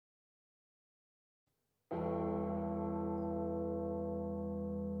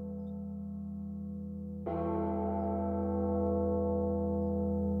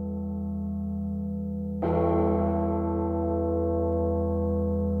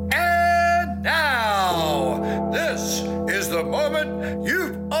the moment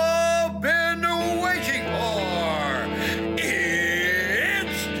you've all been waiting for.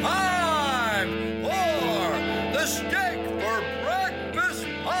 It's time for the Steak for Breakfast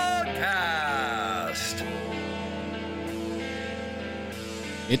podcast.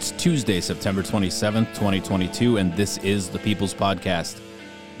 It's Tuesday, September 27th, 2022, and this is the People's Podcast.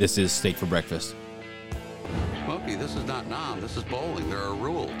 This is Steak for Breakfast. Smokey, this is not nom. This is bowling. There are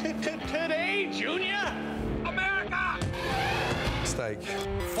rules. Today, Junior? America! Steak.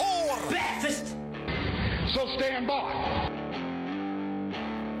 For breakfast! So stand by.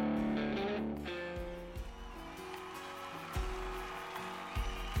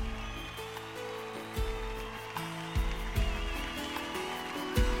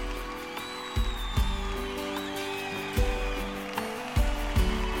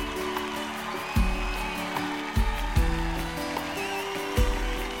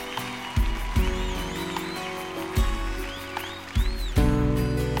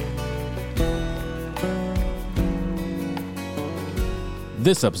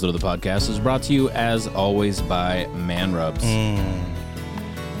 This episode of the podcast is brought to you, as always, by Man Rubs.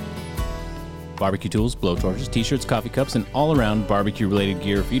 Barbecue tools, blowtorches, t-shirts, coffee cups, and all-around barbecue-related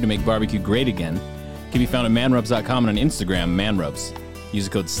gear for you to make barbecue great again can be found at manrubs.com and on Instagram, manrubs. Use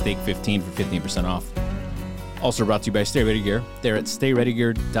the code STEAK15 for 15% off. Also brought to you by Stay Ready Gear. They're at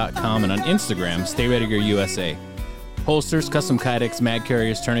stayreadygear.com and on Instagram, StayReadyGearUSA. Holsters, custom kydex, mag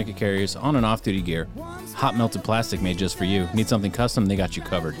carriers, tourniquet carriers, on and off-duty gear. Hot melted plastic made just for you. Need something custom? They got you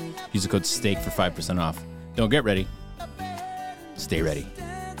covered. Use the code STEAK for 5% off. Don't get ready. Stay ready.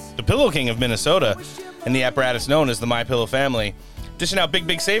 The Pillow King of Minnesota and the apparatus known as the MyPillow family. Dishing out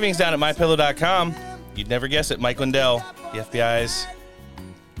big savings down at MyPillow.com. You'd never guess it. Mike Lindell, the FBI's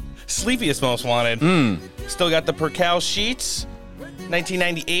sleepiest most wanted. Still got the Percal sheets.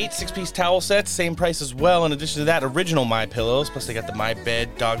 1998 six-piece towel sets, same price as well. In addition to that, original My Pillows. Plus, they got the My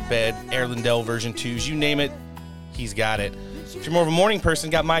Bed, Dog Bed, Air Lindell version 2s. You name it, he's got it. If you're more of a morning person,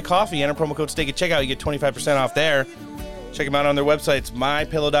 got My Coffee. Enter promo code STEAK at checkout. You get 25% off there. Check them out on their websites,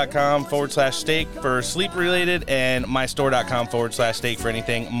 mypillow.com/steak for sleep-related and mystore.com/steak for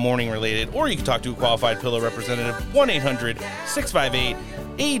anything morning-related. Or you can talk to a qualified pillow representative,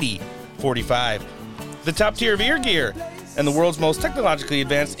 1-800-658-8045. The top tier of ear gear and the world's most technologically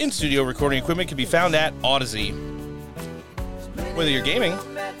advanced in-studio recording equipment can be found at Audeze. Whether you're gaming,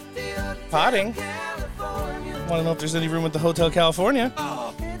 potting, want to know if there's any room at the Hotel California,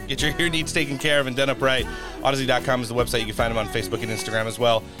 get your ear needs taken care of and done up right. Audeze.com is the website. You can find them on Facebook and Instagram as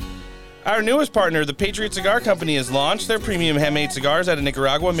well. Our newest partner, the Patriot Cigar Company, has launched their premium handmade cigars out of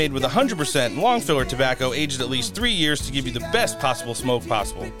Nicaragua, made with 100% long filler tobacco, aged at least 3 years to give you the best possible smoke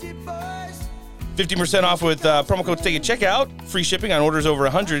possible. 50% off with promo code STEAK at checkout. Free shipping on orders over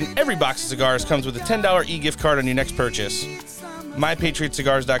 100. And every box of cigars comes with a $10 e-gift card on your next purchase.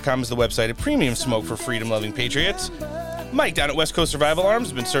 MyPatriotCigars.com is the website. A premium smoke for freedom-loving patriots. Mike down at West Coast Survival Arms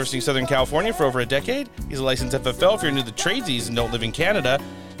has been servicing Southern California for over a decade. He's a licensed FFL. If you're into the tradesies and don't live in Canada,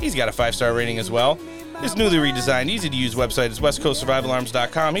 he's got a 5-star rating as well. His newly redesigned, easy-to-use website is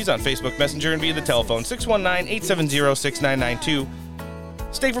westcoastsurvivalarms.com. He's on Facebook Messenger and via the telephone, 619-870-6992.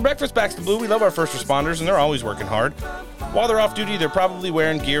 Steak for Breakfast backs the blue. We love our first responders, and they're always working hard. While they're off duty, they're probably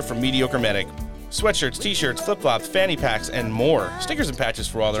wearing gear from Mediocre Medic. Sweatshirts, t-shirts, flip-flops, fanny packs, and more. Stickers and patches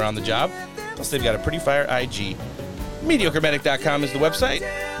for while they're on the job. Plus, they've got a pretty fire IG. MediocreMedic.com is the website.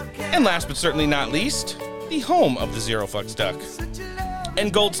 And last but certainly not least, the home of the Zero Fucks Duck.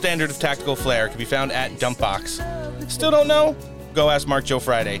 And gold standard of tactical flair can be found at Dumpbox. Still don't know? Go ask Mark Joe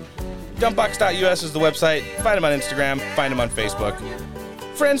Friday. Dumpbox.us is the website. Find him on Instagram. Find him on Facebook.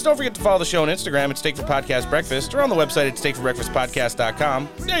 Friends, don't forget to follow the show on Instagram at Steak for Podcast Breakfast or on the website at steakforbreakfastpodcast.com.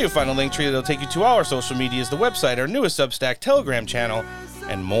 There you'll find a link tree that'll take you to all our social medias, the website, our newest Substack, Telegram channel,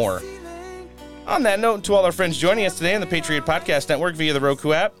 and more. On that note, to all our friends joining us today on the Patriot Podcast Network via the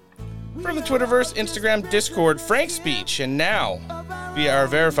Roku app, from the Twitterverse, Instagram, Discord, Frank Speech, and now via our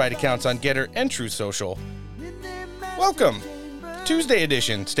verified accounts on Getter and Truth Social. Welcome, Tuesday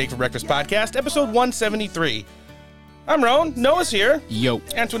edition, Steak for Breakfast Podcast, episode 173. I'm Roan. Noah's here. Yo.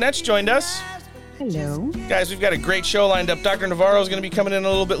 Antoinette's joined us. Hello. Guys, we've got a great show lined up. Dr. Navarro is going to be coming in a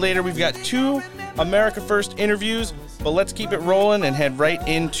little bit later. We've got 2 America First interviews, but let's keep it rolling and head right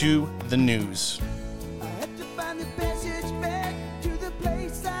into the news.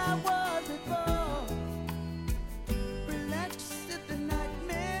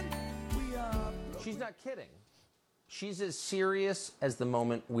 She's not kidding. She's as serious as the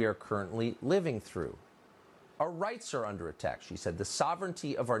moment we are currently living through. Our rights are under attack, she said. The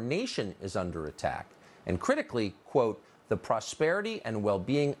sovereignty of our nation is under attack. And critically, quote, the prosperity and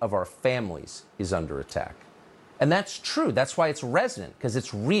well-being of our families is under attack. And that's true. That's why it's resonant, because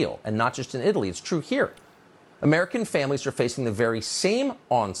it's real, and not just in Italy. It's true here. American families are facing the very same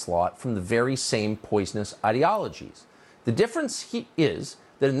onslaught from the very same poisonous ideologies. The difference is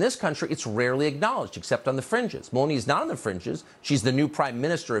that in this country, it's rarely acknowledged, except on the fringes. Meloni is not on the fringes. She's the new prime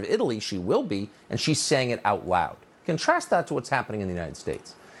minister of Italy. She will be, and she's saying it out loud. Contrast that to what's happening in the United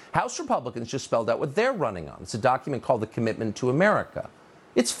States. House Republicans just spelled out what they're running on. It's a document called the Commitment to America.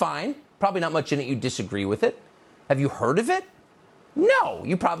 It's fine. Probably not much in it you disagree with it. Have you heard of it? No,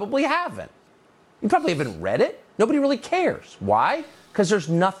 you probably haven't. You probably haven't read it. Nobody really cares. Why? Because there's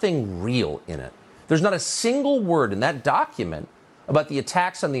nothing real in it. There's not a single word in that document about the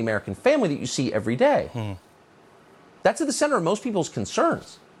attacks on the American family that you see every day. That's at the center of most people's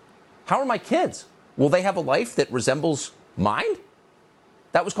concerns. How are my kids? Will they have a life that resembles mine?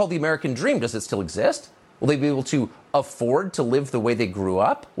 That was called the American dream. Does it still exist? Will they be able to afford to live the way they grew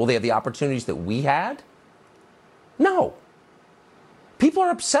up? Will they have the opportunities that we had? No. People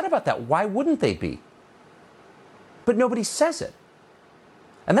are upset about that. Why wouldn't they be? But nobody says it.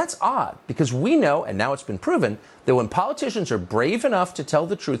 And that's odd, because we know, and now it's been proven, that when politicians are brave enough to tell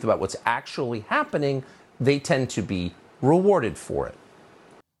the truth about what's actually happening, they tend to be rewarded for it.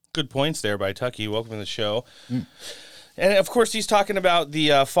 Good points there by Tucky. Welcome to the show. And, of course, he's talking about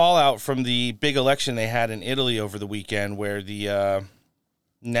the fallout from the big election they had in Italy over the weekend, where the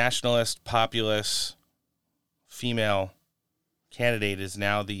nationalist, populist, female candidate is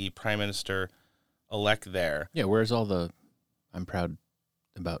now the prime minister-elect there. Yeah, where's all the I'm proud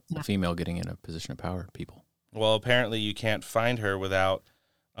about a female getting in a position of power people? Well, apparently you can't find her without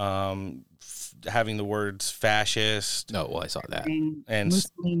having the words fascist. No, well, I saw that. And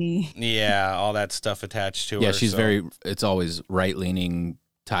Mussolini. Yeah, all that stuff attached to her. Yeah, she's it's always right-leaning,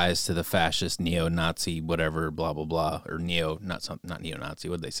 ties to the fascist, neo-Nazi, whatever, blah, blah, blah, or not neo-Nazi,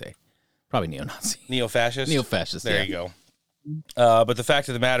 what did they say? Probably neo-Nazi. Neo-fascist? Neo-fascist, There you go. But the fact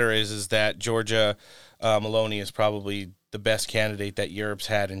of the matter is that Giorgia Meloni is probably the best candidate that Europe's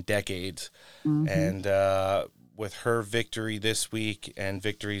had in decades. And with her victory this week and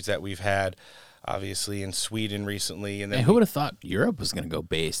victories that we've had, obviously, in Sweden recently. And then who would have thought Europe was going to go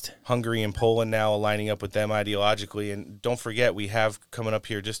based? Hungary and Poland now aligning up with them ideologically. And don't forget, we have coming up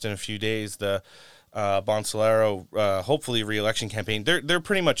here just in a few days the Bolsonaro, hopefully, re-election campaign. They're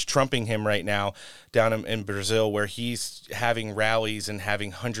pretty much trumping him right now down in Brazil, where he's having rallies and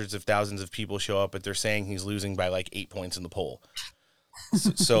having hundreds of thousands of people show up, but they're saying he's losing by like 8 points in the poll.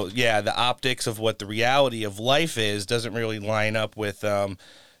 So, yeah, the optics of what the reality of life is doesn't really line up with,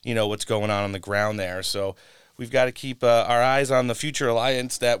 what's going on the ground there. So we've got to keep our eyes on the future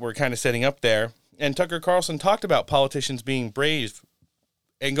alliance that we're kind of setting up there. And Tucker Carlson talked about politicians being brave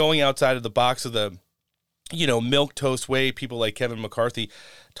and going outside of the box of the, milquetoast way people like Kevin McCarthy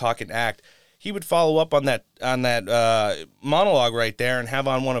talk and act. He would follow up on that monologue right there and have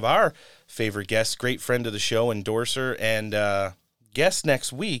on one of our favorite guests, great friend of the show, endorser, and guest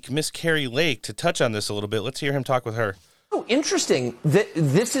next week, Miss Kari Lake, to touch on this a little bit. Let's hear him talk with her. Oh, interesting.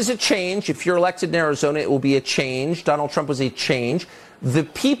 This is a change. If you're elected in Arizona, it will be a change. Donald Trump was a change. The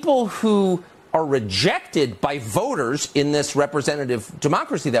people who are rejected by voters in this representative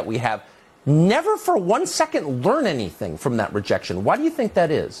democracy that we have never for 1 second learn anything from that rejection. Why do you think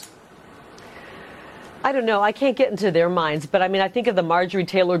that is? I don't know. I can't get into their minds, but I think of the Marjorie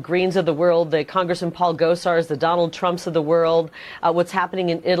Taylor Greens of the world, the Congressman Paul Gosars, the Donald Trumps of the world, what's happening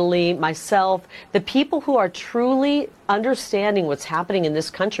in Italy, myself, the people who are truly understanding what's happening in this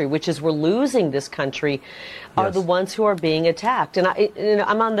country, which is we're losing this country, are the ones who are being attacked. And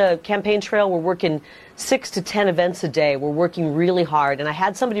I'm on the campaign trail. We're working 6 to 10 events a day. We're working really hard. And I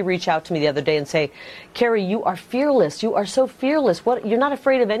had somebody reach out to me the other day and say, Kari, you are fearless. You are so fearless. You're not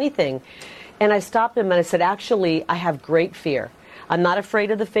afraid of anything. And I stopped him and I said, actually, I have great fear. I'm not afraid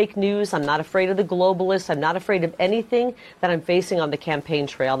of the fake news. I'm not afraid of the globalists. I'm not afraid of anything that I'm facing on the campaign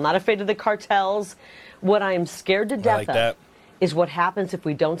trail. I'm not afraid of the cartels. What I am scared to death of is what happens if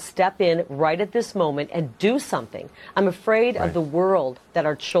we don't step in right at this moment and do something. I'm afraid of the world that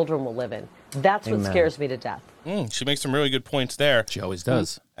our children will live in. That's what scares me to death. She makes some really good points there. She always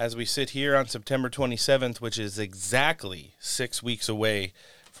does. As we sit here on September 27th, which is exactly 6 weeks away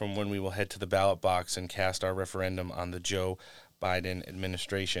from when we will head to the ballot box and cast our referendum on the Joe Biden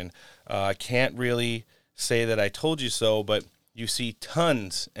administration. I can't really say that I told you so, but you see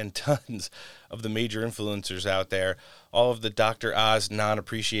tons and tons of the major influencers out there, all of the Dr. Oz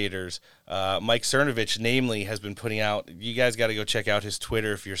non-appreciators. Mike Cernovich, namely, has been putting out, you guys got to go check out his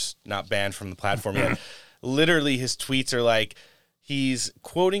Twitter if you're not banned from the platform yet. Literally, his tweets are like, he's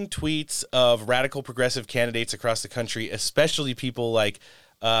quoting tweets of radical progressive candidates across the country, especially people like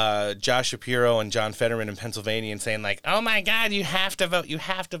Josh Shapiro and John Fetterman in Pennsylvania and saying like, oh my God, you have to vote. You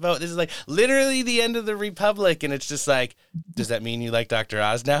have to vote. This is like literally the end of the republic. And it's just like, does that mean you like Dr.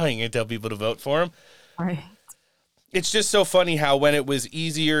 Oz now? And you're going to tell people to vote for him? Right. It's just so funny how when it was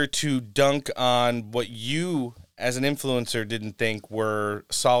easier to dunk on what you as an influencer didn't think were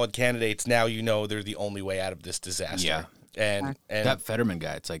solid candidates, now you know they're the only way out of this disaster. Yeah. And that Fetterman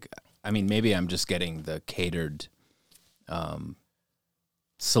guy, it's like, I mean, maybe I'm just getting the catered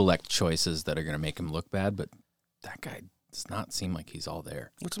select choices that are going to make him look bad, but that guy does not seem like he's all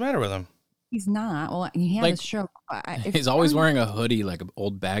there. What's the matter with him? He's not. Well, he had Like, a stroke. He's always wearing a hoodie like an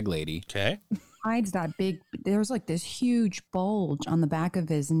old bag lady. Okay. Hides that big. There's like this huge bulge on the back of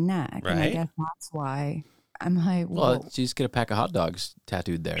his neck, and I Right. guess that's why. I'm like, Well, whoa. you just get a pack of hot dogs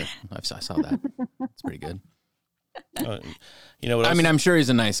tattooed there. I saw that. It's pretty good. You know what I else? mean, I'm sure he's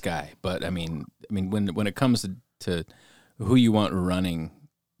a nice guy, but I mean, when it comes to who you want running,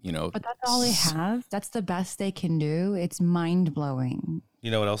 you know, But that's all they have. That's the best they can do. It's mind blowing.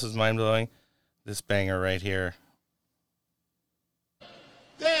 You know what else is mind blowing? This banger right here.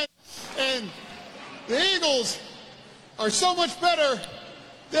 And the Eagles are so much better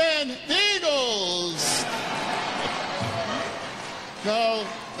than the Eagles. No.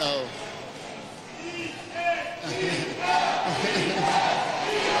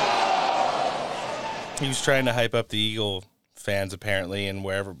 He was trying to hype up the Eagle fans apparently, and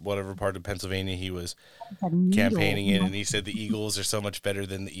whatever part of Pennsylvania he was campaigning in, and he said the Eagles are so much better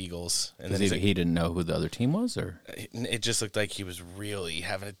than the Eagles. And then he, he's like, he didn't know who the other team was, or it just looked like he was really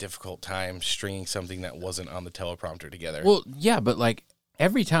having a difficult time stringing something that wasn't on the teleprompter together. well, yeah, but like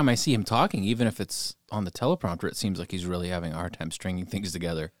every time I see him talking, even if it's on the teleprompter, it seems like he's really having a hard time stringing things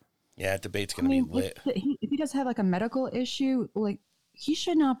together. Yeah, that debate's going to be lit. If he does have like a medical issue, like he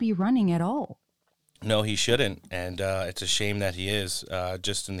should not be running at all. No, he shouldn't, and it's a shame that he is,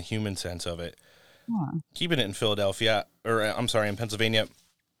 just in the human sense of it. Yeah. Keeping it in Philadelphia, or I'm sorry, in Pennsylvania.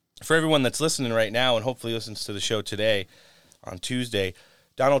 For everyone that's listening right now and hopefully listens to the show today, on Tuesday,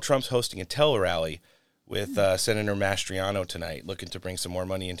 Donald Trump's hosting a tele-rally with Senator Mastriano tonight, looking to bring some more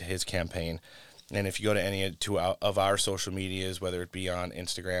money into his campaign. And if you go to any of our social medias, whether it be on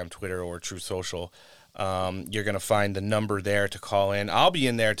Instagram, Twitter, or Truth Social, you're going to find the number there to call in. I'll be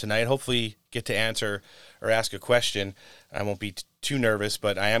in there tonight, hopefully get to answer or ask a question. I won't be too nervous,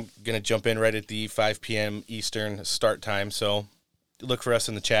 but I am going to jump in right at the 5 p.m. Eastern start time. So look for us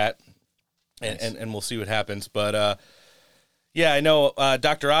in the chat, and we'll see what happens. But, yeah, I know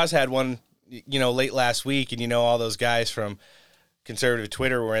Dr. Oz had one, late last week, and all those guys from conservative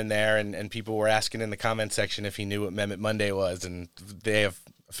Twitter were in there, and people were asking in the comment section if he knew what Amendment Monday was, and they have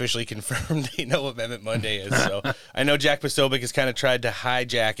officially confirmed they know what Amendment Monday is. So I know Jack Posobiec has kind of tried to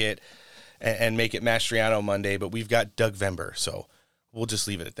hijack it and make it Mastriano Monday, but we've got Doug Vember, so we'll just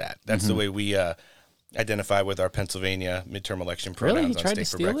leave it at that. That's the way we identify with our Pennsylvania midterm election pronouns. Really? He on tried to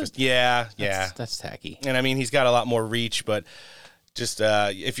Steak for steal Breakfast. it? Yeah. That's tacky. And I mean, he's got a lot more reach, but just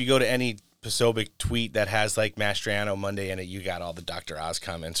if you go to any Posobiec tweet that has like Mastriano Monday in it, you got all the Dr. Oz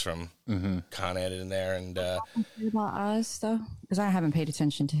comments from Con Ed in there, and About us though, because I haven't paid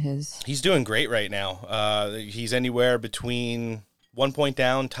attention to his. he's doing great right now. He's anywhere between 1 point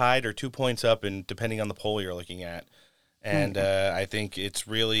down, tied, or 2 points up, and depending on the poll you're looking at. And I think it's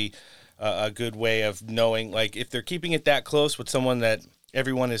really a good way of knowing, like, if they're keeping it that close with someone that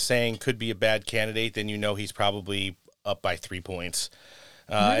everyone is saying could be a bad candidate, then he's probably up by 3 points.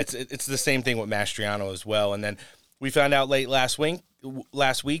 It's the same thing with Mastriano as well. And then we found out late last week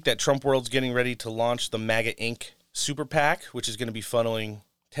that Trump World's getting ready to launch the MAGA Inc. Super PAC, which is going to be funneling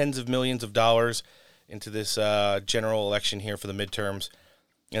tens of millions of dollars into this general election here for the midterms.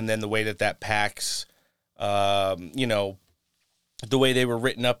 And then the way that PAC's, the way they were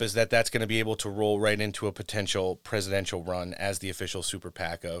written up is that's going to be able to roll right into a potential presidential run as the official Super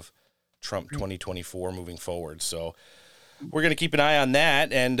PAC of Trump 2024 moving forward. So we're going to keep an eye on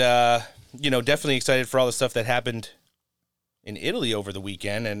that, and, definitely excited for all the stuff that happened in Italy over the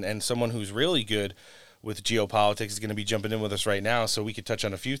weekend, and someone who's really good with geopolitics is going to be jumping in with us right now, so we could touch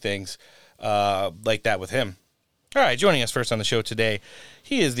on a few things like that with him. All right, joining us first on the show today,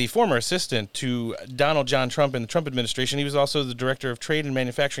 he is the former assistant to Donald John Trump in the Trump administration. He was also the director of trade and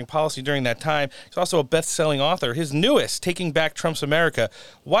manufacturing policy during that time. He's also a best-selling author. His newest, Taking Back Trump's America,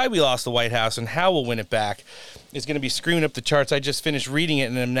 Why We Lost the White House and How We'll Win It Back, is going to be screwing up the charts. I just finished reading it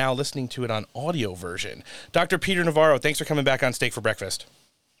and am now listening to it on audio version. Dr. Peter Navarro, thanks for coming back on Steak for Breakfast.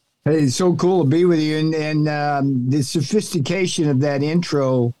 Hey, it's so cool to be with you. And the sophistication of that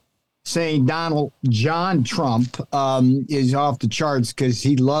intro saying Donald John Trump is off the charts because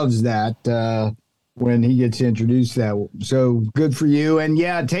he loves that. when he gets introduced that. So good for you. And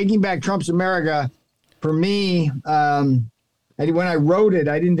yeah, Taking Back Trump's America, for me, when I wrote it,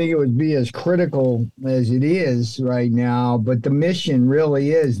 I didn't think it would be as critical as it is right now, but the mission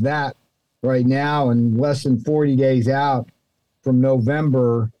really is that right now, and less than 40 days out from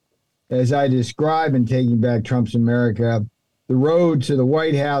November, as I describe in Taking Back Trump's America, the road to the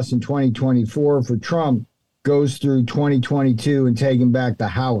White House in 2024 for Trump goes through 2022 and taking back the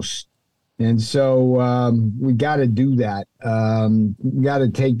House. And so we got to do that. We got to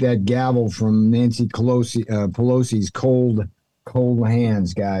take that gavel from Nancy Pelosi's cold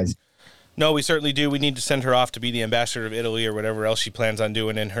hands, guys. No, we certainly do. We need to send her off to be the ambassador of Italy or whatever else she plans on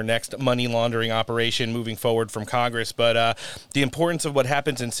doing in her next money laundering operation moving forward from Congress. But the importance of what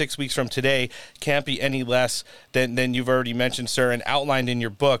happens in 6 weeks from today can't be any less than you've already mentioned, sir, and outlined in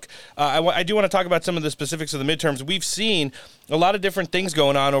your book. I do want to talk about some of the specifics of the midterms. We've seen a lot of different things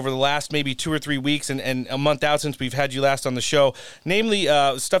going on over the last maybe 2 or 3 weeks and a month out since we've had you last on the show, namely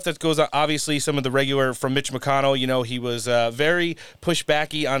stuff that goes on, obviously, some of the regular from Mitch McConnell. You know, he was very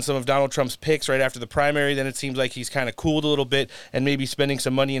pushbacky on some of Donald Trump's picks right after the primary. Then it seems like he's kind of cooled a little bit and maybe spending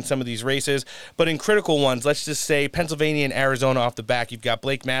some money in some of these races. But in critical ones, let's just say Pennsylvania and Arizona off the back, you've got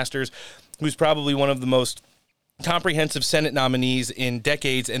Blake Masters, who's probably one of the most comprehensive Senate nominees in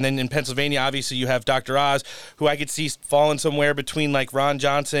decades. And then in Pennsylvania, obviously, you have Dr. Oz, who I could see falling somewhere between like Ron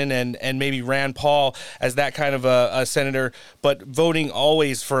Johnson and maybe Rand Paul as that kind of a senator, but voting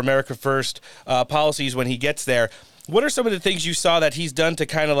always for America First policies when he gets there. What are some of the things you saw that he's done to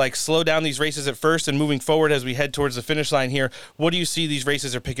kind of like slow down these races at first and moving forward as we head towards the finish line here? What do you see these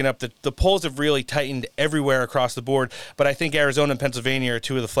races are picking up? The polls have really tightened everywhere across the board, but I think Arizona and Pennsylvania are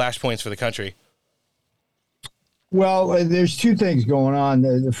two of the flashpoints for the country. Well, there's two things going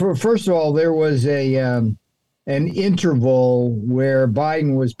on. First of all, there was an interval where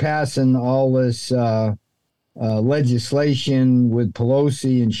Biden was passing all this legislation with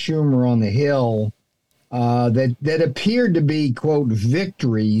Pelosi and Schumer on the Hill that appeared to be, quote,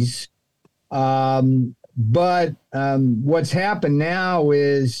 victories. But what's happened now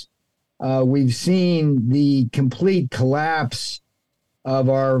is we've seen the complete collapse of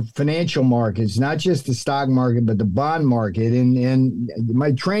our financial markets, not just the stock market, but the bond market. And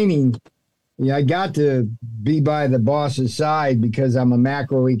my training, I got to be by the boss's side because I'm a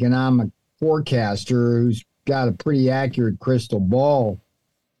macroeconomic forecaster who's got a pretty accurate crystal ball.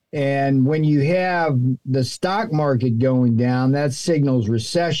 And when you have the stock market going down, that signals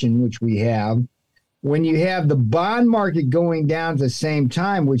recession, which we have. When you have the bond market going down at the same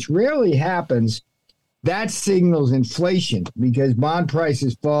time, which rarely happens, that signals inflation because bond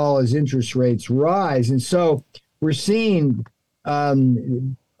prices fall as interest rates rise. And so we're seeing arguably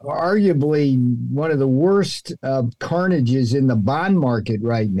one of the worst carnages in the bond market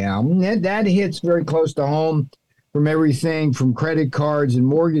right now. And that hits very close to home, from everything from credit cards and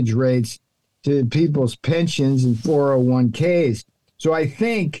mortgage rates to people's pensions and 401ks. So I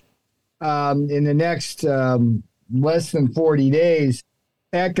think in the next less than 40 days,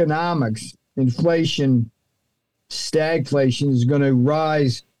 economics, inflation, stagflation is going to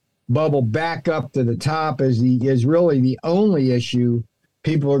bubble back up to the top is really the only issue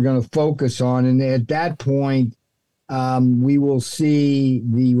people are going to focus on. And at that point, we will see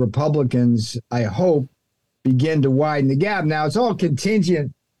the Republicans, I hope, begin to widen the gap. Now, it's all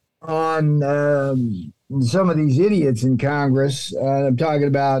contingent on some of these idiots in Congress. I'm talking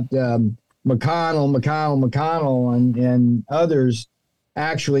about McConnell, and others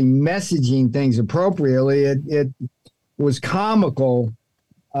actually messaging things appropriately. It was comical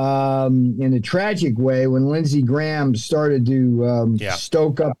in a tragic way when Lindsey Graham started to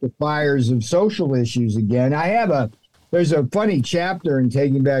stoke up the fires of social issues again. There's a funny chapter in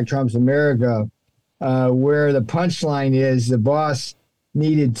Taking Back Trump's America where the punchline is the boss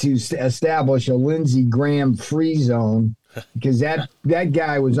needed to establish a Lindsey Graham free zone because that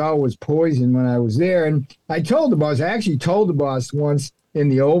guy was always poison when I was there. And I actually told the boss once in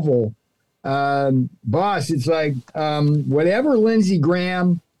the Oval, boss, it's like whatever Lindsey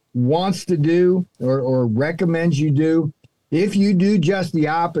Graham wants to do or recommends you do, if you do just the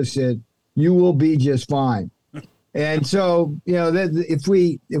opposite, you will be just fine. And so, if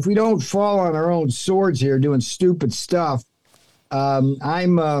we don't fall on our own swords here doing stupid stuff,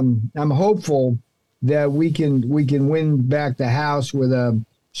 I'm hopeful that we can win back the House with a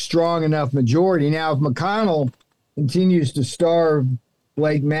strong enough majority. Now, if McConnell continues to starve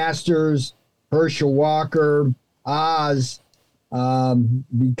Blake Masters, Herschel Walker, Oz,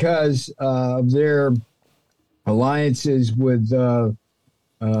 because of their alliances with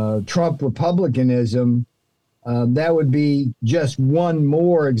Trump republicanism, That would be just one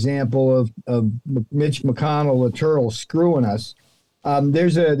more example of Mitch McConnell, literal screwing us.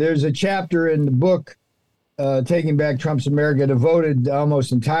 There's a chapter in the book, Taking Back Trump's America, devoted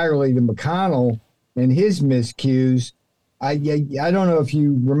almost entirely to McConnell and his miscues. I don't know if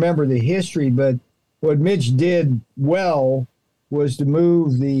you remember the history, but what Mitch did well was to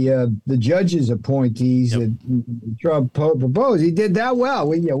move the judges' appointees that Trump proposed. He did that well.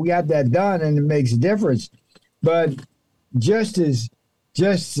 We got that done, and it makes a difference. But just as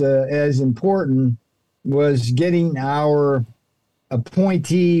important was getting our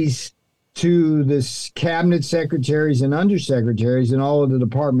appointees to the cabinet secretaries and undersecretaries and all of the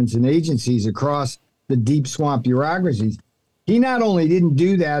departments and agencies across the deep swamp bureaucracies. He not only didn't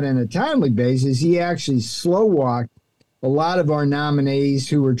do that on a timely basis, he actually slow-walked a lot of our nominees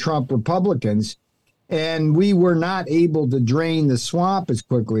who were Trump Republicans, and we were not able to drain the swamp as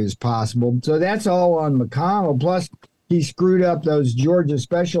quickly as possible. So that's all on McConnell. Plus, he screwed up those Georgia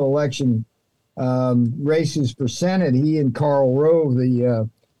special election races for Senate. He and Karl Rove, the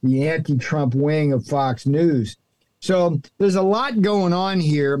anti-Trump wing of Fox News. So there's a lot going on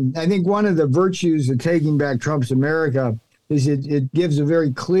here. I think one of the virtues of Taking Back Trump's America is it gives a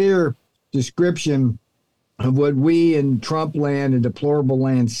very clear description of what we in Trump land and deplorable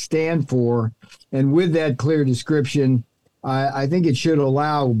land stand for. And with that clear description, I think it should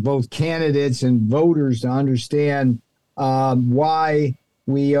allow both candidates and voters to understand why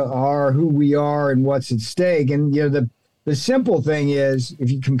we are who we are and what's at stake. And, the simple thing is,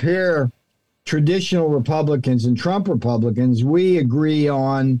 if you compare traditional Republicans and Trump Republicans, we agree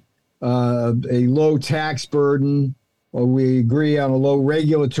on a low tax burden, or we agree on a low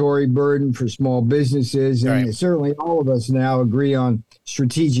regulatory burden for small businesses. And certainly all of us now agree on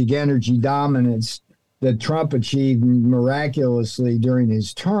strategic energy dominance that Trump achieved miraculously during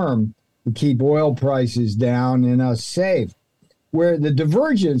his term to keep oil prices down and us safe. Where the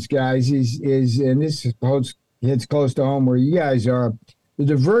divergence, guys, is and this hits close to home where you guys are, the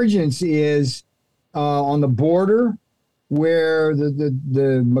divergence is on the border, where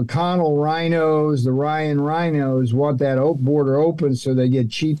the McConnell rhinos, the Ryan rhinos want that border open so they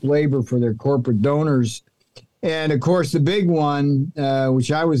get cheap labor for their corporate donors. And, of course, the big one,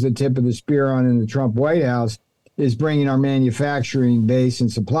 which I was the tip of the spear on in the Trump White House, is bringing our manufacturing base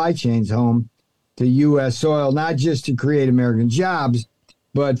and supply chains home to U.S. soil, not just to create American jobs,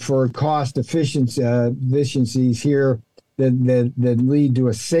 but for cost efficiencies here that lead to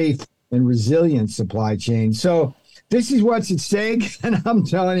a safe and resilient supply chain. So this is what's at stake, and I'm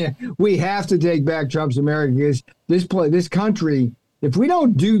telling you, we have to take back Trump's America, because this country, if we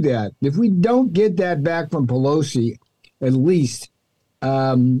don't do that, if we don't get that back from Pelosi, at least,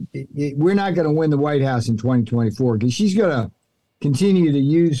 we're not going to win the White House in 2024, because she's going to continue to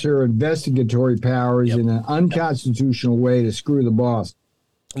use her investigatory powers in an unconstitutional way to screw the boss.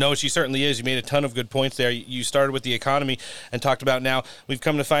 No, she certainly is. You made a ton of good points there. You started with the economy and talked about now we've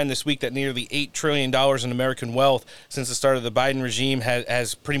come to find this week that nearly $8 trillion in American wealth since the start of the Biden regime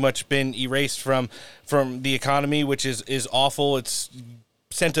has pretty much been erased from the economy, which is awful. It's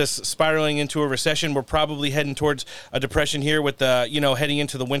sent us spiraling into a recession. We're probably heading towards a depression here with heading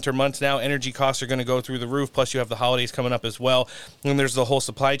into the winter months now. Energy costs are going to go through the roof. Plus you have the holidays coming up as well. And there's the whole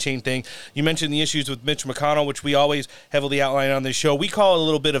supply chain thing. You mentioned the issues with Mitch McConnell, which we always heavily outline on this show. We call it a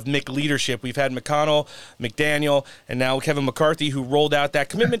little bit of Mick leadership. We've had McConnell, McDaniel, and now Kevin McCarthy, who rolled out that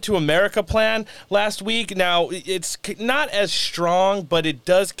Commitment to America plan last week. Now, it's not as strong, but it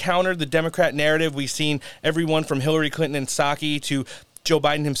does counter the Democrat narrative. We've seen everyone from Hillary Clinton and Psaki to Joe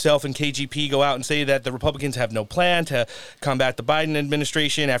Biden himself and KGP go out and say that the Republicans have no plan to combat the Biden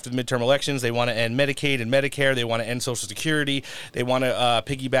administration after the midterm elections. They want to end Medicaid and Medicare. They want to end Social Security. They want to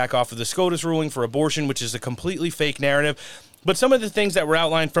piggyback off of the SCOTUS ruling for abortion, which is a completely fake narrative. But some of the things that were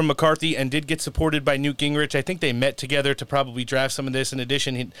outlined from McCarthy and did get supported by Newt Gingrich, I think they met together to probably draft some of this. In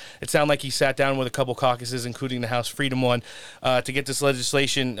addition, it sounded like he sat down with a couple caucuses, including the House Freedom one, to get this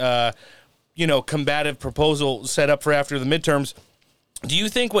legislation, combative proposal set up for after the midterms. Do you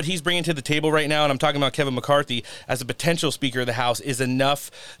think what he's bringing to the table right now, and I'm talking about Kevin McCarthy as a potential Speaker of the House, is enough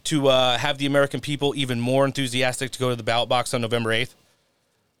to have the American people even more enthusiastic to go to the ballot box on November 8th?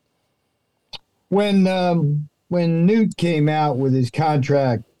 When Newt came out with his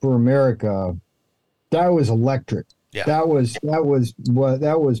contract for America, that was electric. Yeah. That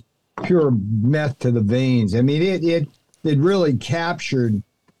was pure meth to the veins. I mean, it really captured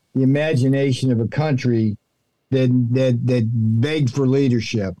the imagination of a country that begged for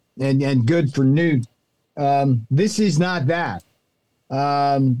leadership, and good for Newt. This is not that.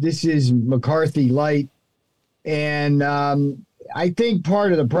 This is McCarthy light. And I think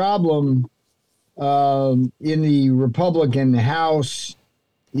part of the problem in the Republican House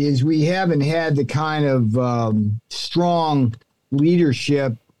is we haven't had the kind of strong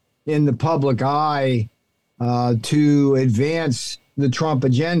leadership in the public eye to advance the Trump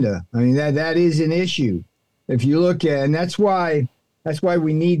agenda. I mean, that is an issue. If you look at, and that's why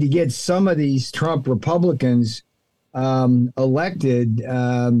we need to get some of these Trump Republicans elected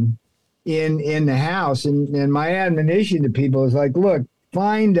in the House. And my admonition to people is like, look,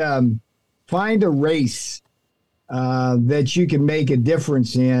 find a race that you can make a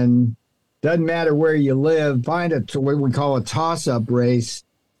difference in. Doesn't matter where you live. Find what we call a toss-up race,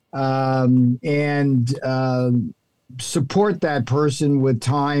 and support that person with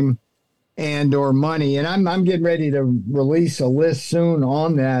time and or money. And I'm getting ready to release a list soon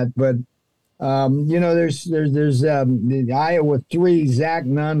on that. But there's the Iowa 3, Zach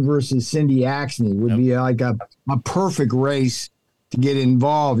Nunn versus Cindy Axne would be like a perfect race to get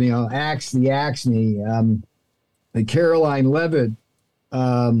involved. Axne, the Caroline Leavitt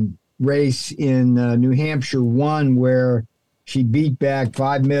race in New Hampshire 1, where she beat back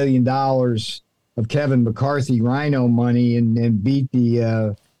 $5 million of Kevin McCarthy Rhino money and beat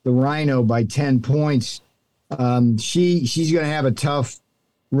the Rhino by 10 points. She's going to have a tough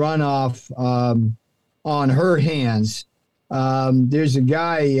runoff on her hands. There's a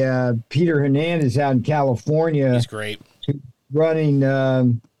guy, Peter Hernandez, out in California. He's great. Running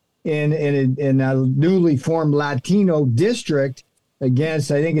in a newly formed Latino district against,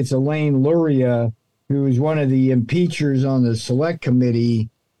 I think it's Elaine Luria, who is one of the impeachers on the select committee.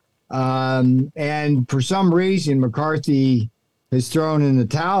 And for some reason, McCarthy has thrown in the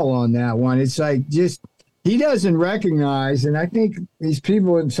towel on that one. It's like he doesn't recognize, and I think these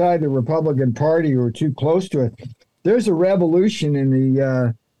people inside the Republican Party who are too close to it, there's a revolution in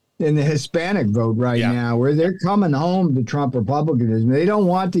the Hispanic vote now, where they're coming home to Trump republicanism. They don't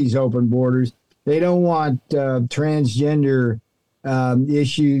want these open borders. They don't want transgender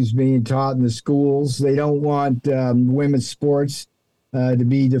issues being taught in the schools. They don't want women's sports to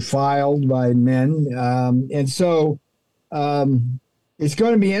be defiled by men. And so it's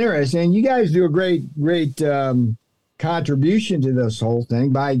going to be interesting. You guys do a great contribution to this whole thing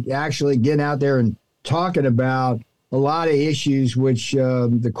by actually getting out there and talking about a lot of issues which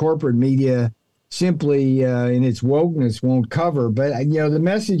the corporate media simply in its wokeness won't cover. But the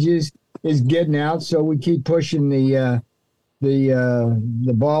message is getting out, so we keep pushing the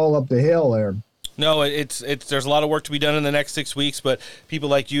ball up the hill there. No, it's there's a lot of work to be done in the next 6 weeks, but people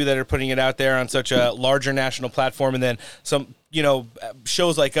like you that are putting it out there on such a larger national platform, and then some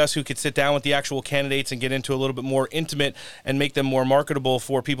shows like us who could sit down with the actual candidates and get into a little bit more intimate and make them more marketable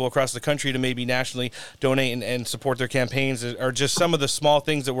for people across the country to maybe nationally donate and support their campaigns, are just some of the small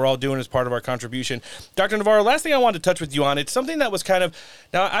things that we're all doing as part of our contribution. Dr. Navarro, last thing I wanted to touch with you on, it's something that was kind of,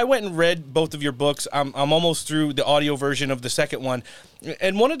 now I went and read both of your books. I'm almost through the audio version of the second one.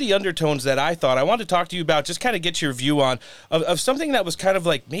 And one of the undertones that I thought I wanted to talk to you about, just kind of get your view on, of something that was kind of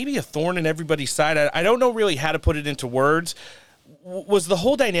like maybe a thorn in everybody's side. I don't know really how to put it into words, was the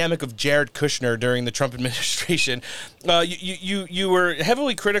whole dynamic of Jared Kushner during the Trump administration. You were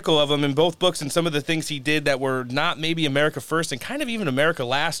heavily critical of him in both books and some of the things he did that were not maybe America first and kind of even America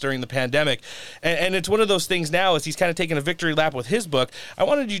last during the pandemic. And it's one of those things now as he's kind of taking a victory lap with his book. I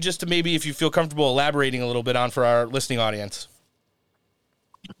wanted you just to maybe, if you feel comfortable, elaborating a little bit on for our listening audience.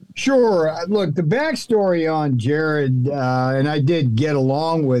 Sure. Look, the backstory on Jared, and I did get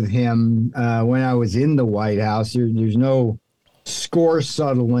along with him when I was in the White House. There's no score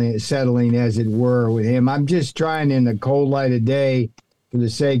settling, as it were, with him. I'm just trying in the cold light of day, for the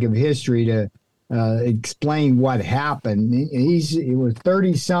sake of history, to explain what happened. He was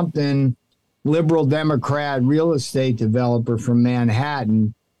 30-something liberal Democrat real estate developer from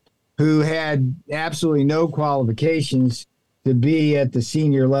Manhattan who had absolutely no qualifications to be at the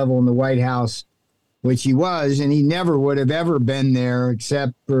senior level in the White House, which he was, and he never would have ever been there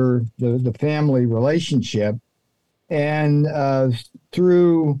except for the family relationship. And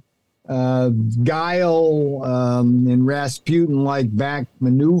through guile and Rasputin-like back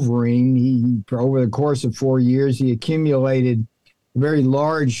maneuvering, over the course of 4 years, he accumulated a very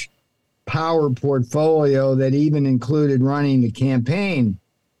large power portfolio that even included running the campaign.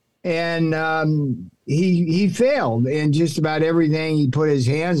 And he failed in just about everything he put his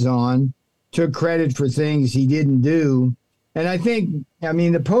hands on, took credit for things he didn't do. And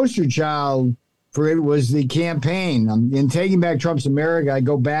the poster child for it was the campaign. In Taking Back Trump's America, I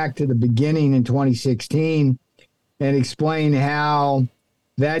go back to the beginning in 2016 and explain how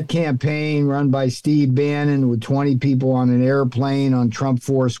that campaign run by Steve Bannon with 20 people on an airplane on Trump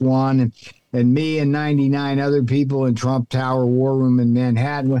Force One and me and 99 other people in Trump Tower War Room in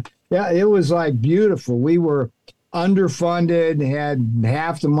Manhattan. Yeah, it was like beautiful. We were underfunded, had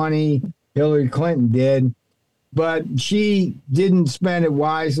half the money Hillary Clinton did, but she didn't spend it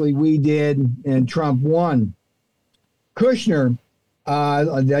wisely. We did, and Trump won. Kushner, I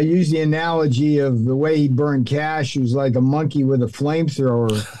use the analogy of the way he burned cash. He was like a monkey with a flamethrower.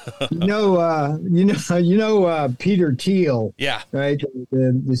 Peter Thiel, Yeah. right?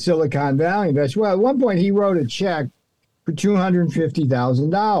 The Silicon Valley investor. Well, at one point he wrote a check for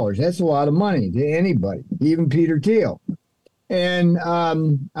 $250,000. That's a lot of money to anybody, even Peter Thiel. And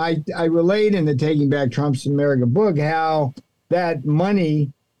I relate in the Taking Back Trump's America book how that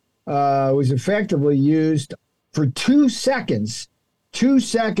money was effectively used for 2 seconds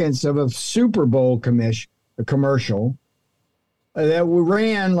of a Super Bowl commercial that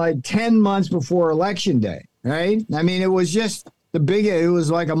ran like 10 months before Election Day, right? I mean, it was just it was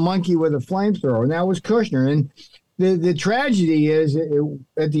like a monkey with a flamethrower, and that was Kushner. And the tragedy is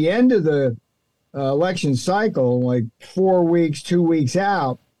at the end of the election cycle, like 4 weeks, 2 weeks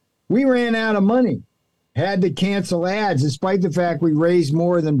out, we ran out of money. Had to cancel ads, despite the fact we raised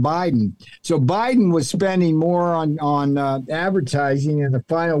more than Biden. So Biden was spending more on advertising in the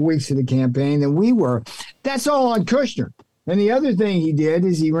final weeks of the campaign than we were. That's all on Kushner. And the other thing he did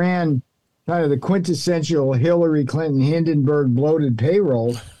is he ran kind of the quintessential Hillary Clinton Hindenburg bloated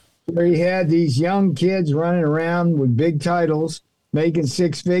payroll, where he had these young kids running around with big titles, making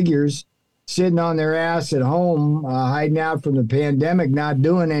six figures, sitting on their ass at home, hiding out from the pandemic, not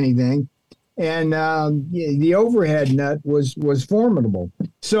doing anything. And the overhead nut was formidable.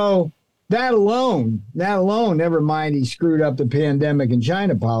 So that alone, never mind he screwed up the pandemic and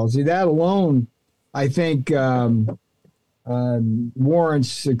China policy, that alone, I think,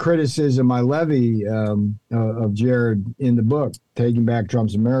 warrants the criticism I levy of Jared in the book, Taking Back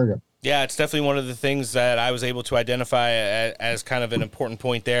Trump's America. Yeah, it's definitely one of the things that I was able to identify as kind of an important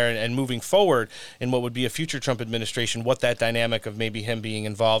point there, and moving forward in what would be a future Trump administration, what that dynamic of maybe him being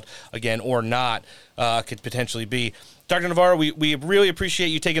involved again or not could potentially be. Dr. Navarro, we really appreciate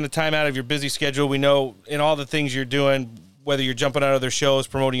you taking the time out of your busy schedule. We know in all the things you're doing, whether you're jumping on other shows,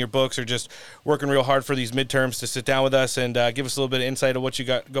 promoting your books, or just working real hard for these midterms, to sit down with us and give us a little bit of insight of what you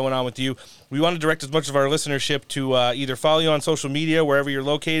got going on with you. We want to direct as much of our listenership to either follow you on social media, wherever you're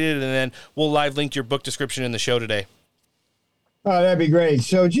located, and then we'll live link your book description in the show today. Oh, that'd be great.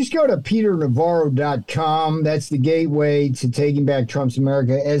 So just go to peternavarro.com. That's the gateway to Taking Back Trump's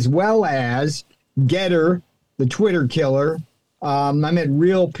America, as well as Getter, the Twitter killer. I'm at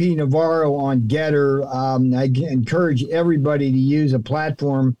Real P Navarro on Getter. I encourage everybody to use a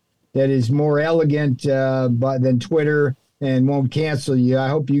platform that is more elegant than Twitter and won't cancel you. I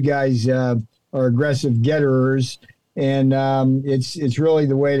hope you guys are aggressive Getterers, and it's really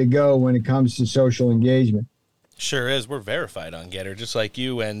the way to go when it comes to social engagement. Sure is. We're verified on Getter, just like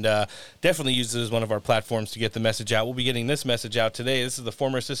you, and definitely use it as one of our platforms to get the message out. We'll be getting this message out today. This is the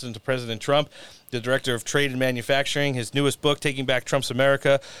former assistant to President Trump, the director of trade and manufacturing. His newest book, Taking Back Trump's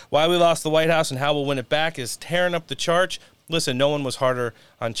America, Why We Lost the White House and How We'll Win It Back, is tearing up the charts. Listen, no one was harder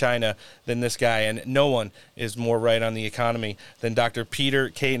on China than this guy, and no one is more right on the economy than Dr. Peter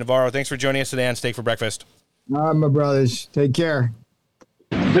K. Navarro. Thanks for joining us today on Steak for Breakfast. All right, my brothers. Take care.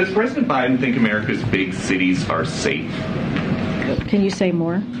 Does President Biden think America's big cities are safe? Can you say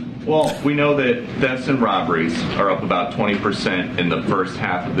more? Well, we know that thefts and robberies are up about 20% in the first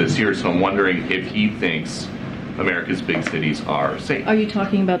half of this year, so I'm wondering if he thinks America's big cities are safe. Are you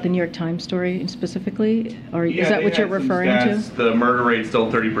talking about the New York Times story specifically? Or is that what you're referring to? The murder rate's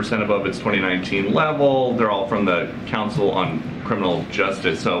still 30% above its 2019 level. They're all from the Council on Criminal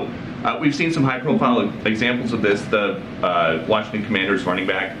Justice. So we've seen some high-profile examples of this. The Washington Commanders running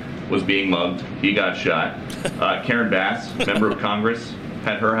back was being mugged. He got shot. Karen Bass, member of Congress,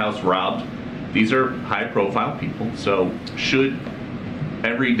 had her house robbed. These are high-profile people. So should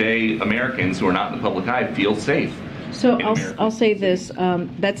everyday Americans who are not in the public eye feel safe? So I'll say this.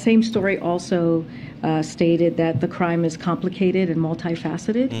 That same story also stated that the crime is complicated and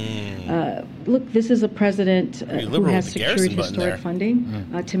multifaceted. Look, this is a president who has secured historic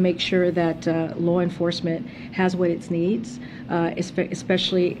funding to make sure that law enforcement has what it needs,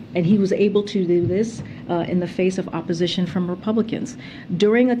 especially, and he was able to do this in the face of opposition from Republicans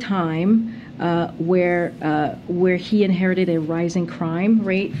during a time where he inherited a rising crime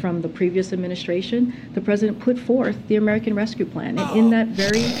rate from the previous administration. The president put forth the American Rescue Plan, and in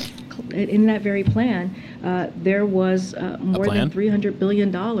that very plan, there was more than $300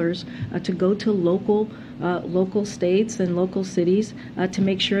 billion to go to local local states and local cities to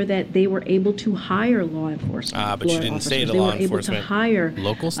make sure that they were able to hire law enforcement. But you didn't say the they law were able to enforcement. hire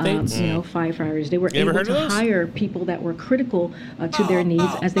Local states? firefighters. They were You ever able heard to of those? hire people that were critical to their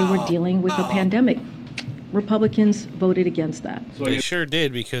needs as they were dealing with the pandemic. Republicans voted against that. They sure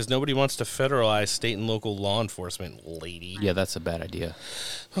did, because nobody wants to federalize state and local law enforcement, lady. Yeah, that's a bad idea.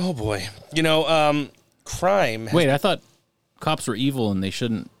 Oh, boy. Crime. Wait, I thought cops were evil and they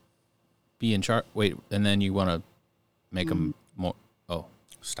shouldn't be in charge. Wait, and then you want to make them more... Oh.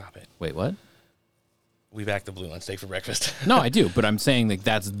 Stop it. Wait, what? We back the blue on Steak for Breakfast. No, I do, but I'm saying like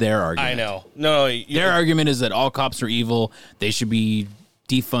that's their argument. I know. No, their argument is that all cops are evil. They should be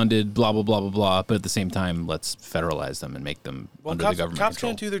defunded, blah, blah, blah, blah, blah. But at the same time, let's federalize them and make them under the government cops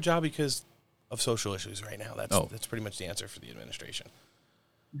control. can't do their job because of social issues right now. That's pretty much the answer for the administration.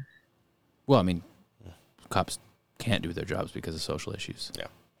 Well, I mean, cops can't do their jobs because of social issues. Yeah.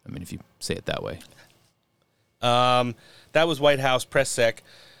 I mean, if you say it that way. That was White House press sec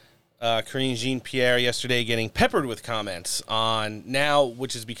Karine Jean-Pierre yesterday getting peppered with comments on now,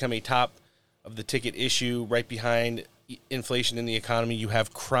 which has become a top of the ticket issue right behind inflation in the economy. You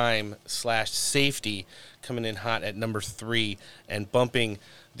have crime/safety coming in hot at number 3 and bumping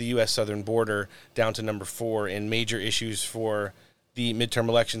the U.S. southern border down to number 4 in major issues for the midterm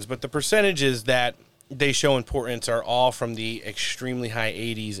elections. But the percentages that they show importance are all from the extremely high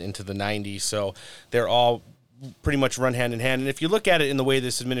 80s into the 90s. So they're all pretty much run hand in hand. And if you look at it in the way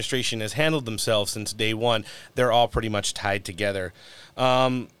this administration has handled themselves since day one, they're all pretty much tied together.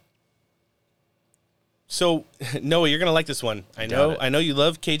 So, Noah, you're going to like this one. I know you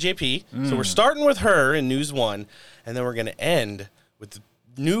love KJP. So we're starting with her in News 1, and then we're going to end with the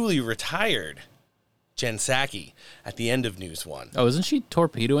newly retired Jen Psaki at the end of News 1. Oh, isn't she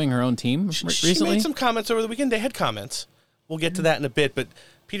torpedoing her own team recently? She made some comments over the weekend. They had comments. We'll get to that in a bit, but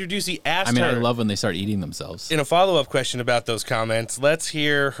Peter Doocy asked her... I love when they start eating themselves. In a follow-up question about those comments, let's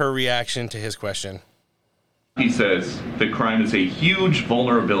hear her reaction to his question. He says that crime is a huge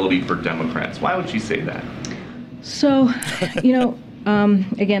vulnerability for Democrats. Why would she say that? So,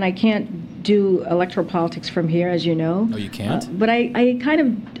 again, I can't do electoral politics from here, as you know. Oh, you can't? But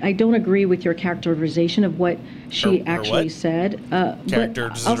I don't agree with your characterization of what she actually said. But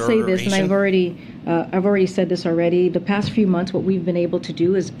I'll say this, and I've already said this already. The past few months, what we've been able to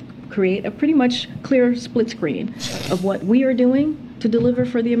do is create a pretty much clear split screen of what we are doing to deliver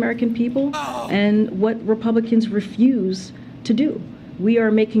for the American people and what Republicans refuse to do. We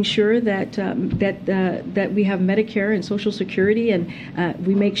are making sure that that we have Medicare and Social Security, and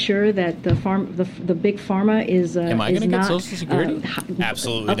we make sure that the big pharma is Am I is gonna not get Social Security?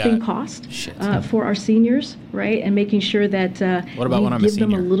 Absolutely upping not. cost for our seniors, right? And making sure that What about we when I'm a give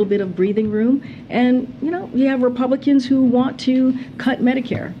them a senior? little bit of breathing room. And we have Republicans who want to cut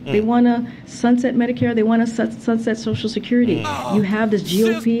Medicare. They want to sunset Medicare. They want to sunset Social Security. You have this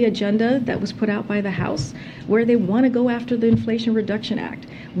GOP agenda that was put out by the House, where they want to go after the Inflation Reduction Act,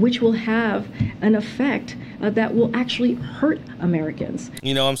 which will have an effect that will actually hurt Americans.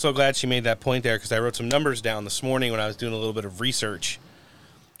 I'm so glad she made that point there, because I wrote some numbers down this morning when I was doing a little bit of research.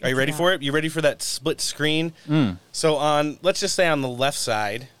 Are you ready for it? You ready for that split screen? So let's just say on the left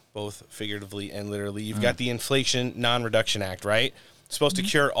side, both figuratively and literally, you've got the Inflation Non-Reduction Act, right? It's supposed to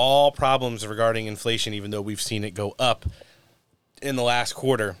cure all problems regarding inflation, even though we've seen it go up in the last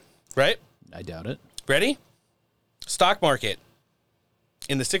quarter, right? I doubt it. Ready? Stock market.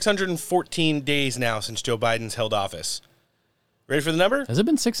 In the 614 days now since Joe Biden's held office. Ready for the number? Has it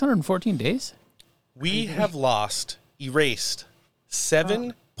been 614 days? We have erased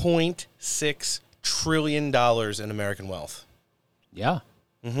 $7.6 trillion in American wealth. Yeah.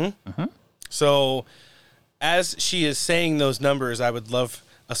 So as she is saying those numbers, I would love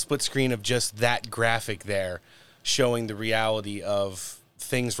a split screen of just that graphic there showing the reality of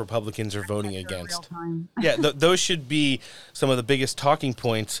things Republicans are voting against. Yeah, those should be some of the biggest talking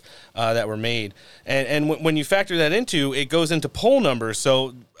points that were made. And when you factor that into, it goes into poll numbers.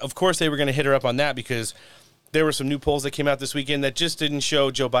 So, of course, they were going to hit her up on that because there were some new polls that came out this weekend that just didn't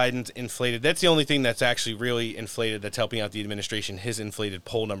show Joe Biden's inflated. That's the only thing that's actually really inflated that's helping out the administration, his inflated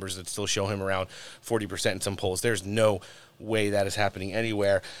poll numbers that still show him around 40% in some polls. There's no way that is happening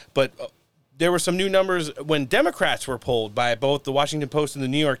anywhere. But there were some new numbers when Democrats were polled by both the Washington Post and the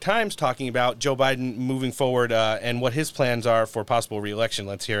New York Times talking about Joe Biden moving forward and what his plans are for possible re-election.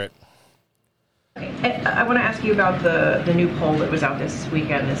 Let's hear it. I want to ask you about the new poll that was out this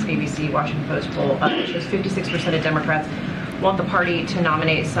weekend, this ABC Washington Post poll. It shows 56% of Democrats want the party to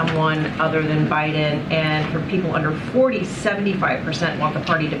nominate someone other than Biden, and for people under 40, 75% want the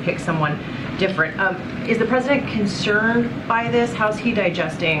party to pick someone different. Is the president concerned by this? How's he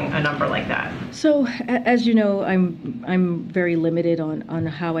digesting a number like that? So, as you know, I'm very limited on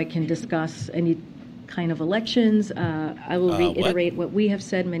how I can discuss any kind of elections. I will reiterate what we have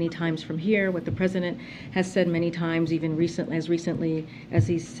said many times from here, what the president has said many times, even recently as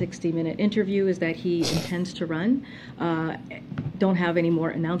his 60-minute interview, is that he intends to run. Don't have any more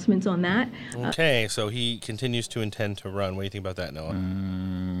announcements on that. Okay, so he continues to intend to run. What do you think about that, Noah?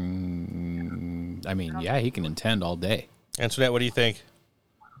 I mean, yeah, he can intend all day. Antoinette, what do you think?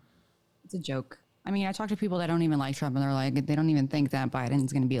 It's a joke. I mean, I talk to people that don't even like Trump, and they're like, they don't even think that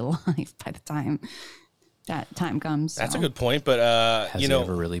Biden's going to be alive by the time that time comes. That's a good point, but Has it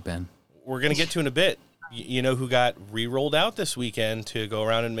ever really been? We're going to get to in a bit. You know who got re-rolled out this weekend to go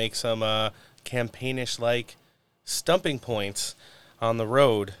around and make some campaignish-like stumping points on the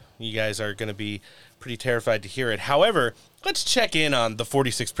road? You guys are going to be pretty terrified to hear it. However, let's check in on the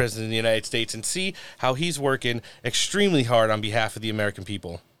 46th president of the United States and see how he's working extremely hard on behalf of the American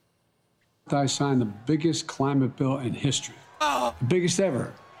people. I signed the biggest climate bill in history, the biggest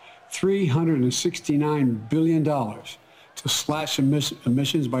ever, $369 billion to slash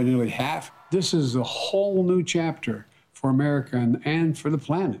emissions by nearly half. This is a whole new chapter for America and for the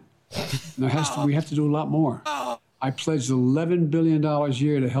planet. We have to do a lot more. I pledged $11 billion a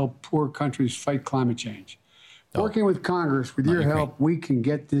year to help poor countries fight climate change. Working with Congress, with your help, we can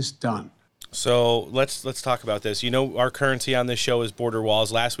get this done. So let's talk about this. You know, our currency on this show is border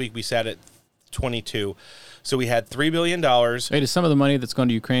walls. Last week we sat at 22. So we had $3 billion. Wait, is some of the money that's going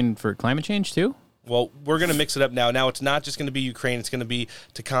to Ukraine for climate change too? Well, we're going to mix it up now. Now it's not just going to be Ukraine. It's going to be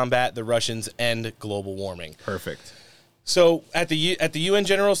to combat the Russians and global warming. Perfect. So at the UN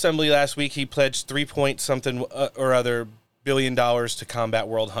General Assembly last week, he pledged $3 or other billion to combat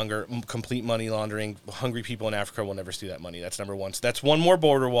world hunger, complete money laundering. Hungry people in Africa will never see that money. That's number one. So that's one more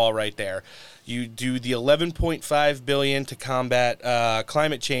border wall right there. You do the $11.5 billion to combat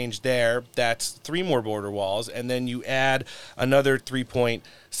climate change there. That's 3 more border walls. And then you add another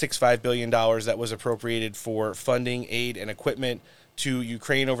 $3.65 billion that was appropriated for funding, aid, and equipment to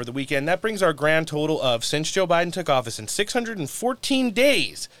Ukraine over the weekend. That brings our grand total of, since Joe Biden took office, in 614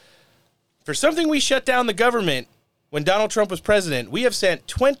 days, for something we shut down the government when Donald Trump was president, we have sent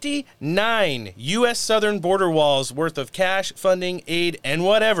 29 U.S. southern border walls worth of cash, funding, aid, and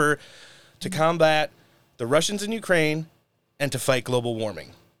whatever to combat the Russians in Ukraine and to fight global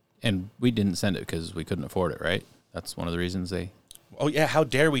warming. And we didn't send it because we couldn't afford it, right? That's one of the reasons they... Oh, yeah, how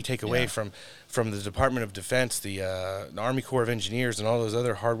dare we take away from the Department of Defense, the Army Corps of Engineers, and all those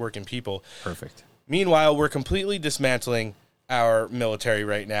other hardworking people. Perfect. Meanwhile, we're completely dismantling our military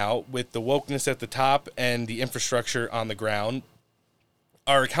right now with the wokeness at the top and the infrastructure on the ground.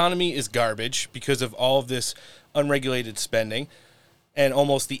 Our economy is garbage because of all of this unregulated spending and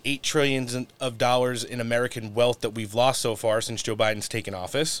almost the $8 trillion of dollars in American wealth that we've lost so far since Joe Biden's taken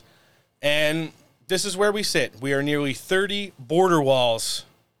office. And this is where we sit. We are nearly 30 border walls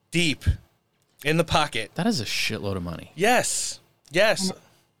deep in the pocket. That is a shitload of money. Yes. Yes.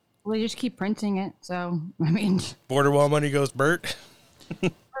 Well, they just keep printing it, so, I mean... Border wall money goes Bert.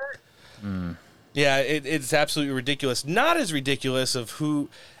 Yeah, it's absolutely ridiculous. Not as ridiculous of who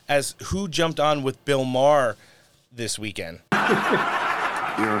jumped on with Bill Maher this weekend.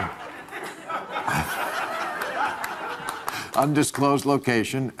 Your undisclosed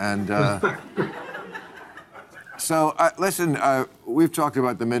location, and... So, listen, we've talked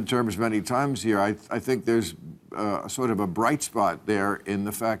about the midterms many times here. I think there's sort of a bright spot there in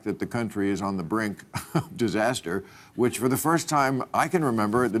the fact that the country is on the brink of disaster, which for the first time I can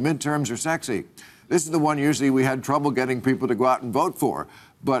remember, the midterms are sexy. This is the one usually we had trouble getting people to go out and vote for.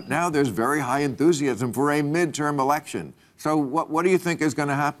 But now there's very high enthusiasm for a midterm election. So what do you think is going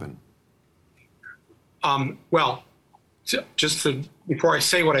to happen? Well, before I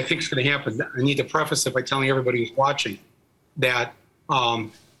say what I think is going to happen, I need to preface it by telling everybody who's watching that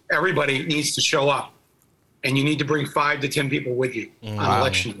everybody needs to show up, and you need to bring 5 to 10 people with you on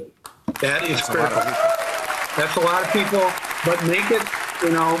election day. That is critical. That's a lot of people, but make it,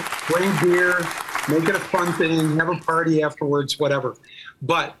 bring beer, make it a fun thing, have a party afterwards, whatever.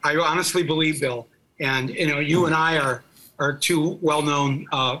 But I honestly believe, Bill, and you and I are two well-known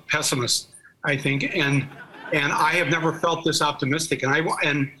pessimists, I think, and I have never felt this optimistic. And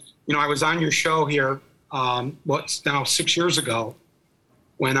I was on your show here, what's now 6 years ago,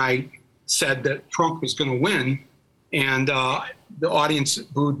 when I said that Trump was going to win, and the audience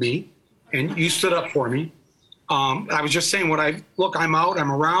booed me, and you stood up for me. I was just saying I'm out,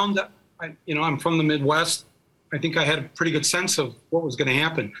 I'm around, I'm from the Midwest. I think I had a pretty good sense of what was going to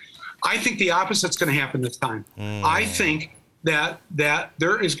happen. I think the opposite's going to happen this time. I think that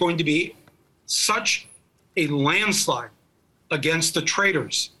there is going to be such a landslide against the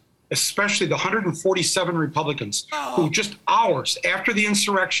traitors, especially the 147 Republicans who just hours after the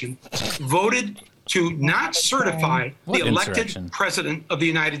insurrection voted to not certify the elected president of the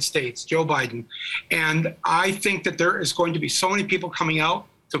United States, Joe Biden. And I think that there is going to be so many people coming out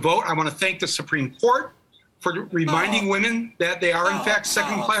to vote. I want to thank the Supreme Court for reminding women that they are in fact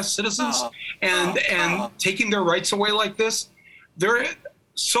second-class citizens and taking their rights away like this. There are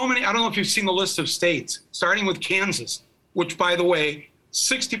so many, I don't know if you've seen the list of states, starting with Kansas, which, by the way,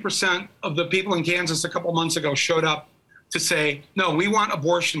 60% of the people in Kansas a couple months ago showed up to say, no, we want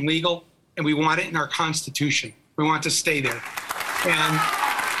abortion legal and we want it in our Constitution. We want to stay there. And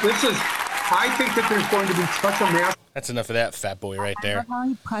this is, I think that there's going to be such a mass. That's enough of that, fat boy, right there. How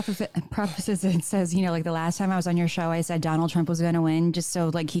he prefaces it and says, you know, like the last time I was on your show, I said Donald Trump was going to win, just so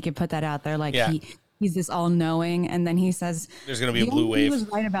like he could put that out there. Like he's this all-knowing, and then he says there's going to be a blue wave. He was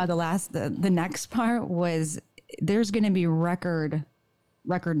right about the next part was there's going to be record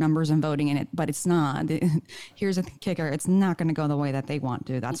numbers in voting in it, but it's not. Here's a kicker: it's not going to go the way that they want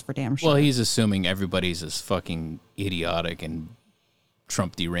to. That's for damn sure. Well, he's assuming everybody's as fucking idiotic and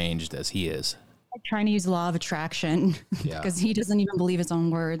Trump deranged as he is. Trying to use the law of attraction because he doesn't even believe his own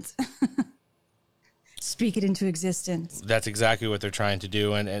words. Speak it into existence. That's exactly what they're trying to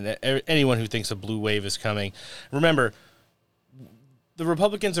do. And anyone who thinks a blue wave is coming, remember, the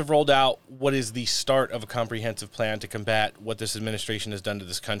Republicans have rolled out what is the start of a comprehensive plan to combat what this administration has done to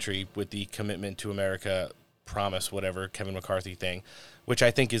this country with the Commitment to America promise, whatever, Kevin McCarthy thing, which I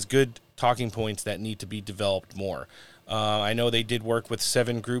think is good talking points that need to be developed more. I know they did work with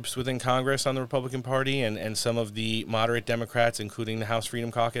 7 groups within Congress on the Republican Party and some of the moderate Democrats, including the House Freedom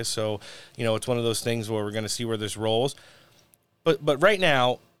Caucus. So, you know, it's one of those things where we're going to see where this rolls. But right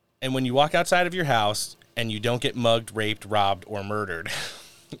now, and when you walk outside of your house and you don't get mugged, raped, robbed, or murdered,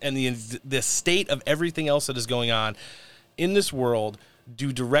 and the state of everything else that is going on in this world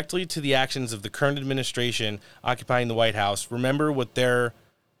due directly to the actions of the current administration occupying the White House, remember what their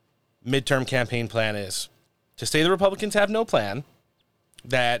midterm campaign plan is. To say the Republicans have no plan,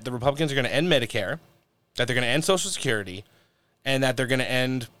 that the Republicans are going to end Medicare, that they're going to end Social Security, and that they're going to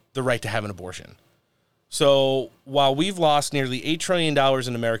end the right to have an abortion. So while we've lost nearly $8 trillion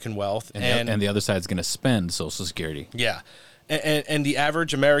in American wealth... And the other side's going to spend Social Security. Yeah. And the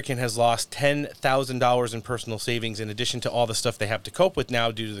average American has lost $10,000 in personal savings in addition to all the stuff they have to cope with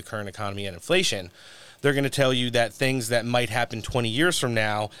now due to the current economy and inflation. They're going to tell you that things that might happen 20 years from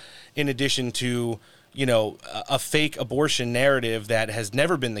now, in addition to... you know, a fake abortion narrative that has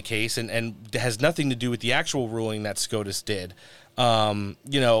never been the case and has nothing to do with the actual ruling that SCOTUS did,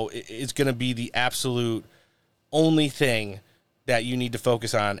 you know, it's going to be the absolute only thing that you need to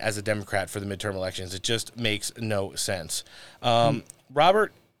focus on as a Democrat for the midterm elections. It just makes no sense.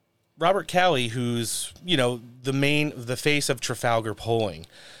 Robert Calley, who's, you know, the face of Trafalgar polling,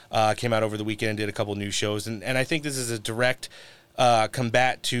 came out over the weekend and did a couple news shows. And I think this is a direct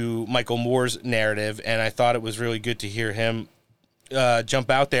combat to Michael Moore's narrative, and I thought it was really good to hear him jump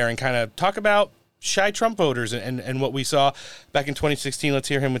out there and kind of talk about shy Trump voters and what we saw back in 2016. Let's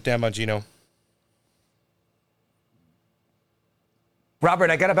hear him with Dan Bongino. Robert,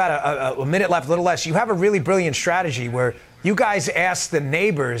 I got about a minute left, a little less. You have a really brilliant strategy where you guys ask the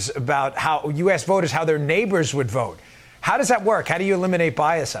neighbors about how you ask voters how their neighbors would vote. How does that work? How do you eliminate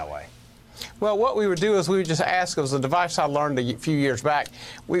bias that way? Well, what we would do is we would just ask, it was a device I learned a few years back,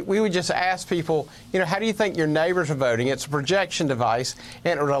 we would just ask people, you know, how do you think your neighbors are voting? It's a projection device,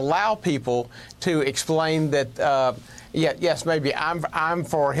 and it would allow people to explain that, yes, maybe I'm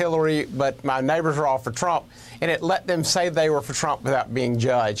for Hillary, but my neighbors are all for Trump, and it let them say they were for Trump without being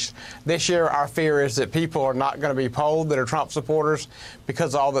judged. This year, our fear is that people are not going to be polled that are Trump supporters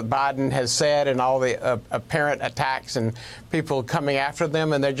because of all that Biden has said and all the apparent attacks and people coming after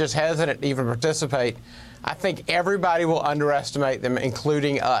them, and they're just hesitant to even participate. I think everybody will underestimate them,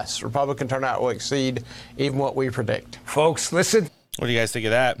 including us. Republican turnout will exceed even what we predict. Folks, listen. What do you guys think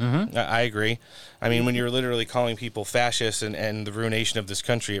of that? Mm-hmm. I agree. I mean, when you're literally calling people fascists and the ruination of this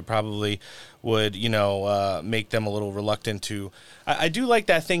country, it probably would, you know, make them a little reluctant to. I do like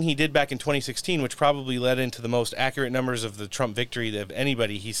that thing he did back in 2016, which probably led into the most accurate numbers of the Trump victory of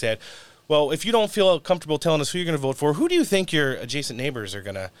anybody. He said, well, if you don't feel comfortable telling us who you're going to vote for, who do you think your adjacent neighbors are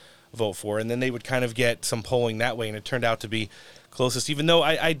going to vote for? And then they would kind of get some polling that way, and it turned out to be closest, even though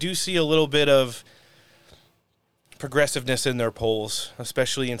I do see a little bit of progressiveness in their polls,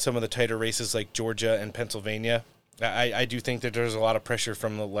 especially in some of the tighter races like Georgia and Pennsylvania. I do think that there's a lot of pressure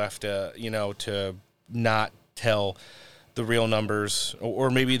from the left, you know, to not tell the real numbers, or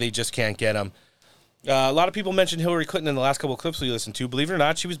maybe they just can't get them. A lot of people mentioned Hillary Clinton in the last couple of clips we listened to. Believe it or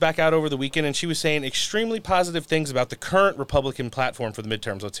not, she was back out over the weekend, and she was saying extremely positive things about the current Republican platform for the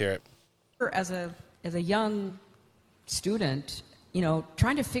midterms. Let's hear it. As a young student,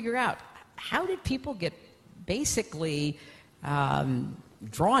 trying to figure out how did people get basically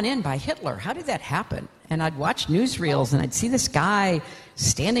drawn in by Hitler? How did that happen? And I'd watch newsreels, and I'd see this guy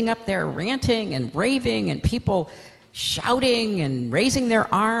standing up there ranting and raving, and people shouting and raising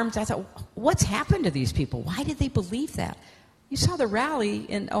their arms. I thought, what's happened to these people? Why did they believe that? You saw the rally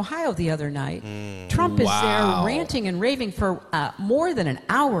in Ohio the other night. Trump is there ranting and raving for more than an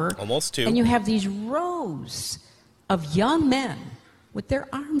hour. Almost 2. And you have these rows of young men with their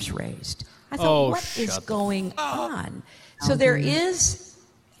arms raised. I thought, what is going on? So there is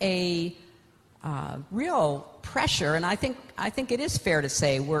a real pressure, and I think it is fair to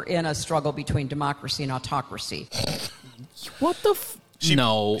say we're in a struggle between democracy and autocracy. What the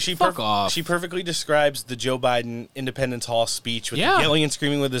fuck off. She perfectly describes the Joe Biden Independence Hall speech with the yelling and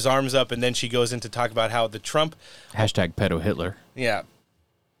screaming with his arms up, and then she goes in to talk about how the Trump... #pedo Hitler. Yeah.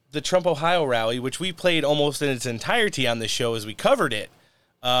 The Trump Ohio rally, which we played almost in its entirety on this show as we covered it,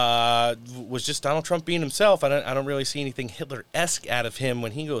 was just Donald Trump being himself. I don't really see anything Hitler-esque out of him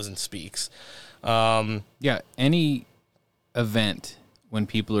when he goes and speaks. Any event when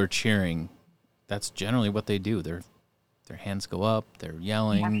people are cheering, that's generally what they do. Their hands go up, they're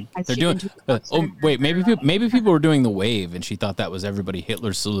yelling, they're doing. Maybe people were doing the wave, and she thought that was everybody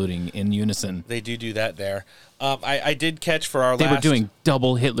Hitler saluting in unison. They do that there. I did catch for our They last. were doing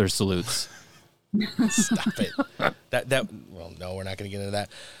double Hitler salutes. Stop it. Well, no, we're not going to get into that.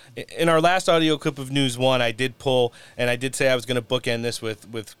 In our last audio clip of News 1, I did pull, and I did say I was going to bookend this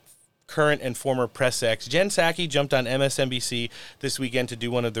with current and former press ex. Jen Psaki jumped on MSNBC this weekend to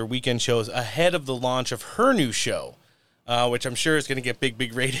do one of their weekend shows ahead of the launch of her new show, which I'm sure is going to get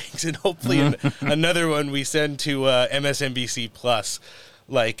big ratings, and hopefully another one we send to MSNBC Plus,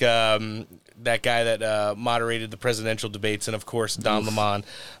 like that guy that moderated the presidential debates, and of course Don Lemon.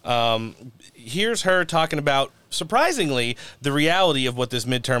 Here's her talking about, surprisingly, the reality of what this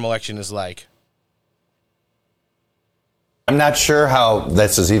midterm election is like. I'm not sure how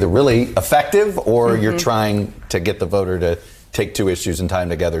this is either really effective or you're trying to get the voter to take two issues and tie them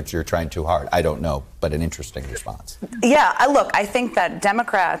together. You're trying too hard. I don't know, but an interesting response. Yeah, I think that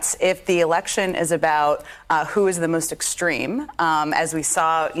Democrats, if the election is about who is the most extreme, as we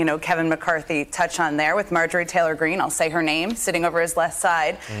saw, Kevin McCarthy touch on there with Marjorie Taylor Greene, I'll say her name, sitting over his left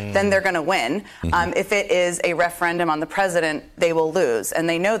side, then they're going to win. If it is a referendum on the president, they will lose, and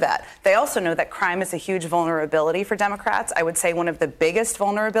they know that. They also know that crime is a huge vulnerability for Democrats. I would say one of the biggest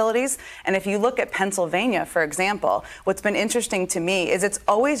vulnerabilities. And if you look at Pennsylvania, for example, what's been interesting to me is it's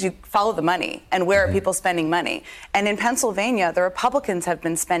always you follow the money and where are people spending money. And in Pennsylvania, the Republicans have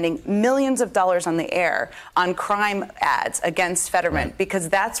been spending millions of dollars on the air on crime ads against Fetterman because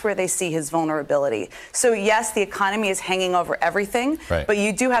that's where they see his vulnerability. So yes, the economy is hanging over everything, but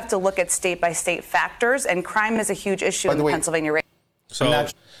you do have to look at state by state factors, and crime is a huge issue in the Pennsylvania race. So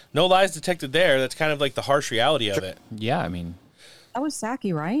no lies detected there. That's kind of like the harsh reality of it. Yeah, I mean, that was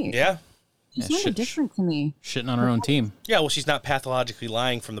Psaki, right? Yeah. She's not different to me. Shitting on her own team. Yeah, well, she's not pathologically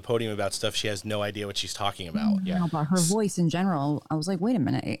lying from the podium about stuff she has no idea what she's talking about. No, but her voice in general, I was like, wait a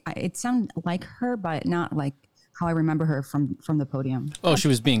minute. It sounded like her, but not like how I remember her from the podium. Oh, she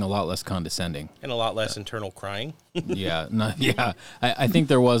was being a lot less condescending. And a lot less internal crying. I think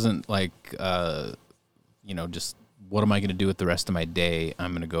there wasn't like, just what am I going to do with the rest of my day?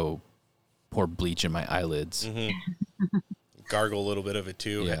 I'm going to go pour bleach in my eyelids. Gargle a little bit of it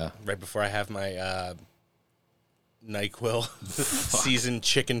too. Yeah. Right before I have my NyQuil seasoned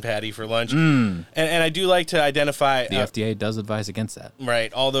chicken patty for lunch. And I do like to identify the FDA does advise against that.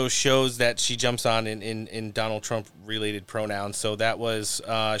 Right. All those shows that she jumps on in Donald Trump related pronouns. So that was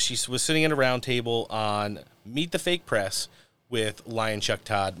she was sitting at a round table on Meet the Fake Press with Lion Chuck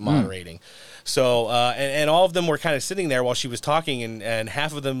Todd moderating. So, and all of them were kind of sitting there while she was talking, and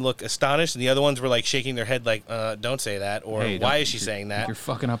half of them look astonished, and the other ones were like shaking their head like, don't say that, or hey, why is she saying that? You're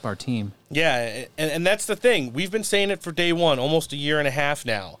fucking up our team. Yeah, and that's the thing. We've been saying it for day one, almost a year and a half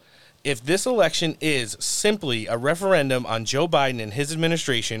now. If this election is simply a referendum on Joe Biden and his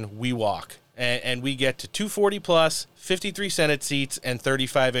administration, we walk. And we get to 240 plus, 53 Senate seats, and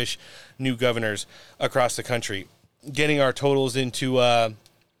 35-ish new governors across the country, getting our totals into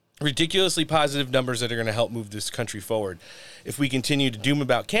ridiculously positive numbers that are going to help move this country forward. If we continue to doom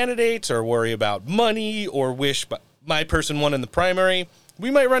about candidates or worry about money or wish my person won in the primary,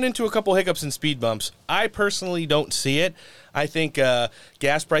 we might run into a couple hiccups and speed bumps. I personally don't see it. I think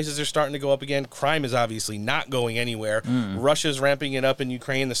gas prices are starting to go up again. Crime is obviously not going anywhere. Russia's ramping it up in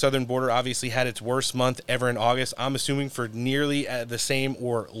Ukraine. The southern border obviously had its worst month ever in August. I'm assuming for nearly the same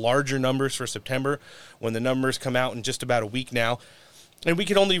or larger numbers for September when the numbers come out in just about a week now. And we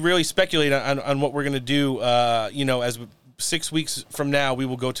can only really speculate on what we're going to do, as 6 weeks from now, we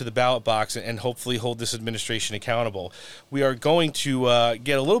will go to the ballot box and hopefully hold this administration accountable. We are going to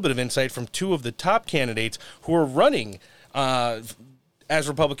get a little bit of insight from two of the top candidates who are running as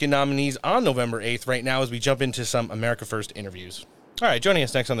Republican nominees on November 8th right now as we jump into some America First interviews. All right, joining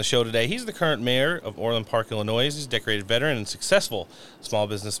us next on the show today, he's the current mayor of Orland Park, Illinois. He's a decorated veteran and successful small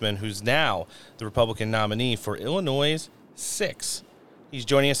businessman who's now the Republican nominee for Illinois' 6th. He's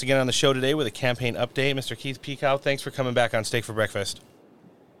joining us again on the show today with a campaign update. Mr. Keith Pekow, thanks for coming back on Steak for Breakfast.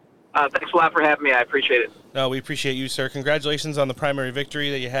 Thanks a lot for having me. I appreciate it. No, we appreciate you, sir. Congratulations on the primary victory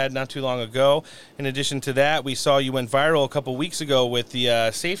that you had not too long ago. In addition to that, we saw you went viral a couple weeks ago with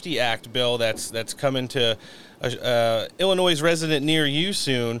the Safety Act bill that's coming to Illinois resident near you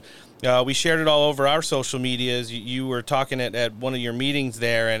soon. We shared it all over our social medias. You were talking at one of your meetings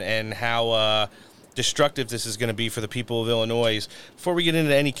there and how destructive this is going to be for the people of Illinois. Before we get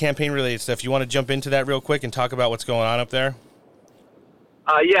into any campaign-related stuff, you want to jump into that real quick and talk about what's going on up there?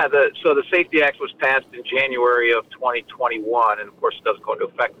 So the Safety Act was passed in January of 2021, and of course it doesn't go into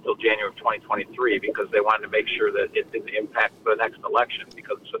effect until January of 2023 because they wanted to make sure that it didn't impact the next election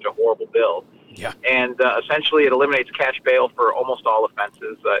because it's such a horrible bill. Yeah. And essentially it eliminates cash bail for almost all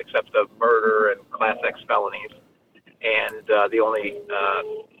offenses except of murder and Class X felonies. And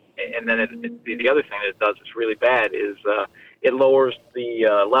and then the other thing that it does that's really bad is it lowers the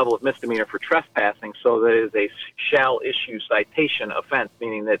level of misdemeanor for trespassing, so that it is a shall issue citation offense,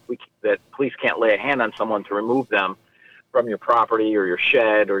 meaning that police can't lay a hand on someone to remove them from your property or your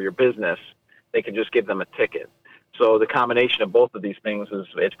shed or your business. They can just give them a ticket. So the combination of both of these things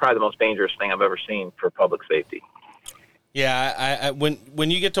it's probably the most dangerous thing I've ever seen for public safety. Yeah, when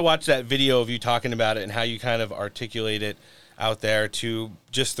you get to watch that video of you talking about it and how you kind of articulate it out there to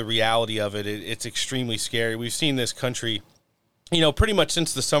just the reality of it, it's extremely scary. We've seen this country, pretty much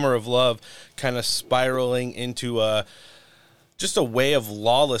since the Summer of Love, kind of spiraling into just a way of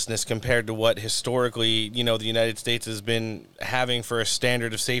lawlessness compared to what historically, the United States has been having for a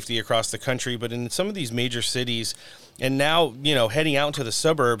standard of safety across the country. But in some of these major cities, and now, heading out into the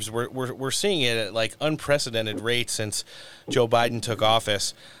suburbs, we're seeing it at like unprecedented rates since Joe Biden took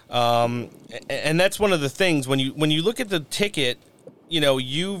office. And that's one of the things when you look at the ticket,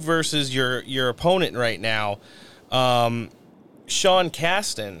 you versus your opponent right now, Sean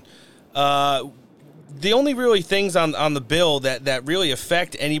Casten, the only really things on the bill that really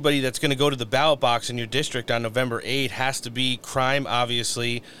affect anybody that's going to go to the ballot box in your district on November 8th has to be crime,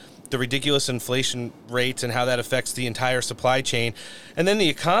 obviously, the ridiculous inflation rates and how that affects the entire supply chain, and then the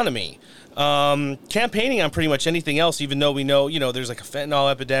economy. Campaigning on pretty much anything else, even though we know, there's like a fentanyl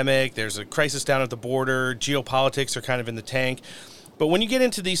epidemic, there's a crisis down at the border, geopolitics are kind of in the tank. But when you get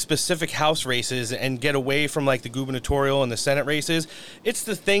into these specific House races and get away from like the gubernatorial and the Senate races, it's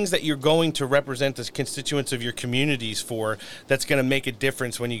the things that you're going to represent the constituents of your communities for that's going to make a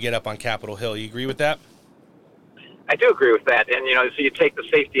difference when you get up on Capitol Hill. You agree with that? I do agree with that. And, so you take the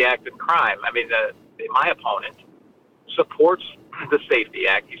Safety Act and crime. I mean, my opponent supports the Safety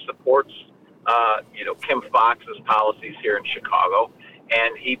Act. He supports, Kim Foxx's policies here in Chicago.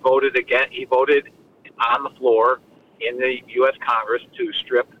 And he voted on the floor in the U.S. Congress to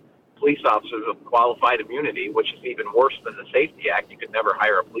strip police officers of qualified immunity, which is even worse than the Safety Act. You could never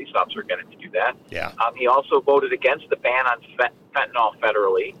hire a police officer again to do that. Yeah. He also voted against the ban on fentanyl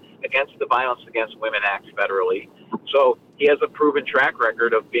federally, against the Violence Against Women Act federally. So he has a proven track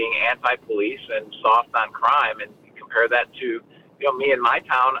record of being anti-police and soft on crime. And you compare that to, me in my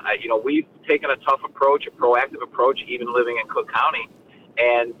town, we've taken a tough approach, a proactive approach, even living in Cook County.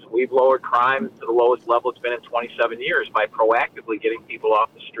 And we've lowered crime to the lowest level it's been in 27 years by proactively getting people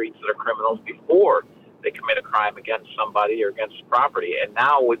off the streets that are criminals before they commit a crime against somebody or against property. And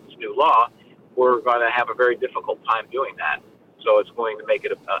now with this new law, we're going to have a very difficult time doing that. So it's going to make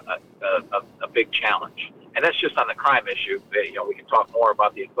it a big challenge. And that's just on the crime issue. We can talk more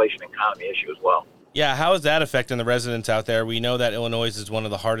about the inflation economy issue as well. Yeah, how is that affecting the residents out there? We know that Illinois is one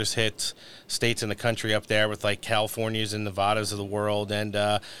of the hardest hit states in the country up there with like California's and Nevada's of the world. And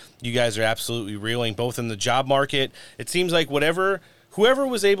you guys are absolutely reeling, both in the job market. It seems like whatever whoever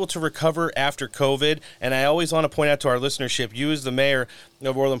was able to recover after COVID, and I always want to point out to our listenership, you as the mayor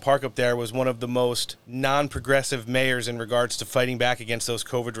of Orland Park up there was one of the most non-progressive mayors in regards to fighting back against those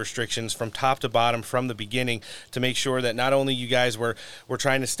COVID restrictions from top to bottom from the beginning to make sure that not only you guys were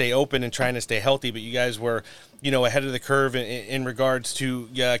trying to stay open and trying to stay healthy, but you guys were, ahead of the curve in regards to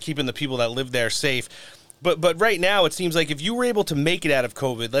keeping the people that live there safe. But right now, it seems like if you were able to make it out of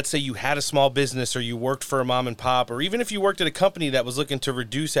COVID, let's say you had a small business or you worked for a mom and pop, or even if you worked at a company that was looking to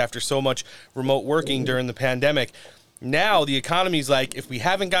reduce after so much remote working during the pandemic, now the economy's like, if we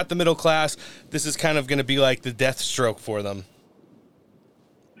haven't got the middle class, this is kind of going to be like the death stroke for them.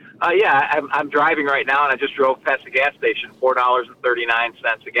 I'm driving right now, and I just drove past the gas station,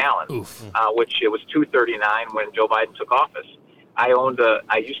 $4.39 a gallon, which it was $2.39 when Joe Biden took office. I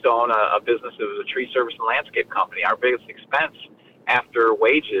used to own a business. It was a tree service and landscape company. Our biggest expense after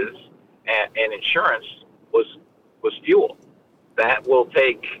wages and insurance was fuel. That will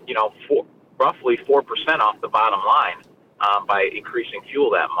take roughly 4% off the bottom line by increasing fuel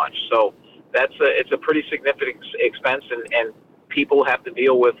that much. So it's a pretty significant expense, and people have to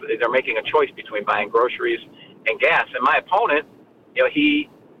deal with. They're making a choice between buying groceries and gas. And my opponent, he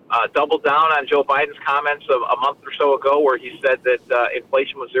doubled down on Joe Biden's comments of a month or so ago where he said that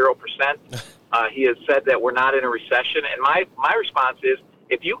inflation was 0%. He has said that we're not in a recession. And my response is,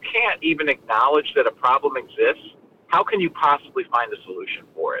 if you can't even acknowledge that a problem exists, how can you possibly find a solution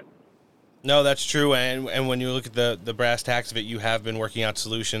for it? No, that's true. And when you look at the brass tacks of it, you have been working out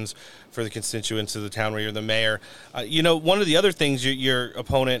solutions for the constituents of the town where you're the mayor. One of the other things your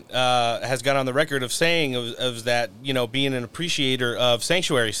opponent has got on the record of saying is that, being an appreciator of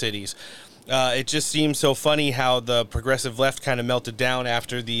sanctuary cities. It just seems so funny how the progressive left kind of melted down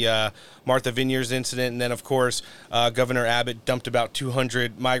after the Martha Vineyards incident. And then, of course, Governor Abbott dumped about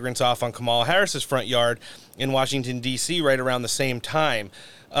 200 migrants off on Kamala Harris's front yard in Washington, D.C. right around the same time.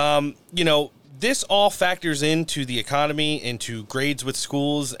 This all factors into the economy, into grades with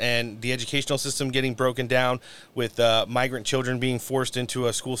schools and the educational system getting broken down with migrant children being forced into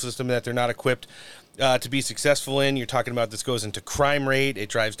a school system that they're not equipped to be successful in. You're talking about this goes into crime rate. It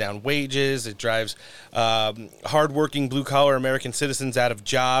drives down wages. It drives hardworking blue-collar American citizens out of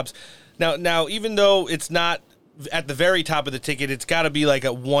jobs. Now, even though it's not at the very top of the ticket, it's got to be like a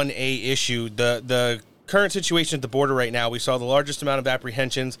 1A issue. The current situation at the border right now, we saw the largest amount of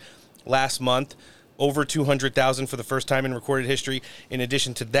apprehensions last month, over 200,000 for the first time in recorded history. In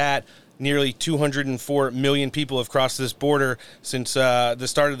addition to that, nearly 204 million people have crossed this border since the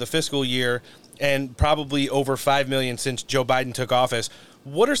start of the fiscal year, and probably over 5 million since Joe Biden took office.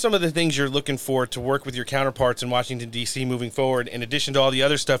 What are some of the things you're looking for to work with your counterparts in Washington, D.C. moving forward, in addition to all the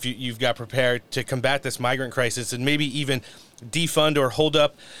other stuff you've got prepared to combat this migrant crisis and maybe even defund or hold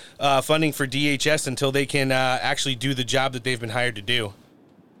up funding for DHS until they can actually do the job that they've been hired to do?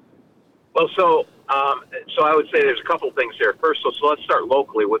 Well, so I would say there's a couple of things here. First, so let's start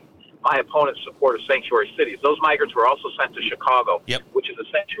locally with my opponent's support of sanctuary cities. Those migrants were also sent to Chicago, which is a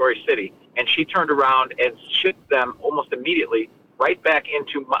sanctuary city, and she turned around and shipped them almost immediately right back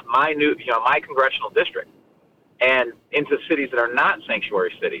into my congressional district and into cities that are not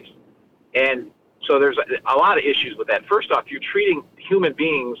sanctuary cities. And so there's a lot of issues with that. First off, you're treating human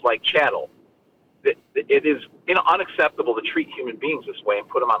beings like chattel. It is unacceptable to treat human beings this way and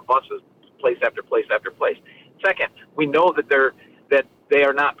put them on buses, place after place after place. Second, we know that they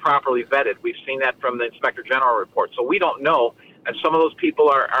are not properly vetted. We've seen that from the Inspector General report. So we don't know, and some of those people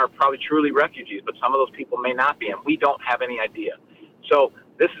are probably truly refugees, but some of those people may not be, and we don't have any idea. So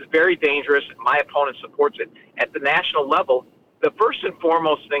this is very dangerous. My opponent supports it. At the national level, the first and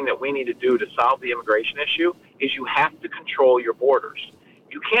foremost thing that we need to do to solve the immigration issue is you have to control your borders.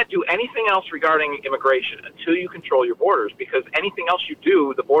 You can't do anything else regarding immigration until you control your borders, because anything else you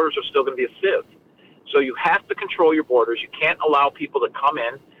do, the borders are still going to be a sieve. So you have to control your borders. You can't allow people to come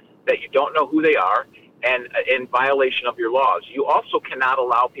in that you don't know who they are and in violation of your laws. You also cannot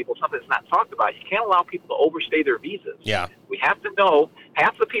allow people, something that's not talked about, you can't allow people to overstay their visas. Yeah. We have to know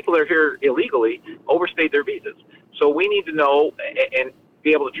half the people that are here illegally overstayed their visas. So we need to know and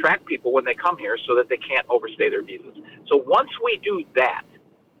be able to track people when they come here so that they can't overstay their visas. So once we do that,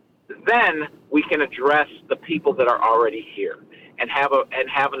 then we can address the people that are already here and have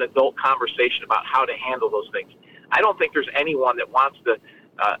an adult conversation about how to handle those things. I don't think there's anyone that wants to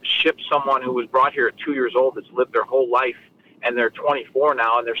ship someone who was brought here at 2 years old that's lived their whole life and they're 24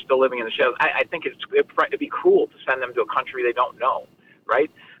 now and they're still living in the shadows. I think it'd be cruel to send them to a country they don't know, right?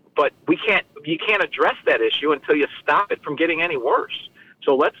 But you can't address that issue until you stop it from getting any worse.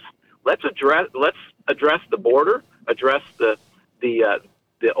 So let's address the border, address the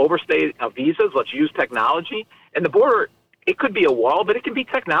overstay of visas. Let's use technology. And the border It could be a wall, but it can be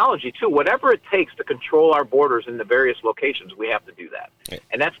technology too. Whatever it takes to control our borders in the various locations, we have to do that.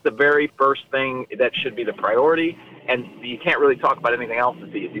 And that's the very first thing that should be the priority. And you can't really talk about anything else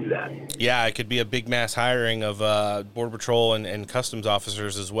until you do that. Yeah, it could be a big mass hiring of Border Patrol and customs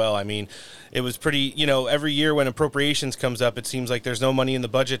officers as well. I mean, it was pretty, every year when appropriations comes up, it seems like there's no money in the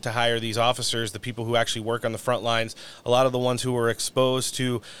budget to hire these officers, the people who actually work on the front lines, a lot of the ones who were exposed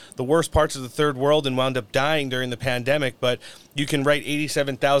to the worst parts of the third world and wound up dying during the pandemic. But you can write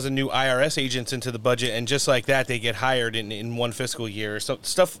 87,000 new IRS agents into the budget, and just like that, they get hired in one fiscal year. So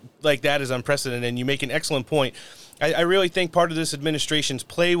stuff like that is unprecedented, and you make an excellent point. I really think part of this administration's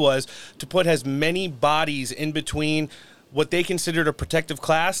play was to put as many bodies in between what they considered a protective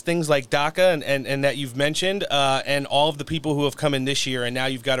class, things like DACA and that you've mentioned, and all of the people who have come in this year, and now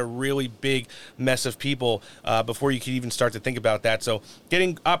you've got a really big mess of people before you could even start to think about that. So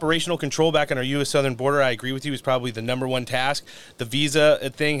getting operational control back on our U.S. southern border, I agree with you, is probably the number one task. The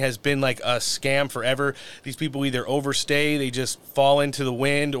visa thing has been like a scam forever. These people either overstay, they just fall into the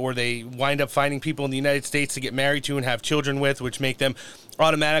wind, or they wind up finding people in the United States to get married to and have children with, which make them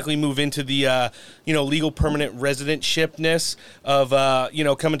automatically move into the legal permanent residentshipness of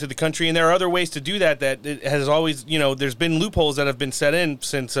coming to the country. And there are other ways to do that it has always, there's been loopholes that have been set in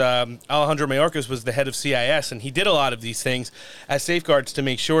since Alejandro Mayorkas was the head of CIS, and he did a lot of these things as safeguards to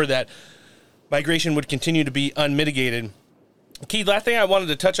make sure that migration would continue to be unmitigated. Keith, last thing I wanted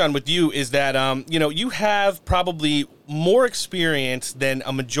to touch on with you is that, you have probably more experience than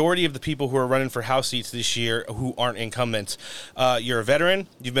a majority of the people who are running for House seats this year who aren't incumbents. You're a veteran.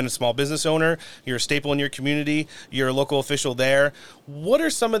 You've been a small business owner. You're a staple in your community. You're a local official there. What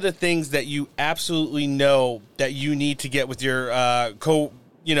are some of the things that you absolutely know that you need to get with your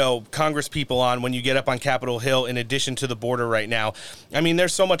Congress people on when you get up on Capitol Hill, in addition to the border right now? I mean,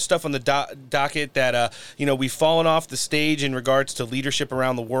 there's so much stuff on the docket that, we've fallen off the stage in regards to leadership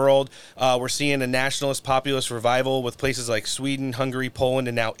around the world. We're seeing a nationalist populist revival with places like Sweden, Hungary, Poland,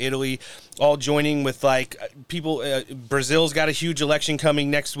 and now Italy, all joining with people. Brazil's got a huge election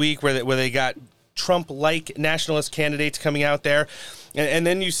coming next week where they got Trump-like nationalist candidates coming out there. And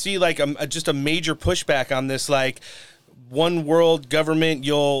then you see just a major pushback on this, one world government,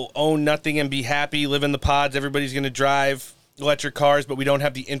 you'll own nothing and be happy, live in the pods, everybody's going to drive electric cars, but we don't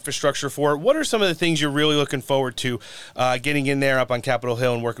have the infrastructure for it. What are some of the things you're really looking forward to getting in there up on Capitol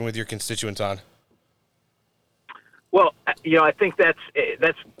Hill and working with your constituents on? Well, I think that's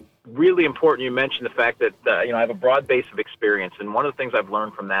really important. You mentioned the fact that, I have a broad base of experience. And one of the things I've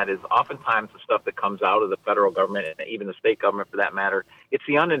learned from that is oftentimes the stuff that comes out of the federal government, and even the state government for that matter, it's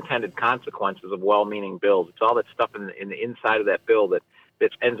the unintended consequences of well-meaning bills. It's all that stuff in the inside of that bill that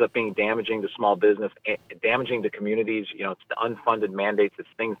ends up being damaging to small business, damaging to communities. It's the unfunded mandates. It's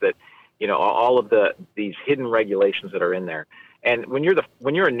things that, all of these hidden regulations that are in there. And when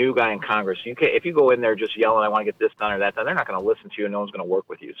you're a new guy in Congress, if you go in there just yelling, I want to get this done or that done, they're not going to listen to you, and no one's going to work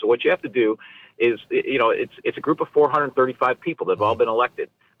with you. So what you have to do is, it's a group of 435 people that have all been elected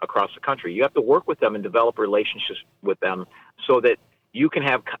across the country. You have to work with them and develop relationships with them so that you can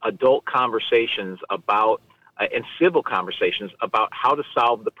have adult conversations about and civil conversations about how to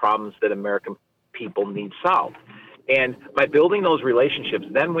solve the problems that American people need solved. And by building those relationships,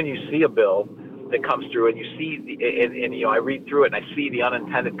 then when you see a bill that comes through and you see, I read through it and I see the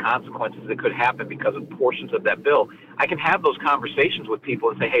unintended consequences that could happen because of portions of that bill, I can have those conversations with people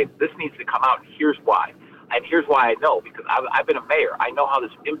and say, hey, this needs to come out. Here's why. And here's why I know, because I've been a mayor. I know how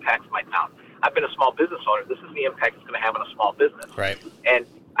this impacts my town. I've been a small business owner. This is the impact it's going to have on a small business. Right. And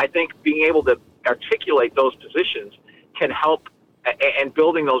I think being able to articulate those positions can help, and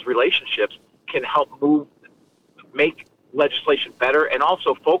building those relationships can help make legislation better, and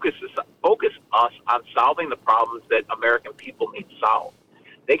also focus us on solving the problems that American people need solved.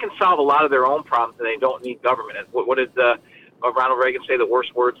 They can solve a lot of their own problems, and they don't need government. And what did Ronald Reagan say? The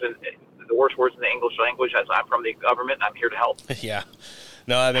worst words in the English language. As I'm from the government, I'm here to help. Yeah.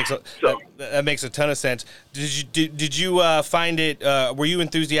 No, that makes a ton of sense. Did you find it? Were you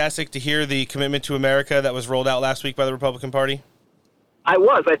enthusiastic to hear the commitment to America that was rolled out last week by the Republican Party? I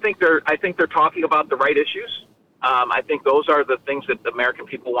was. I think they're talking about the right issues. I think those are the things that the American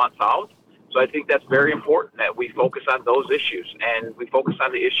people want solved. So I think that's very important that we focus on those issues, and we focus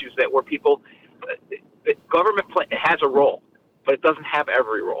on the issues where people, government has a role, but it doesn't have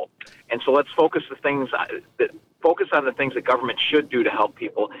every role. And so let's focus on the things that government should do to help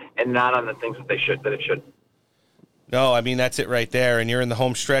people, and not on the things that it should. No, I mean, that's it right there. And you're in the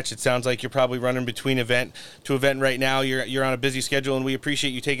home stretch. It sounds like you're probably running between event to event right now. You're on a busy schedule, and we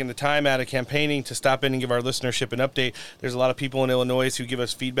appreciate you taking the time out of campaigning to stop in and give our listenership an update. There's a lot of people in Illinois who give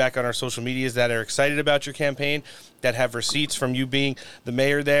us feedback on our social medias that are excited about your campaign, that have receipts from you being the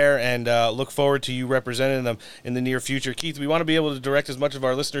mayor there, and look forward to you representing them in the near future. Keith, we want to be able to direct as much of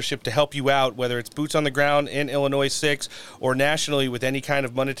our listenership to help you out, whether it's boots on the ground in Illinois 6 or nationally with any kind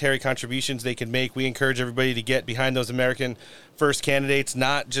of monetary contributions they can make. We encourage everybody to get behind those American First candidates,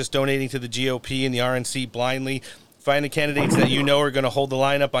 not just donating to the GOP and the RNC blindly. Find the candidates that you know are going to hold the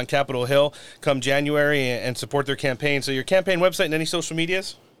line up on Capitol Hill come January and support their campaign. So your campaign website and any social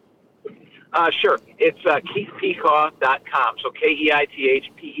medias? Sure. It's KeithPecaw.com. So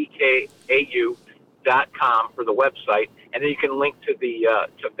KeithPekau.com for the website. And then you can link to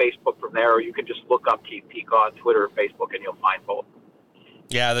to Facebook from there, or you can just look up Keith Pecaw on Twitter or Facebook, and you'll find both.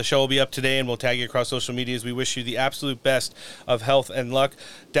 Yeah, the show will be up today, and we'll tag you across social medias. We wish you the absolute best of health and luck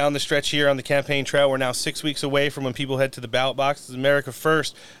down the stretch here on the campaign trail. We're now 6 weeks away from when people head to the ballot box. This is America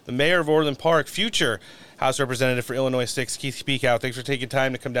First, the mayor of Orland Park, future House Representative for Illinois 6, Keith Pecaw. Thanks for taking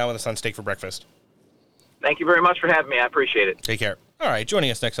time to come down with us on Steak for Breakfast. Thank you very much for having me. I appreciate it. Take care. All right,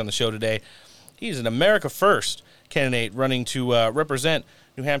 joining us next on the show today, he's an America First candidate running to represent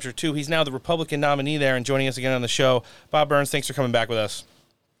New Hampshire 2. He's now the Republican nominee there, and joining us again on the show, Bob Burns, thanks for coming back with us.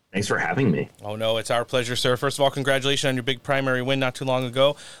 Thanks for having me. Oh, no, it's our pleasure, sir. First of all, congratulations on your big primary win not too long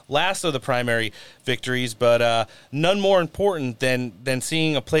ago. Last of the primary victories, but none more important than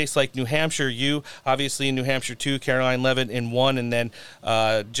seeing a place like New Hampshire. You, obviously, in New Hampshire 2, Caroline Levitt in 1, and then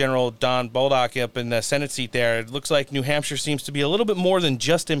General Don Bolduc up in the Senate seat there. It looks like New Hampshire seems to be a little bit more than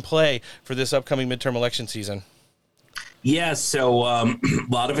just in play for this upcoming midterm election season. Yeah, so a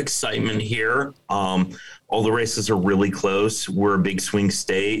lot of excitement here. All the races are really close. We're a big swing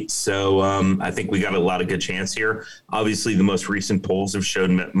state, so I think we got a lot of good chance here. Obviously, the most recent polls have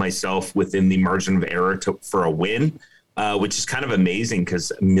shown myself within the margin of error for a win, which is kind of amazing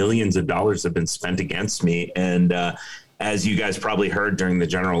because millions of dollars have been spent against me. And as you guys probably heard during the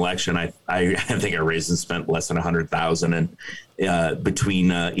general election, I think I raised and spent less than $100,000, and between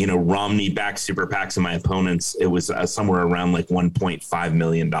Romney-backed super PACs and my opponents, it was somewhere around like $1.5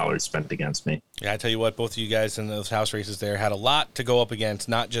 million spent against me. Yeah, I tell you what, both of you guys in those House races there had a lot to go up against,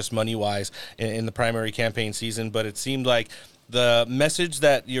 not just money-wise in the primary campaign season, but it seemed like the message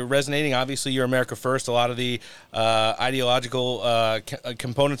that you're resonating, obviously you're America First. A lot of the ideological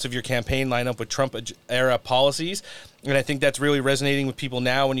components of your campaign line up with Trump-era policies. And I think that's really resonating with people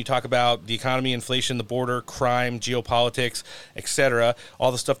now when you talk about the economy, inflation, the border, crime, geopolitics, etc.,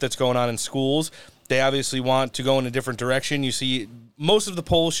 all the stuff that's going on in schools. They obviously want to go in a different direction. You see most of the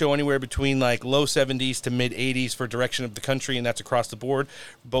polls show anywhere between like low 70s to mid 80s for direction of the country, and that's across the board,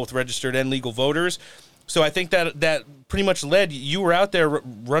 both registered and legal voters. So I think that pretty much led, you were out there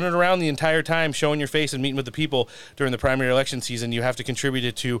running around the entire time, showing your face and meeting with the people during the primary election season. You have to contribute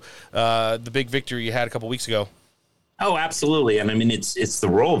it to the big victory you had a couple weeks ago. Oh, absolutely. And I mean, it's the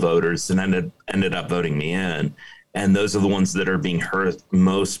rural voters that ended up voting me in. And those are the ones that are being hurt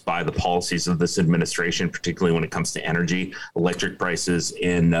most by the policies of this administration, particularly when it comes to energy, electric prices,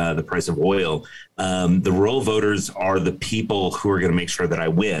 and the price of oil. The rural voters are the people who are going to make sure that I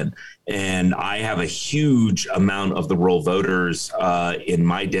win. And I have a huge amount of the rural voters in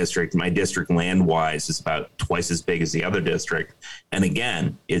my district. My district land-wise is about twice as big as the other district. And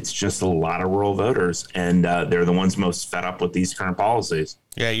again, it's just a lot of rural voters, and they're the ones most fed up with these current policies.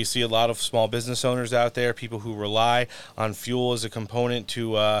 Yeah, you see a lot of small business owners out there, people who rely on fuel as a component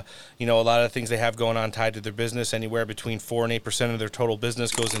to, a lot of things they have going on tied to their business. Anywhere between 4 and 8% of their total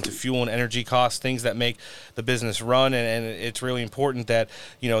business goes into fuel and energy costs, things that make the business run. And it's really important that,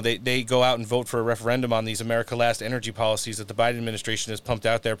 they go out and vote for a referendum on these America Last energy policies that the Biden administration has pumped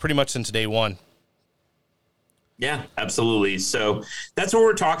out there pretty much since day one. Yeah, absolutely. So that's what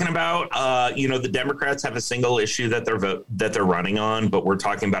we're talking about. The Democrats have a single issue that they're running on, but we're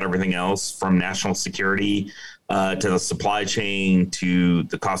talking about everything else from national security to the supply chain to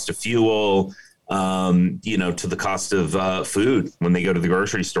the cost of fuel, to the cost of food when they go to the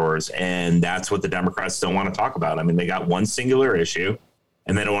grocery stores. And that's what the Democrats don't want to talk about. I mean, they got one singular issue,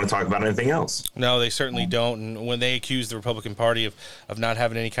 and they don't want to talk about anything else. No, they certainly don't. And when they accuse the Republican Party of not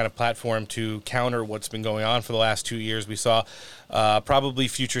having any kind of platform to counter what's been going on for the last 2 years, we saw probably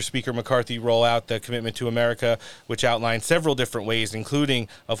future Speaker McCarthy roll out the Commitment to America, which outlined several different ways, including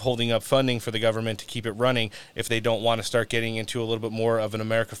of holding up funding for the government to keep it running if they don't want to start getting into a little bit more of an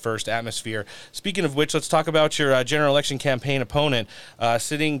America First atmosphere. Speaking of which, let's talk about your general election campaign opponent,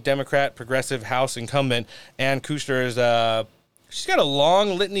 sitting Democrat, progressive House incumbent Ann Kuchner is she's got a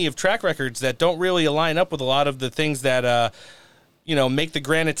long litany of track records that don't really line up with a lot of the things that make the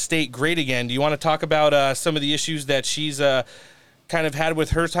Granite State great again. Do you want to talk about some of the issues that she's kind of had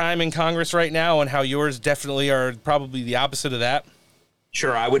with her time in Congress right now, and how yours definitely are probably the opposite of that?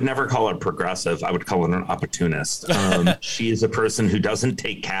 Sure. I would never call her progressive. I would call her an opportunist. She is a person who doesn't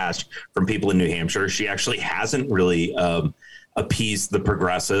take cash from people in New Hampshire. She actually hasn't really appeased the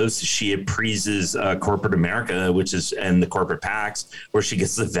progressives. She appeases corporate America, and the corporate PACs, where she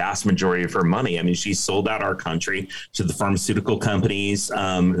gets the vast majority of her money. I mean, she sold out our country to the pharmaceutical companies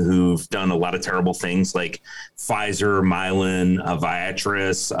who've done a lot of terrible things like Pfizer, Mylan,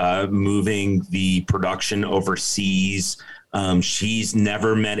 Viatris, moving the production overseas. She's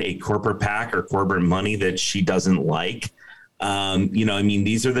never met a corporate PAC or corporate money that she doesn't like.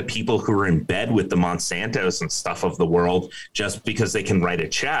 These are the people who are in bed with the Monsantos and stuff of the world just because they can write a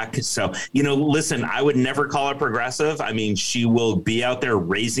check. So, listen, I would never call her progressive. I mean, she will be out there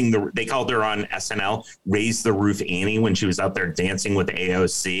they called her on SNL, Raise the Roof Annie, when she was out there dancing with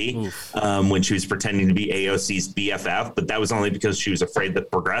AOC, when she was pretending to be AOC's BFF. But that was only because she was afraid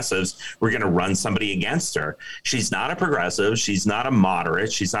that progressives were going to run somebody against her. She's not a progressive. She's not a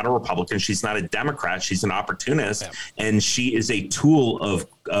moderate. She's not a Republican. She's not a Democrat. She's an opportunist. Yeah. And she is a tool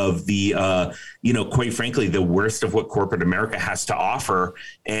of the quite frankly, the worst of what corporate America has to offer,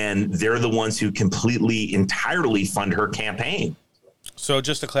 and they're the ones who entirely fund her campaign. So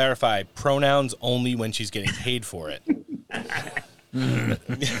just to clarify, pronouns only when she's getting paid for it.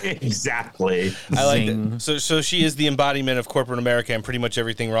 Exactly. I like it. So she is the embodiment of corporate America and pretty much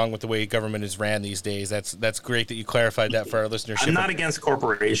everything wrong with the way government is ran these days. That's great that you clarified that for our listenership. I'm not against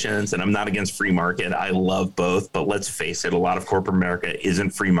corporations and I'm not against free market. I love both, but let's face it, a lot of corporate America isn't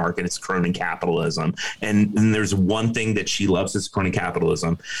free market. It's crony capitalism. And there's one thing that she loves is crony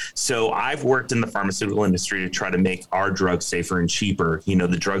capitalism. So I've worked in the pharmaceutical industry to try to make our drugs safer and cheaper.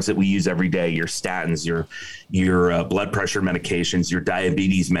 The drugs that we use every day, your statins, your blood pressure medications, your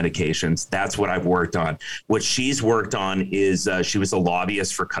diabetes medications. That's what I've worked on. What she's worked on is she was a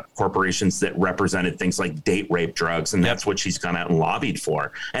lobbyist for corporations that represented things like date rape drugs. And that's what she's gone out and lobbied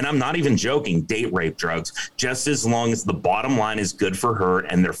for. And I'm not even joking, date rape drugs, just as long as the bottom line is good for her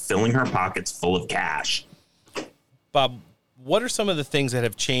and they're filling her pockets full of cash. Bob, what are some of the things that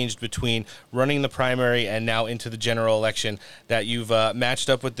have changed between running the primary and now into the general election that you've matched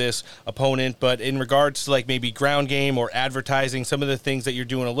up with this opponent, but in regards to like maybe ground game or advertising, some of the things that you're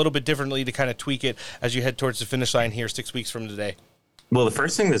doing a little bit differently to kind of tweak it as you head towards the finish line here 6 weeks from today? Well, the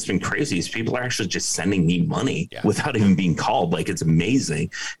first thing that's been crazy is people are actually just sending me money without even being called. Like, it's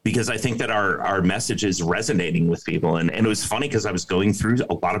amazing because I think that our message is resonating with people. And it was funny because I was going through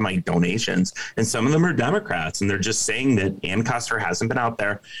a lot of my donations and some of them are Democrats and they're just saying that Ann Koster hasn't been out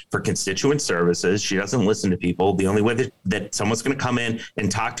there for constituent services. She doesn't listen to people. The only way that someone's going to come in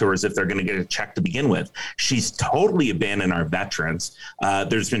and talk to her is if they're going to get a check to begin with. She's totally abandoned our veterans.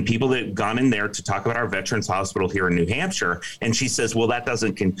 There's been people that have gone in there to talk about our veterans hospital here in New Hampshire. And she says, well, that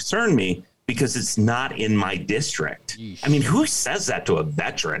doesn't concern me because it's not in my district. Yeesh. I mean, who says that to a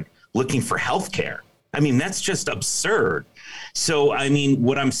veteran looking for health care? I mean, that's just absurd. So, I mean,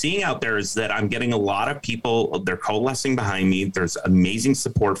 what I'm seeing out there is that I'm getting a lot of people, they're coalescing behind me. There's amazing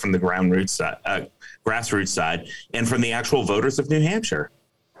support from the grassroots side and from the actual voters of New Hampshire.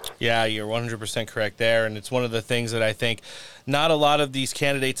 Yeah, you're 100% correct there. And it's one of the things that I think not a lot of these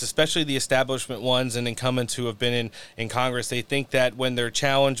candidates, especially the establishment ones and incumbents who have been in Congress, they think that when they're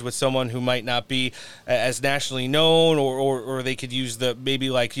challenged with someone who might not be as nationally known or they could use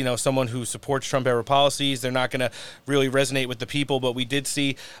someone who supports Trump era policies, they're not going to really resonate with the people. But we did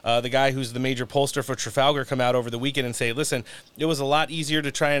see the guy who's the major pollster for Trafalgar come out over the weekend and say, listen, it was a lot easier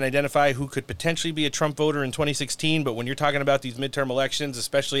to try and identify who could potentially be a Trump voter in 2016. But when you're talking about these midterm elections,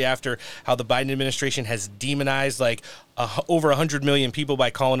 especially after how the Biden administration has demonized over 100 million people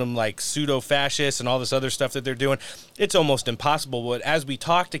by calling them like pseudo-fascists and all this other stuff that they're doing, it's almost impossible. But as we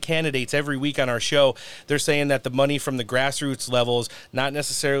talk to candidates every week on our show, they're saying that the money from the grassroots levels, not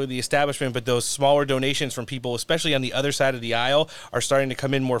necessarily the establishment, but those smaller donations from people, especially on the other side of the aisle, are starting to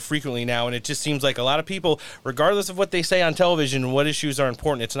come in more frequently now. And it just seems like a lot of people, regardless of what they say on television and what issues are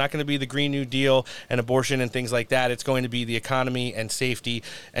important, it's not going to be the Green New Deal and abortion and things like that. It's going to be the economy and safety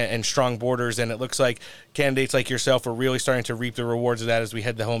and strong borders. And it looks like candidates like yourself are really starting to reap the rewards of that as we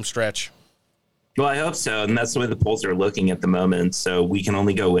head the home stretch. Well, I hope so. And that's the way the polls are looking at the moment. So we can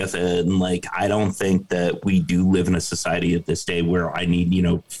only go with it. And I don't think that we do live in a society at this day where I need,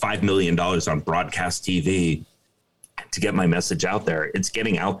 $5 million on broadcast TV to get my message out there. It's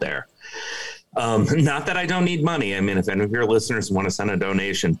getting out there. Not that I don't need money. I mean, if any of your listeners want to send a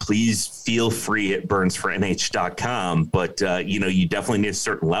donation, please feel free at burnsfornh.com. But, you definitely need a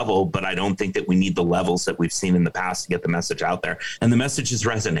certain level, but I don't think that we need the levels that we've seen in the past to get the message out there. And the message is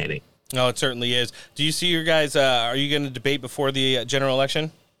resonating. No, it certainly is. Do you see your guys, are you going to debate before the general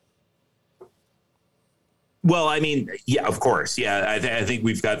election? Well, I mean, yeah, of course. Yeah, I think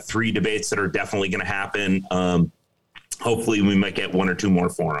we've got 3 debates that are definitely going to happen. Hopefully we might get 1 or 2 more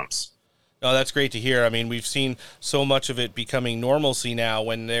forums. Oh, that's great to hear. I mean, we've seen so much of it becoming normalcy now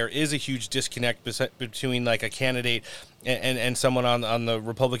when there is a huge disconnect between like a candidate and someone on the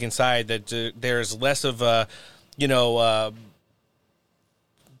Republican side, that there's less of a,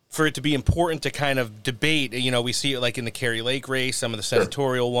 for it to be important to kind of debate. We see it like in the Kerry Lake race, some of the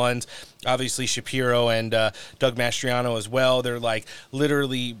senatorial ones, obviously Shapiro and Doug Mastriano as well. They're like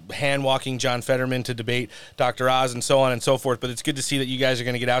literally hand walking John Fetterman to debate Dr. Oz and so on and so forth. But it's good to see that you guys are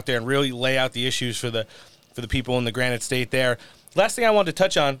going to get out there and really lay out the issues for the people in the Granite State there. Last thing I wanted to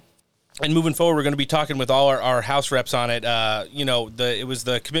touch on, and moving forward, we're going to be talking with all our House reps on it. It was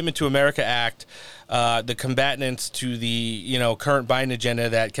the Commitment to America Act, the combatants to the current Biden agenda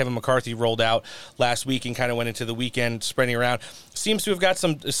that Kevin McCarthy rolled out last week and kind of went into the weekend spreading around. Seems to have got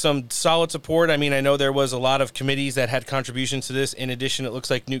some solid support. I mean, I know there was a lot of committees that had contributions to this. In addition, it looks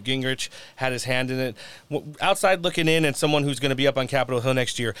like Newt Gingrich had his hand in it. Outside looking in, and someone who's going to be up on Capitol Hill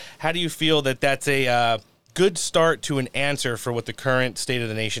next year, how do you feel that that's a good start to an answer for what the current state of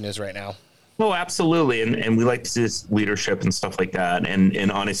the nation is right now? Well, absolutely. And we like to see this leadership and stuff like that.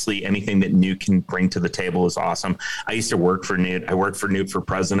 And honestly, anything that Newt can bring to the table is awesome. I used to work for Newt. I worked for Newt for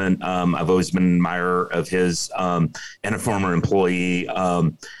president. I've always been an admirer of his and a former employee.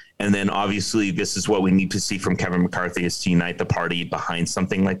 And then obviously this is what we need to see from Kevin McCarthy, is to unite the party behind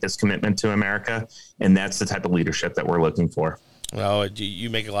something like this Commitment to America. And that's the type of leadership that we're looking for. Well, you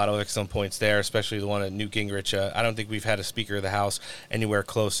make a lot of excellent points there, especially the one at Newt Gingrich. I don't think we've had a Speaker of the House anywhere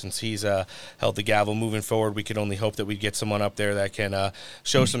close since he's held the gavel. Moving forward, we could only hope that we'd get someone up there that can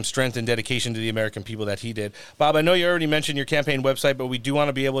show some strength and dedication to the American people that he did. Bob, I know you already mentioned your campaign website, but we do want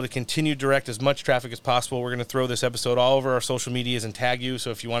to be able to continue to direct as much traffic as possible. We're going to throw this episode all over our social medias and tag you,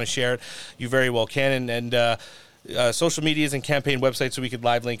 so if you want to share it, you very well can. And social medias and campaign websites, so we could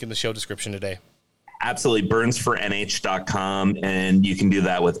live link in the show description today. Absolutely. burnsfornh.com. And you can do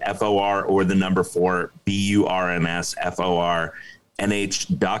that with FOR or the number 4, BURNSFOR,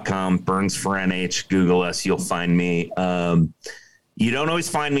 NH.com, Burns for NH. Google us. You'll find me. You don't always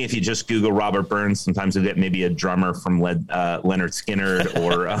find me if you just Google Robert Burns. Sometimes you'll get maybe a drummer from Leonard Skinner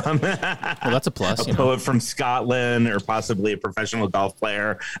or well, that's a plus. A poet from Scotland, or possibly a professional golf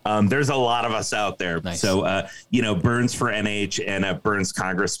player. There's a lot of us out there. Nice. So, Burns for NH and a Burns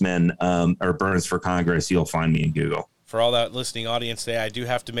Congressman or Burns for Congress, you'll find me in Google. For all that listening audience today, I do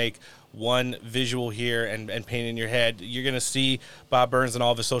have to make one visual here and paint in your head. You're going to see Bob Burns and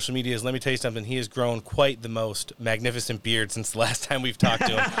all of his social medias. Let me tell you something. He has grown quite the most magnificent beard since the last time we've talked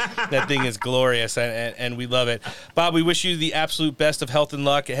to him. That thing is glorious, and we love it. Bob, we wish you the absolute best of health and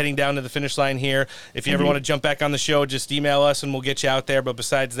luck heading down to the finish line here. If you ever want to jump back on the show, just email us and we'll get you out there. But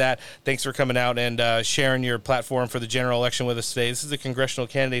besides that, thanks for coming out and sharing your platform for the general election with us today. This is the congressional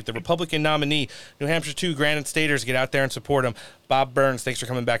candidate, the Republican nominee, New Hampshire 2 Granite Staters. Get out there and support him. Bob Burns, thanks for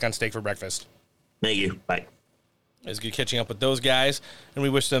coming back on Steak for Breakfast. Thank you. Bye. It was good catching up with those guys, and we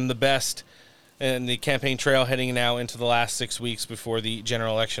wish them the best in the campaign trail heading now into the last 6 weeks before the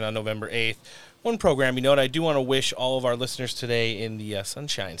general election on November 8th. One programming note, I do want to wish all of our listeners today in the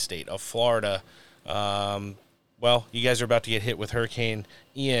Sunshine State of Florida, well, you guys are about to get hit with Hurricane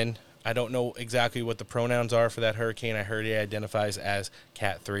Ian. I don't know exactly what the pronouns are for that hurricane. I heard he identifies as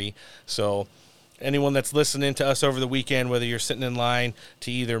Cat 3. So anyone that's listening to us over the weekend, whether you're sitting in line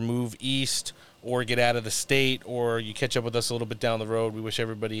to either move east or get out of the state, or you catch up with us a little bit down the road, we wish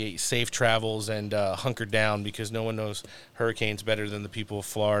everybody safe travels and hunker down, because no one knows hurricanes better than the people of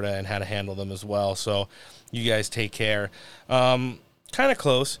Florida and how to handle them as well. So you guys take care. Kind of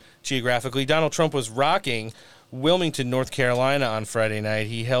close geographically. Donald Trump was rocking Wilmington, North Carolina on Friday night.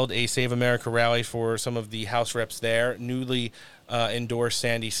 He held a Save America rally for some of the House reps there. Newly endorsed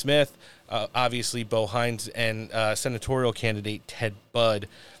Sandy Smith, obviously Bo Hines, and senatorial candidate Ted Budd.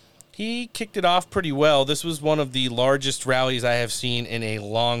 He kicked it off pretty well. This was one of the largest rallies I have seen in a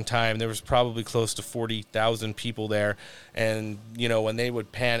long time. There was probably close to 40,000 people there. And, when they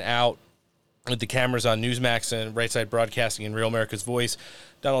would pan out with the cameras on Newsmax and Right Side Broadcasting and Real America's Voice,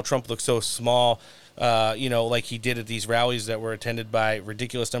 Donald Trump looked so small, like he did at these rallies that were attended by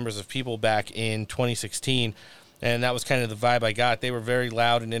ridiculous numbers of people back in 2016. And that was kind of the vibe I got. They were very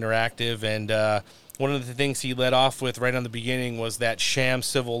loud and interactive, and one of the things he led off with right on the beginning was that sham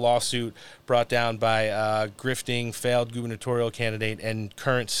civil lawsuit brought down by grifting failed gubernatorial candidate and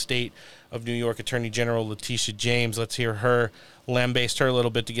current state of New York Attorney General Letitia James. Let's hear her, lambaste her a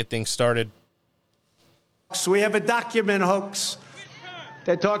little bit to get things started. So we have a document hoax.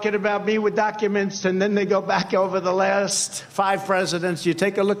 They're talking about me with documents, and then they go back over the last 5 presidents. You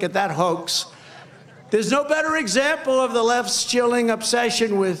take a look at that hoax. There's no better example of the left's chilling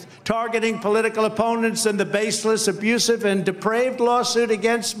obsession with targeting political opponents than the baseless, abusive, and depraved lawsuit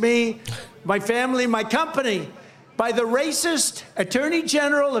against me, my family, my company, by the racist Attorney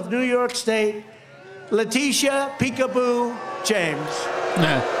General of New York State, Letitia Peekaboo James.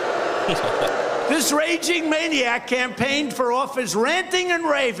 This raging maniac campaigned for office ranting and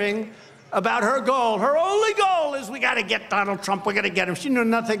raving about her goal. Her only goal is we got to get Donald Trump. We got to get him. She knew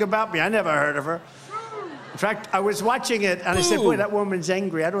nothing about me. I never heard of her. In fact, I was watching it, and I said, boy, that woman's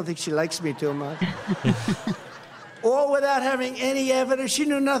angry. I don't think she likes me too much. All without having any evidence. She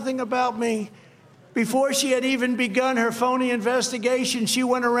knew nothing about me. Before she had even begun her phony investigation, she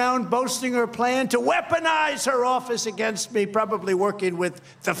went around boasting her plan to weaponize her office against me, probably working with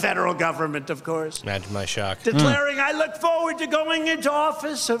the federal government, of course. Imagine my shock. Declaring, I look forward to going into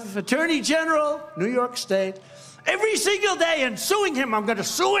office of Attorney General, New York State, every single day and suing him. I'm going to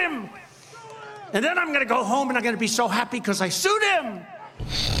sue him. And then I'm going to go home and I'm going to be so happy because I sued him.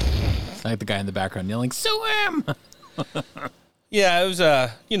 I like the guy in the background yelling, sue him! Yeah, it was,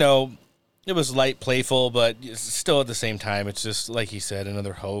 it was light, playful, but still at the same time, it's just, like he said,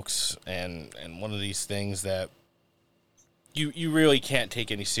 another hoax and one of these things that you really can't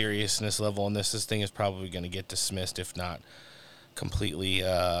take any seriousness level on this. This thing is probably going to get dismissed, if not completely. He's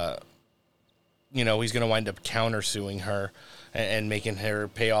going to wind up countersuing her and making her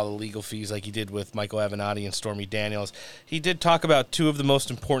pay all the legal fees like he did with Michael Avenatti and Stormy Daniels. He did talk about 2 of the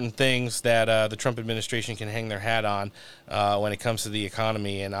most important things that the Trump administration can hang their hat on when it comes to the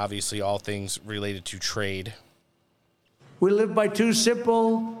economy, and obviously all things related to trade. We live by 2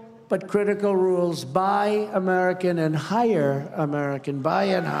 simple but critical rules. Buy American and hire American. Buy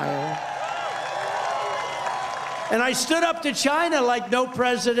and hire. And I stood up to China like no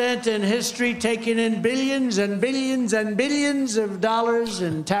president in history, taking in billions and billions and billions of dollars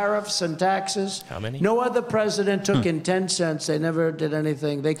in tariffs and taxes. How many? No other president took in 10 cents. They never did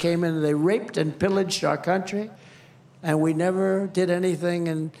anything. They came in and they raped and pillaged our country, and we never did anything.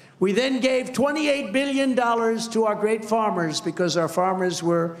 And we then gave $28 billion to our great farmers because our farmers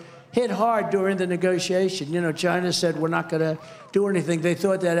were hit hard during the negotiation. You know, China said, we're not going to do anything. They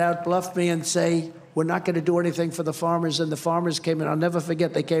thought they'd outbluff me and say, we're not going to do anything for the farmers. And the farmers came in. I'll never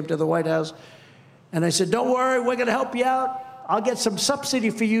forget, they came to the White House. And I said, don't worry, we're going to help you out. I'll get some subsidy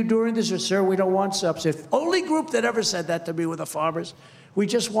for you during this. Or, sir, we don't want subsidy. Only group that ever said that to me were the farmers. We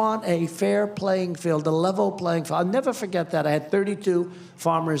just want a fair playing field, a level playing field. I'll never forget that. I had 32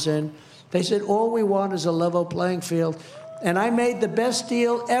 farmers in. They said, all we want is a level playing field. And I made the best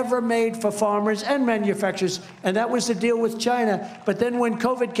deal ever made for farmers and manufacturers, and that was the deal with China. But then when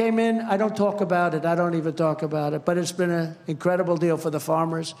COVID came in, I don't talk about it. I don't even talk about it. But it's been an incredible deal for the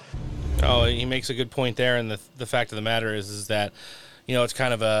farmers. Oh, he makes a good point there, and the fact of the matter is that, it's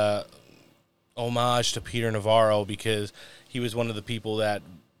kind of a homage to Peter Navarro because he was one of the people that,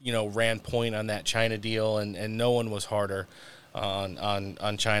 ran point on that China deal, and no one was harder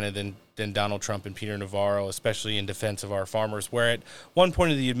on China than Donald Trump and Peter Navarro, especially in defense of our farmers, where at one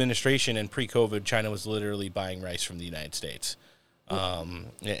point of the administration and pre-COVID, China was literally buying rice from the United States.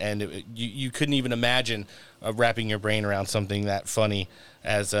 You couldn't even imagine wrapping your brain around something that funny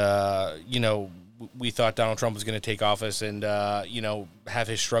as, we thought Donald Trump was going to take office and, have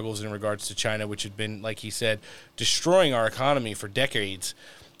his struggles in regards to China, which had been, like he said, destroying our economy for decades.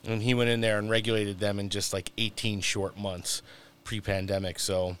 And he went in there and regulated them in just like 18 short months pre-pandemic.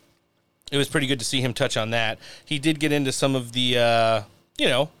 So it was pretty good to see him touch on that. He did get into some of the,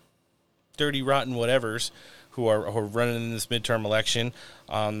 dirty, rotten whatevers who are running in this midterm election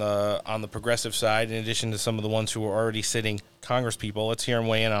on the progressive side, in addition to some of the ones who are already sitting Congress people. Let's hear him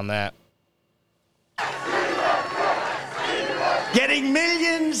weigh in on that. Getting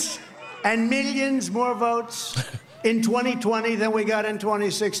millions and millions more votes in 2020 than we got in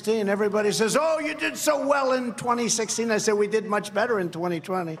 2016. Everybody says, oh, you did so well in 2016. I said, we did much better in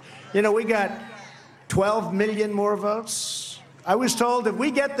 2020. We got 12 million more votes. I was told if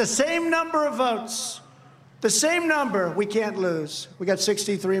we get the same number of votes, we can't lose. We got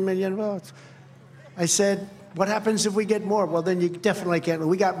 63 million votes. I said, What happens if we get more? Well, then you definitely can't.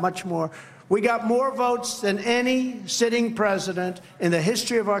 We got much more. We got more votes than any sitting president in the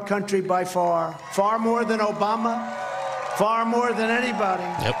history of our country by far. Far more than Obama, far more than anybody.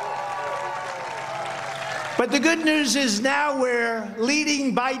 Yep. But the good news is now we're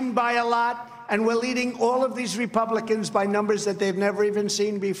leading Biden by a lot, and we're leading all of these Republicans by numbers that they've never even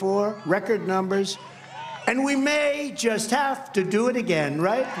seen before, record numbers. And we may just have to do it again,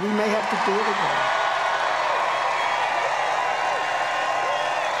 right? We may have to do it again.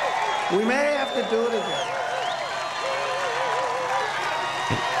 We may have to do it again.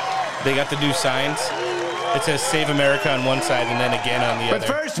 They got the new signs. It says Save America on one side and then again on the other. But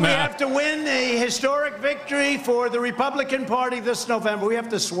first, we have to win a historic victory for the Republican Party this November. We have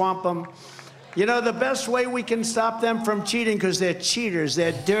to swamp them. You know, the best way we can stop them from cheating, because they're cheaters,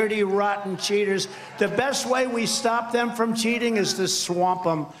 they're dirty, rotten cheaters. The best way we stop them from cheating is to swamp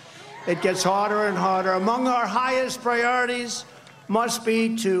them. It gets harder and harder. Among our highest priorities must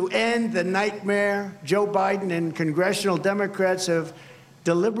be to end the nightmare Joe Biden and congressional Democrats have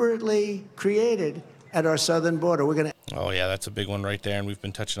deliberately created at our southern border. We're going to. Oh, yeah, that's a big one right there, and we've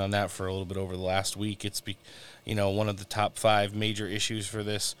been touching on that for a little bit over the last week. It's, one of the top 5 major issues for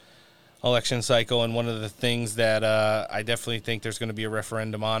this election cycle, and one of the things that I definitely think there's going to be a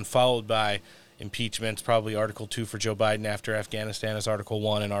referendum on, followed by impeachments, probably Article 2 for Joe Biden after Afghanistan is Article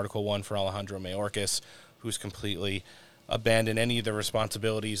 1, and Article 1 for Alejandro Mayorkas, who's completely abandoned any of the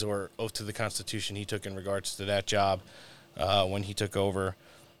responsibilities or oath to the Constitution he took in regards to that job when he took over.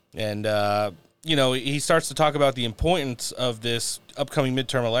 And, he starts to talk about the importance of this upcoming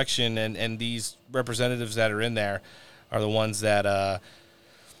midterm election, and these representatives that are in there are the ones that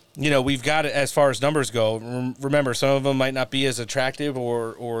we've got it as far as numbers go. Remember, some of them might not be as attractive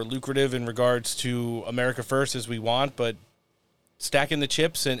or lucrative in regards to America First as we want, but stacking the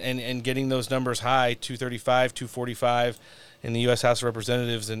chips and getting those numbers high, 235, 245 in the U.S. House of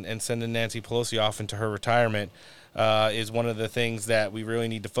Representatives and sending Nancy Pelosi off into her retirement is one of the things that we really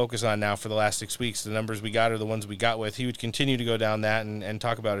need to focus on now for the last 6 weeks. The numbers we got are the ones we got with. He would continue to go down that and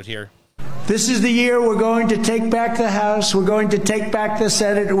talk about it here. This is the year we're going to take back the House. We're going to take back the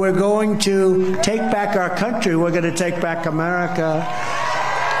Senate. We're going to take back our country. We're going to take back America.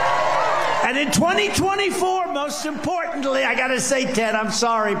 And in 2024, most importantly, I got to say, Ted, I'm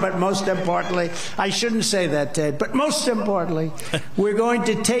sorry, but most importantly, I shouldn't say that, Ted, but most importantly, we're going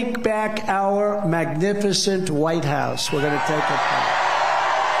to take back our magnificent White House. We're going to take it back.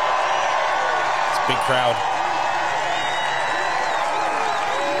 It's a big crowd.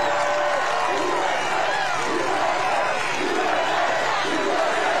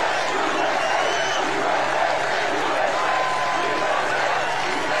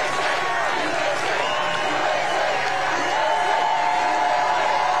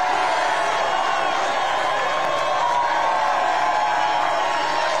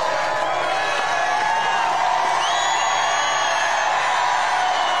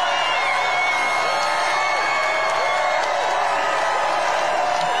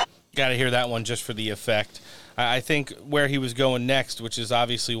 Got to hear that one just for the effect. I think where he was going next, which is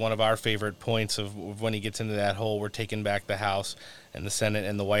obviously one of our favorite points of when he gets into that whole we're taking back the House and the Senate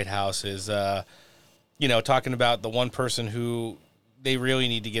and the White House, is, talking about the one person who they really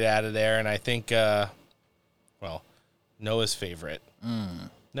need to get out of there. And I think, Noah's favorite.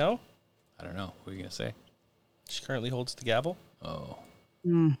 No? I don't know. What are you going to say? She currently holds the gavel? Oh,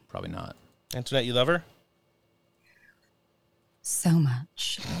 probably not. Antoinette, you love her? So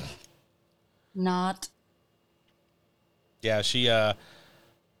much. Not. Yeah, she is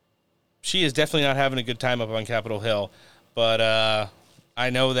definitely not having a good time up on Capitol Hill, but I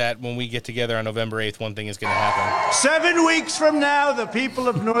know that when we get together on November 8th, one thing is going to happen. 7 weeks from now, the people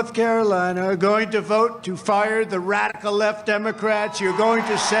of North Carolina are going to vote to fire the radical left Democrats. You're going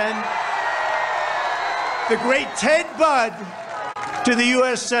to send the great Ted Budd to the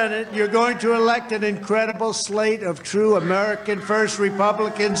U.S. Senate. You're going to elect an incredible slate of true American First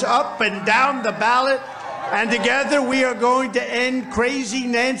Republicans up and down the ballot. And together we are going to end crazy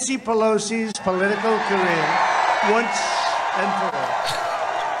Nancy Pelosi's political career once and for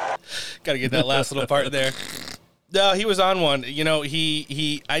all. Got to get that last little part there. No, he was on one. I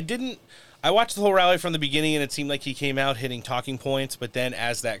watched the whole rally from the beginning, and it seemed like he came out hitting talking points, but then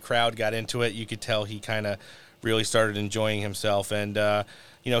as that crowd got into it, you could tell he kind of really started enjoying himself. And,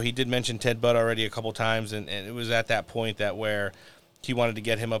 he did mention Ted Budd already a couple times, and it was at that point that where he wanted to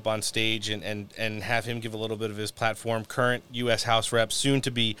get him up on stage and have him give a little bit of his platform. Current U.S. House Rep, soon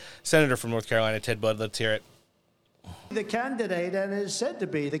to be Senator from North Carolina, Ted Budd. Let's hear it. The candidate, and is said to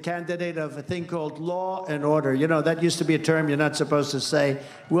be the candidate of a thing called law and order. You know, that used to be a term you're not supposed to say.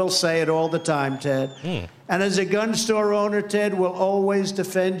 We'll say it all the time, Ted. And as a gun store owner, Ted, will always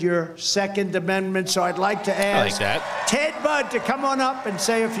defend your Second Amendment. So I'd like to ask Ted Budd to come on up and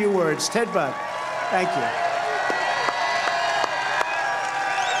say a few words. Ted Budd, thank you.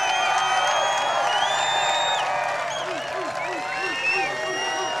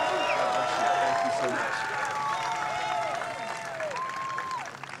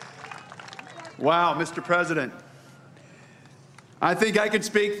 Wow, Mr. President, I think I can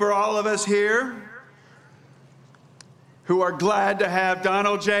speak for all of us here who are glad to have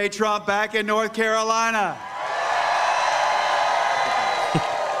Donald J. Trump back in North Carolina.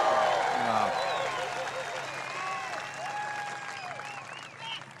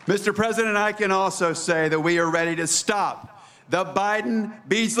 Mr. President, I can also say that we are ready to stop the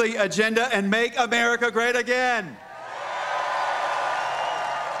Biden-Beasley agenda and make America great again.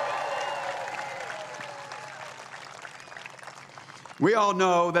 We all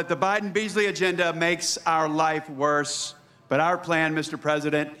know that the Biden-Beasley agenda makes our life worse, but our plan, Mr.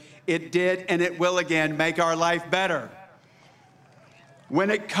 President, it did and it will again make our life better. When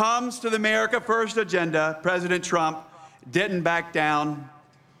it comes to the America First agenda, President Trump didn't back down.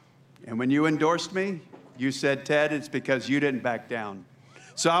 And when you endorsed me, you said, Ted, it's because you didn't back down.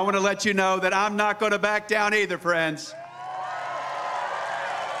 So I want to let you know that I'm not going to back down either, friends.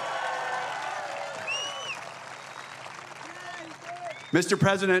 Mr.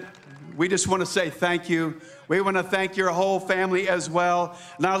 President, we just want to say thank you. We want to thank your whole family as well.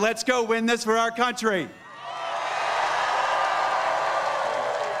 Now let's go win this for our country.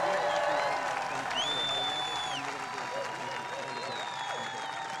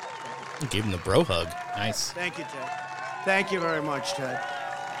 Gave him the bro hug. Nice. Thank you, Ted. Thank you very much, Ted.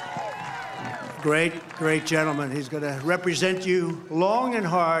 Great gentleman. He's going to represent you long and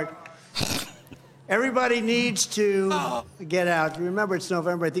hard. Everybody needs to get out. Remember, it's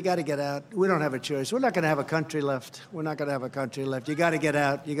November. You got to get out. We don't have a choice. We're not going to have a country left. We're not going to have a country left. You got to get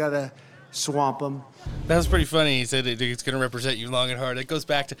out. You got to swamp them. That was pretty funny. He said it's going to represent you long and hard. It goes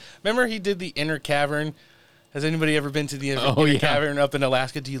back to, remember he did the Inner Cavern? Has anybody ever been to the Inner Cavern up in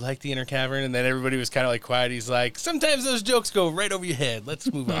Alaska? Do you like the Inner Cavern? And then everybody was kind of like quiet. He's like, sometimes those jokes go right over your head. Let's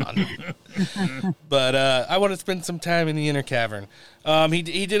move on. But I want to spend some time in the Inner Cavern.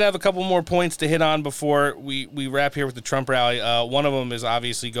 He did have a couple more points to hit on before we wrap here with the Trump rally. One of them is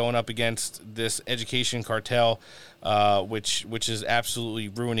obviously going up against this education cartel, which is absolutely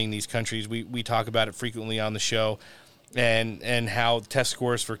ruining these countries. We talk about it frequently on the show. And how test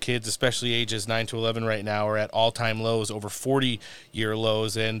scores for kids, especially ages 9 to 11 right now, are at all-time lows, over 40-year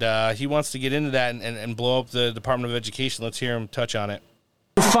lows. And he wants to get into that and blow up the Department of Education. Let's hear him touch on it.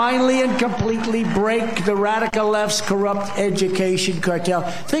 Finally and completely break the radical left's corrupt education cartel.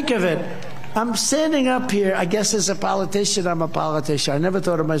 Think of it. I'm standing up here, I guess as a politician, I'm a politician. I never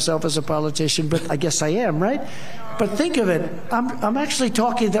thought of myself as a politician, but I guess I am, right? But think of it, I'm actually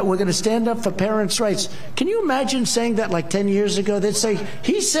talking that we're going to stand up for parents' rights. Can you imagine saying that like 10 years ago? They'd say,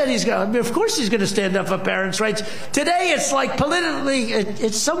 he said he's going to, I mean, of course he's going to stand up for parents' rights. Today it's like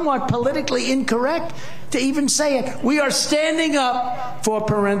it's somewhat politically incorrect to even say it. We are standing up for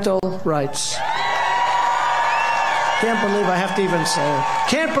parental rights. Can't believe I have to even say it.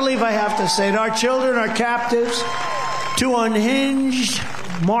 Can't believe I have to say it. Our children are captives to unhinged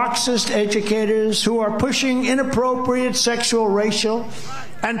Marxist educators who are pushing inappropriate sexual, racial,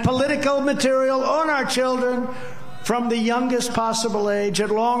 and political material on our children from the youngest possible age.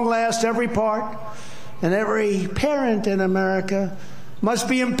 At long last, every part and every parent in America must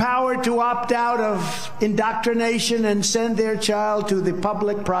be empowered to opt out of indoctrination and send their child to the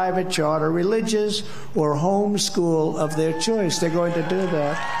public, private, charter, religious, or home school of their choice. They're going to do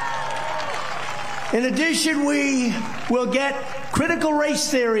that. In addition, we will get critical race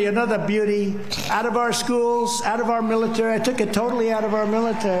theory, another beauty, out of our schools, out of our military. I took it totally out of our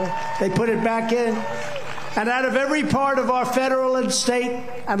military. They put it back in. And out of every part of our federal and state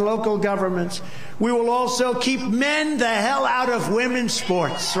and local governments. We will also keep men the hell out of women's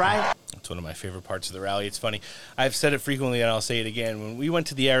sports, right? That's one of my favorite parts of the rally. It's funny. I've said it frequently, and I'll say it again. When we went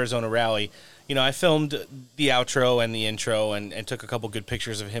to the Arizona rally, you know, I filmed the outro and the intro and took a couple good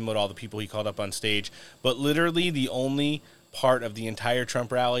pictures of him with all the people he called up on stage. But literally the only part of the entire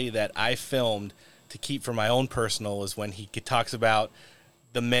Trump rally that I filmed to keep for my own personal is when he talks about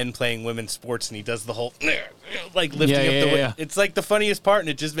the men playing women's sports, and he does the whole like lifting up the weight. It's like the funniest part, and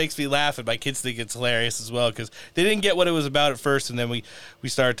it just makes me laugh, and my kids think it's hilarious as well because they didn't get what it was about at first, and then we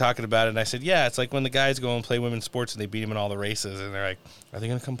started talking about it, and I said, yeah, it's like when the guys go and play women's sports and they beat them in all the races, and they're like, are they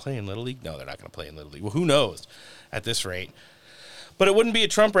going to come play in Little League? No, they're not going to play in Little League. Well, who knows at this rate? But it wouldn't be a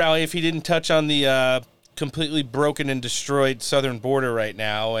Trump rally if he didn't touch on the completely broken and destroyed southern border right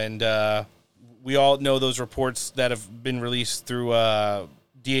now, and we all know those reports that have been released through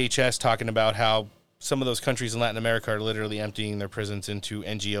DHS talking about how some of those countries in Latin America are literally emptying their prisons into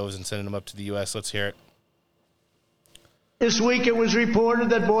NGOs and sending them up to the U.S. Let's hear it. This week it was reported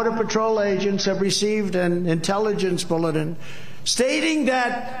that Border Patrol agents have received an intelligence bulletin stating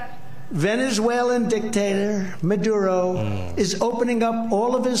that Venezuelan dictator Maduro is opening up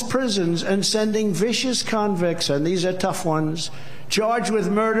all of his prisons and sending vicious convicts, and these are tough ones, charged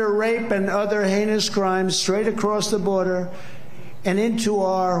with murder, rape, and other heinous crimes straight across the border and into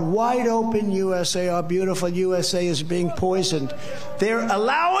our wide-open USA. Our beautiful USA is being poisoned. They're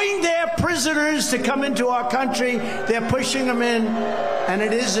allowing their prisoners to come into our country. They're pushing them in, and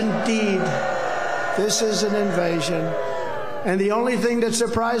it is indeed, this is an invasion. And the only thing that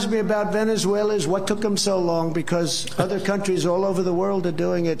surprised me about Venezuela is what took them so long, because other countries all over the world are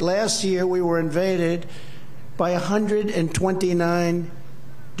doing it. Last year, we were invaded by 129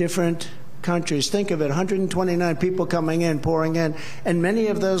 different countries. Think of it, 129 people coming in, pouring in. And many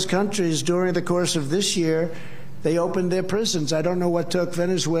of those countries, during the course of this year, they opened their prisons. I don't know what took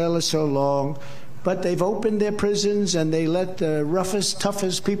Venezuela so long, but they've opened their prisons and they let the roughest,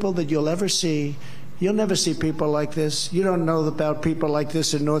 toughest people that you'll ever see. You'll never see people like this. You don't know about people like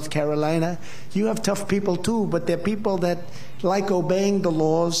this in North Carolina. You have tough people too, but they're people that like obeying the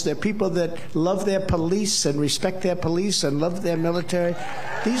laws. They're people that love their police and respect their police and love their military.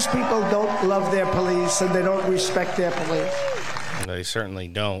 These people don't love their police and they don't respect their police. They certainly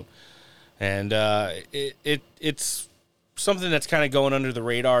don't. And it's something that's kind of going under the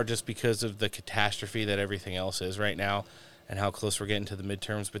radar just because of the catastrophe that everything else is right now and how close we're getting to the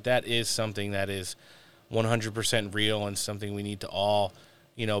midterms. But that is something that is 100% real and something we need to all,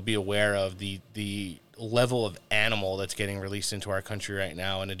 be aware of. The level of animal that's getting released into our country right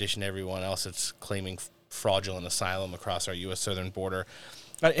now, in addition to everyone else that's claiming fraudulent asylum across our U.S. southern border.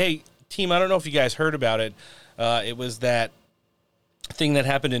 Hey, team, I don't know if you guys heard about it. It was that thing that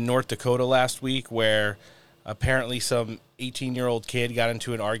happened in North Dakota last week where apparently some 18-year-old kid got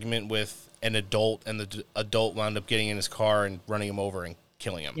into an argument with an adult, and the adult wound up getting in his car and running him over and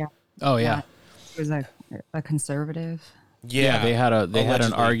killing him. Yeah. Oh, yeah. It was a conservative. Yeah, they had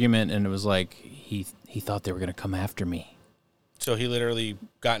an argument, and it was like he thought they were going to come after me. So he literally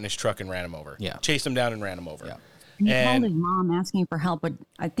got in his truck and ran him over. Yeah. Chased him down and ran him over. Yeah. And he called his mom asking for help, but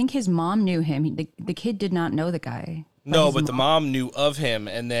I think his mom knew him. The kid did not know the guy. But the mom knew of him,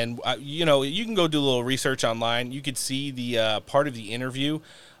 and then, you can go do a little research online. You could see the part of the interview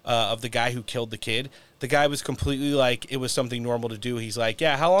of the guy who killed the kid. The guy was completely like, it was something normal to do. He's like,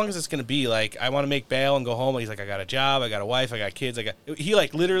 yeah, how long is this going to be? Like, I want to make bail and go home. And he's like, I got a job, I got a wife, I got kids. He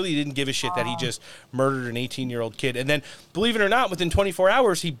like literally didn't give a shit that he just murdered an 18-year-old kid. And then, believe it or not, within 24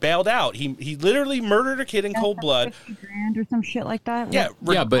 hours, he bailed out. He literally murdered a kid in cold blood. $50,000 or some shit like that. Yeah,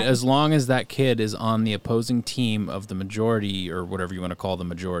 yeah, but as long as that kid is on the opposing team of the majority, or whatever you want to call the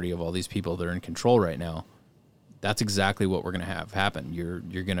majority of all these people that are in control right now, that's exactly what we're going to have happen. You're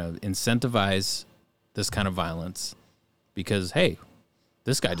going to incentivize this kind of violence because, hey,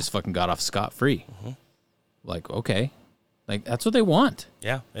 this guy just fucking got off scot-free. Mm-hmm. Like, okay. Like, that's what they want.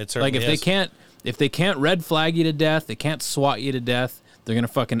 Yeah, it certainly is. If they can't red flag you to death, they can't SWAT you to death, they're going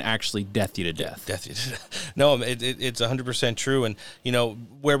to fucking actually death you to death. No, it's 100% true. And,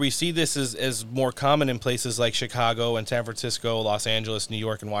 where we see this is more common in places like Chicago and San Francisco, Los Angeles, New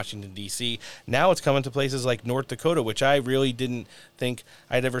York, and Washington, D.C. Now it's coming to places like North Dakota, which I really didn't think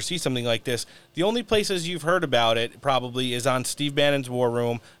I'd ever see something like this. The only places you've heard about it probably is on Steve Bannon's War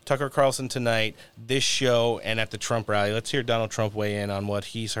Room, Tucker Carlson Tonight, this show, and at the Trump rally. Let's hear Donald Trump weigh in on what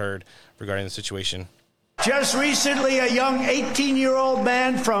he's heard regarding the situation. Just recently, a young 18-year-old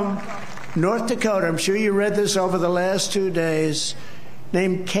man from North Dakota, I'm sure you read this over the last 2 days,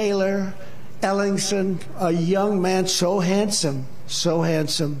 named Kaler Ellingson, a young man, so handsome,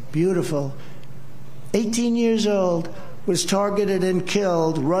 beautiful, 18 years old, was targeted and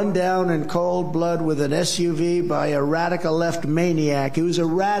killed, run down in cold blood with an SUV by a radical left maniac. He was a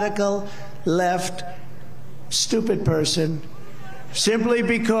radical left, stupid person, simply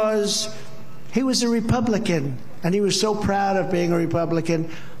because he was a Republican, and he was so proud of being a Republican,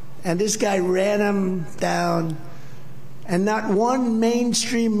 and this guy ran him down, and not one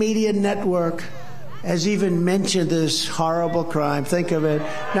mainstream media network has even mentioned this horrible crime. Think of it.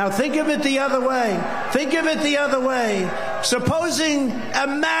 Now think of it the other way. Think of it the other way. Supposing a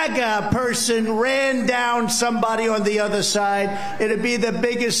MAGA person ran down somebody on the other side, it'd be the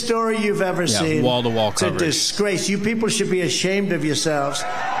biggest story you've ever seen. Wall-to-wall It's coverage. a disgrace. You people should be ashamed of yourselves.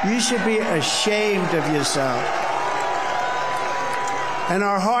 You should be ashamed of yourself. And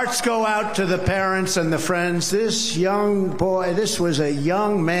our hearts go out to the parents and the friends. This young boy, this was a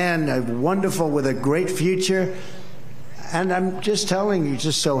young man, wonderful, with a great future. And I'm just telling you,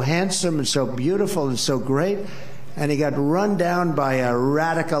 just so handsome and so beautiful and so great. And he got run down by a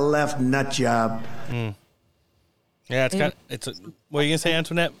radical left nut job. Yeah, what are you going to say,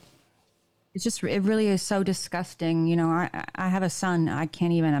 Antoinette? It's just, it really is so disgusting. You know, I have a son. I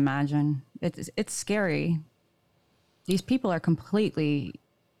can't even imagine. It's scary. These people are completely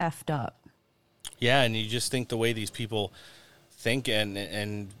effed up. Yeah, and you just think the way these people think,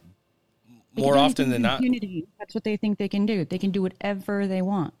 and more often than not, impunity. That's what they think they can do. They can do whatever they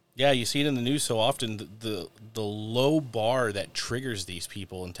want. Yeah, you see it in the news so often. The low bar that triggers these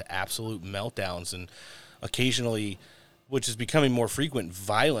people into absolute meltdowns, and occasionally, which is becoming more frequent,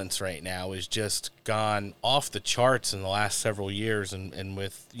 violence right now is just gone off the charts in the last several years, and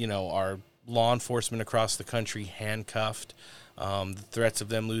with, you know, our law enforcement across the country handcuffed, the threats of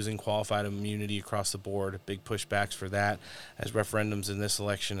them losing qualified immunity across the board, big pushbacks for that, as referendums in this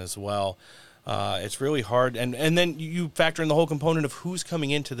election as well. It's really hard. And then you factor in the whole component of who's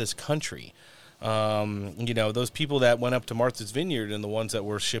coming into this country. You know, those people that went up to Martha's Vineyard and the ones that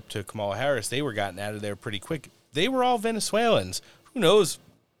were shipped to Kamala Harris, they were gotten out of there pretty quick. They were all Venezuelans. Who knows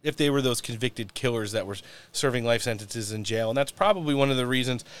if they were those convicted killers that were serving life sentences in jail. And that's probably one of the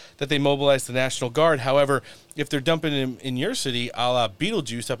reasons that they mobilized the National Guard. However, if they're dumping him in your city, a la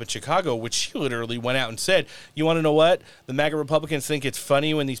Beetlejuice up in Chicago, which she literally went out and said, you want to know what? The MAGA Republicans think it's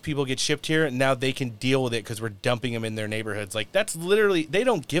funny when these people get shipped here, and now they can deal with it because we're dumping them in their neighborhoods. Like, that's literally, they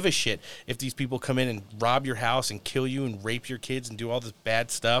don't give a shit if these people come in and rob your house and kill you and rape your kids and do all this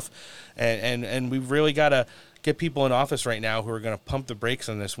bad stuff. And we've really got to get people in office right now who are going to pump the brakes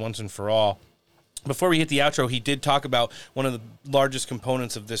on this once and for all. Before we hit the outro, he did talk about one of the largest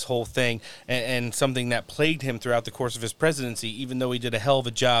components of this whole thing and something that plagued him throughout the course of his presidency, even though he did a hell of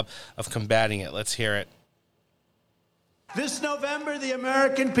a job of combating it. Let's hear it. This November, the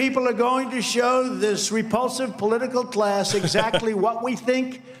American people are going to show this repulsive political class exactly what we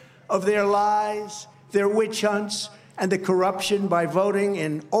think of their lies, their witch hunts, and the corruption by voting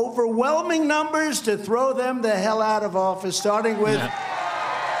in overwhelming numbers to throw them the hell out of office, starting with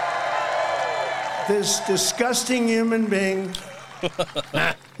this disgusting human being,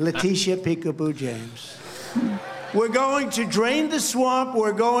 Letitia Peekaboo James. We're going to drain the swamp.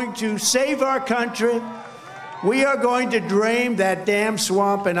 We're going to save our country. We are going to drain that damn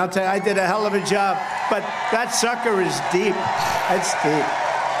swamp, and I'll tell you, I did a hell of a job, but that sucker is deep. It's deep.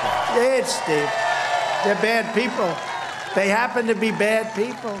 It's deep. They're bad people. They happen to be bad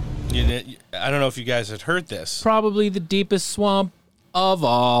people. I don't know if you guys had heard this. Probably the deepest swamp of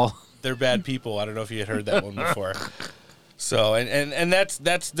all. They're bad people. I don't know if you had heard that one before. So, and that's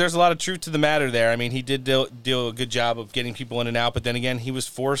there's a lot of truth to the matter there. I mean, he did do a good job of getting people in and out, but then again, he was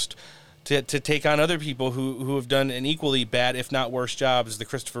forced to take on other people who have done an equally bad, if not worse, job as the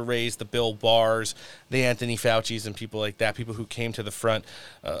Christopher Wrays, the Bill Barrs, the Anthony Faucis, and people like that, people who came to the front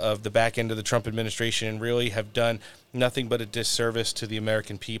of the back end of the Trump administration and really have done nothing but a disservice to the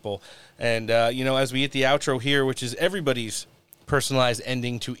American people. And, you know, as we hit the outro here, which is everybody's personalized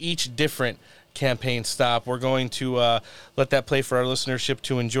ending to each different campaign stop, we're going to let that play for our listenership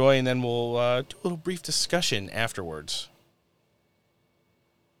to enjoy, and then we'll do a little brief discussion afterwards.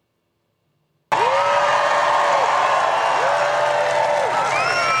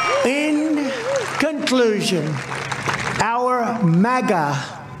 In conclusion, our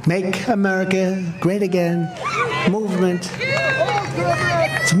MAGA, Make America Great Again movement,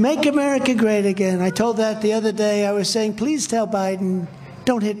 to make America great again. I told that the other day. I was saying, please tell Biden,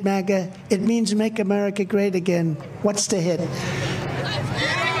 don't hit MAGA. It means make America great again. What's the hit?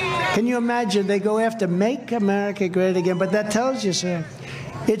 Can you imagine? They go after make America great again, but that tells you, sir.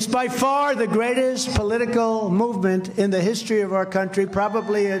 It's by far the greatest political movement in the history of our country,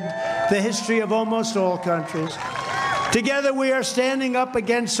 probably in the history of almost all countries. Together we are standing up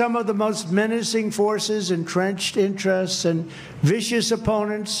against some of the most menacing forces, entrenched interests, and vicious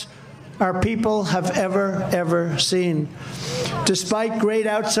opponents our people have ever seen. Despite great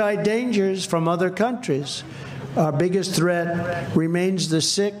outside dangers from other countries, our biggest threat remains the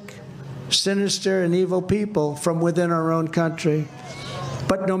sick, sinister, and evil people from within our own country.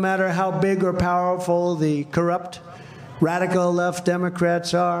 But no matter how big or powerful the corrupt, radical left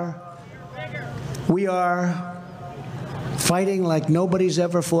Democrats are, We are fighting like nobody's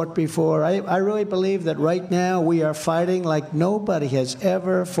ever fought before. I really believe that right now we are fighting like nobody has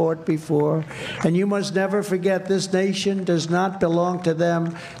ever fought before. And you must never forget, this nation does not belong to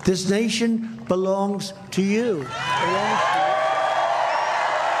them. This nation belongs to you.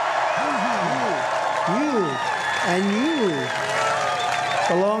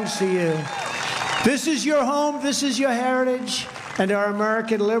 Belongs to you. This is your home, this is your heritage, and our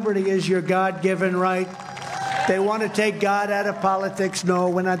American liberty is your God-given right. They want to take God out of politics. No,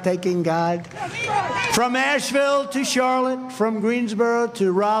 we're not taking God. From Asheville to Charlotte, from Greensboro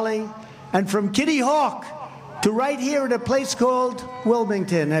to Raleigh, and from Kitty Hawk to right here at a place called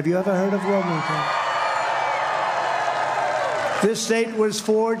Wilmington. Have you ever heard of Wilmington? This state was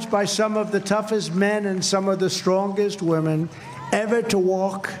forged by some of the toughest men and some of the strongest women ever to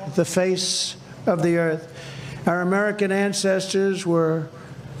walk the face of the earth. Our American ancestors were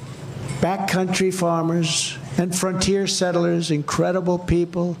backcountry farmers and frontier settlers, incredible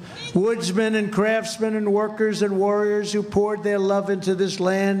people, woodsmen and craftsmen and workers and warriors who poured their love into this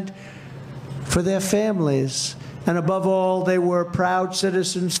land for their families. And above all, they were proud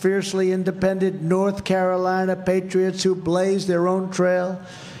citizens, fiercely independent North Carolina patriots who blazed their own trail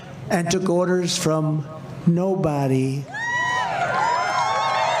and took orders from nobody.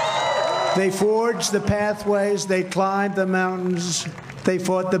 They forged the pathways, they climbed the mountains, they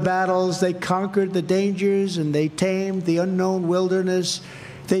fought the battles, they conquered the dangers, and they tamed the unknown wilderness.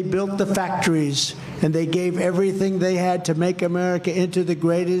 They built the factories, and they gave everything they had to make America into the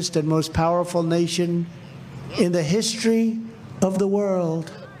greatest and most powerful nation in the history of the world.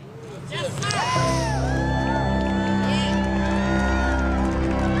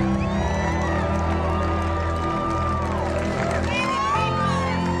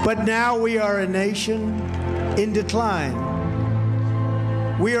 But now we are a nation in decline.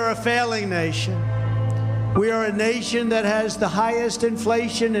 We are a failing nation. We are a nation that has the highest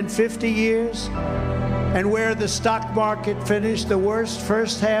inflation in 50 years, and where the stock market finished the worst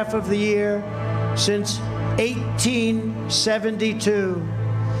first half of the year since 1872.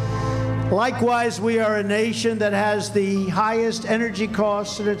 Likewise, we are a nation that has the highest energy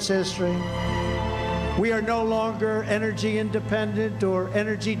costs in its history. We are no longer energy independent or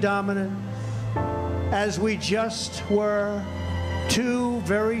energy dominant, as we just were 2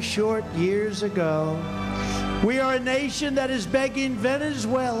 very short years ago. We are a nation that is begging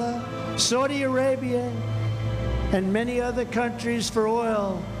Venezuela, Saudi Arabia, and many other countries for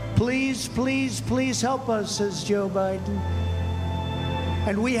oil. Please, please, please help us, says Joe Biden.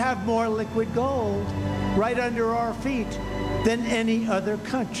 And we have more liquid gold right under our feet than any other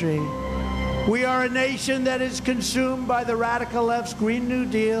country. We are a nation that is consumed by the radical left's Green New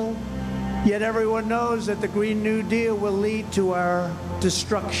Deal, yet everyone knows that the Green New Deal will lead to our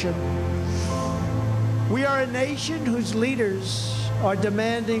destruction. We are a nation whose leaders are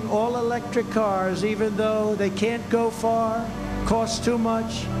demanding all-electric cars, even though they can't go far, cost too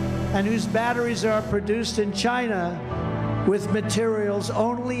much, and whose batteries are produced in China with materials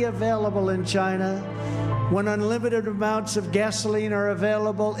only available in China, when unlimited amounts of gasoline are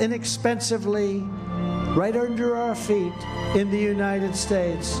available inexpensively right under our feet in the United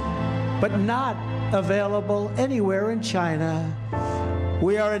States, but not available anywhere in China.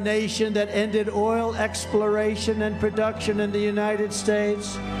 We are a nation that ended oil exploration and production in the United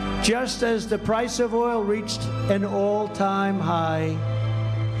States just as the price of oil reached an all-time high.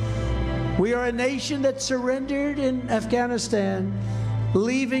 We are a nation that surrendered in Afghanistan,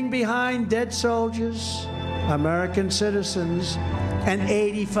 leaving behind dead soldiers, American citizens, and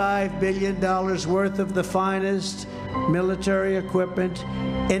 $85 billion worth of the finest military equipment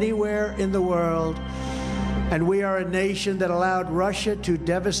anywhere in the world. And we are a nation that allowed Russia to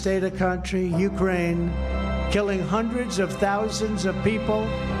devastate a country, Ukraine, killing hundreds of thousands of people,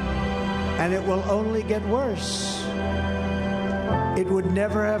 and it will only get worse. It would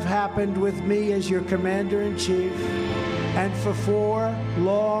never have happened with me as your commander-in-chief, and for 4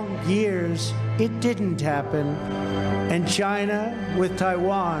 long years, it didn't happen. And China, with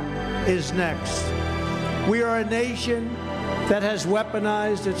Taiwan, is next. We are a nation that has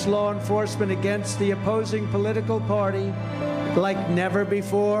weaponized its law enforcement against the opposing political party like never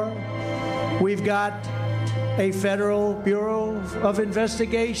before. We've got a Federal Bureau of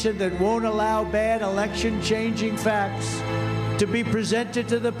Investigation that won't allow bad election-changing facts to be presented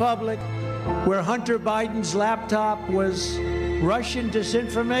to the public, where Hunter Biden's laptop was Russian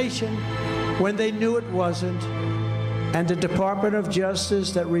disinformation when they knew it wasn't, and a Department of Justice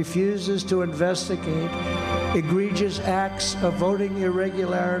that refuses to investigate egregious acts of voting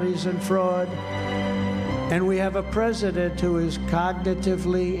irregularities and fraud. And we have a president who is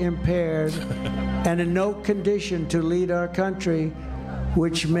cognitively impaired and in no condition to lead our country,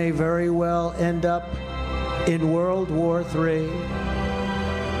 which may very well end up in World War III.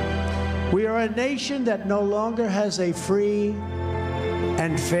 We are a nation that no longer has a free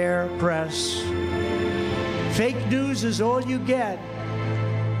and fair press. Fake news is all you get,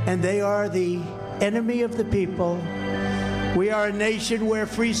 and they are the enemy of the people. We are a nation where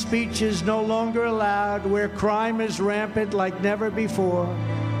free speech is no longer allowed, where crime is rampant like never before,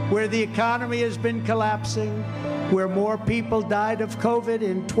 where the economy has been collapsing, where more people died of COVID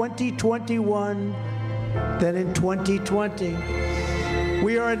in 2021 than in 2020.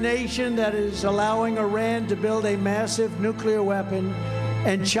 We are a nation that is allowing Iran to build a massive nuclear weapon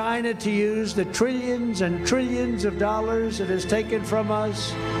and China to use the trillions and trillions of dollars it has taken from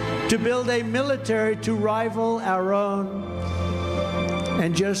us to build a military to rival our own.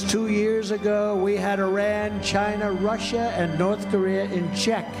 And just 2 years ago, we had Iran, China, Russia, and North Korea in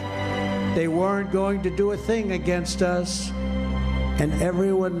check. They weren't going to do a thing against us, and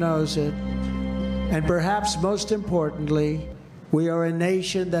everyone knows it. And perhaps most importantly, we are a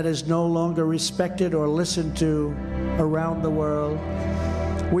nation that is no longer respected or listened to around the world.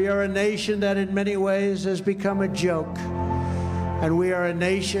 We are a nation that in many ways has become a joke. And we are a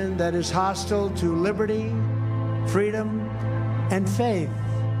nation that is hostile to liberty, freedom, and faith.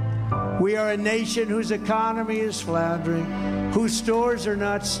 We are a nation whose economy is floundering, whose stores are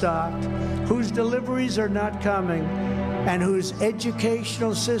not stocked, whose deliveries are not coming, and whose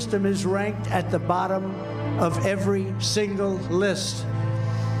educational system is ranked at the bottom of every single list.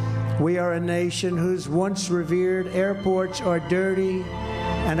 We are a nation whose once revered airports are dirty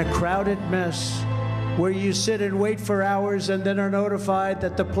and a crowded mess, where you sit and wait for hours and then are notified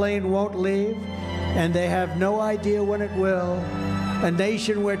that the plane won't leave, and they have no idea when it will. A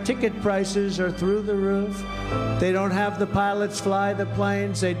nation where ticket prices are through the roof. They don't have the pilots fly the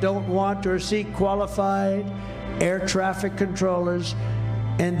planes. They don't want or seek qualified air traffic controllers,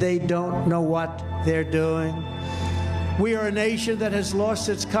 and they don't know what they're doing. We are a nation that has lost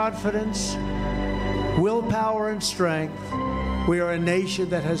its confidence, willpower, and strength. We are a nation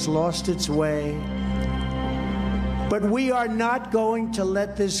that has lost its way. But we are not going to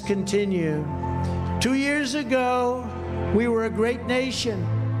let this continue. 2 years ago, we were a great nation,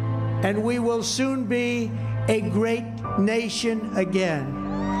 and we will soon be a great nation again.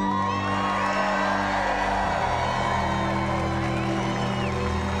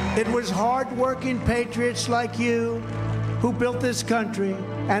 It was hard-working patriots like you who built this country,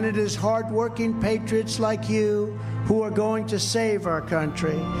 and it is hard-working patriots like you who are going to save our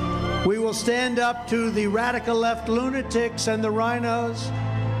country. We will stand up to the radical left lunatics and the rhinos,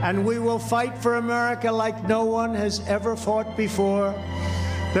 and we will fight for America like no one has ever fought before.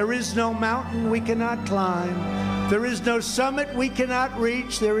 There is no mountain we cannot climb. There is no summit we cannot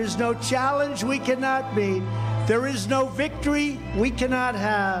reach. There is no challenge we cannot meet. There is no victory we cannot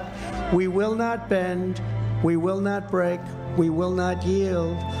have. We will not bend. We will not break. We will not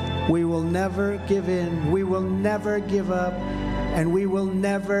yield. We will never give in. We will never give up. And we will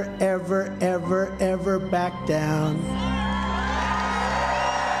never, ever, ever, ever back down.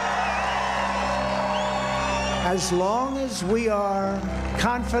 As long as we are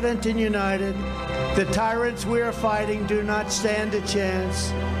confident and united, the tyrants we are fighting do not stand a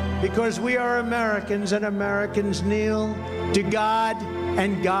chance, because we are Americans, and Americans kneel to God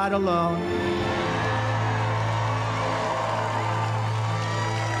and God alone.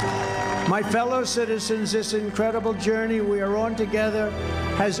 My fellow citizens, this incredible journey we are on together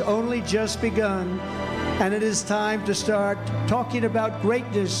has only just begun, and it is time to start talking about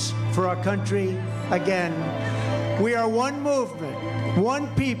greatness for our country again. We are one movement,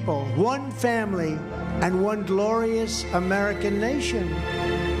 one people, one family, and one glorious American nation.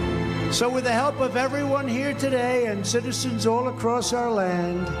 So with the help of everyone here today and citizens all across our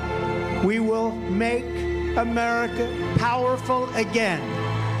land, we will make America powerful again.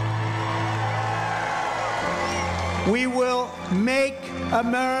 We will make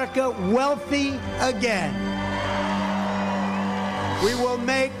America wealthy again. We will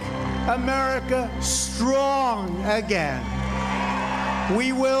make America strong again.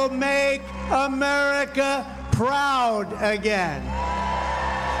 We will make America proud again.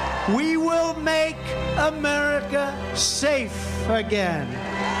 We will make America safe again.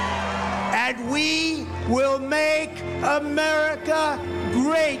 And we will make America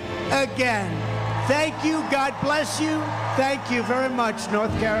great again. Thank you. God bless you. Thank you very much,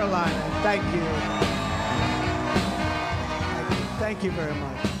 North Carolina. Thank you. Thank you very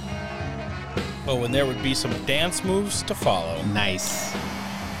much. Oh, and there would be some dance moves to follow. Nice.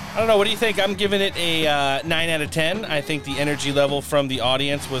 I don't know. What do you think? I'm giving it a 9 out of 10. I think the energy level from the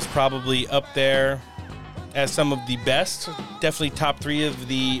audience was probably up there as some of the best. Definitely top 3 of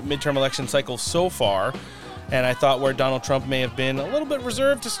the midterm election cycle so far. And I thought where Donald Trump may have been a little bit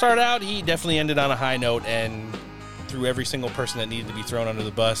reserved to start out, he definitely ended on a high note and threw every single person that needed to be thrown under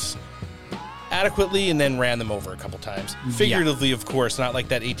the bus adequately and then ran them over a couple times. Figuratively, of course, not like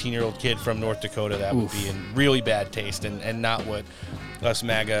that 18-year-old kid from North Dakota. That would be in really bad taste and not what us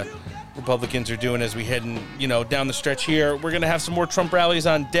MAGA Republicans are doing as we head down the stretch here. We're going to have some more Trump rallies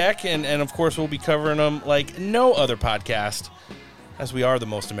on deck, and of course we'll be covering them like no other podcast, as we are the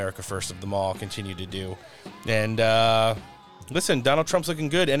most America First of them all, continue to do. And listen, Donald Trump's looking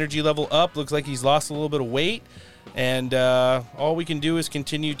good. Energy level up. Looks like he's lost a little bit of weight. And all we can do is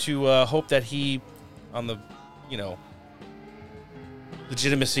continue to hope that he, on the,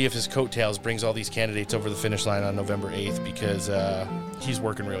 legitimacy of his coattails, brings all these candidates over the finish line on November 8th, because he's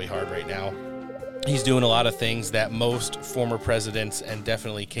working really hard right now. He's doing a lot of things that most former presidents and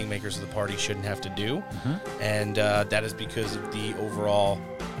definitely kingmakers of the party shouldn't have to do. Mm-hmm. And that is because of the overall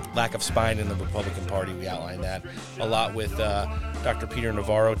lack of spine in the Republican Party. We outlined that a lot with Dr. Peter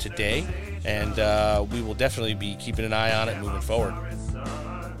Navarro today, and we will definitely be keeping an eye on it moving forward.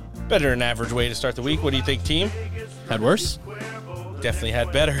 Better than average way to start the week. What do you think, team? Had worse? Definitely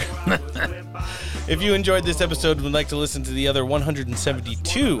had better. If you enjoyed this episode and would like to listen to the other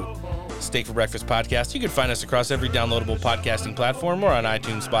 172 Steak for Breakfast podcast, you can find us across every downloadable podcasting platform or on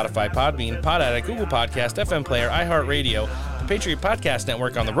iTunes, Spotify, Podbean, Pod Addict, Google Podcast, FM Player, iHeartRadio, the Patriot Podcast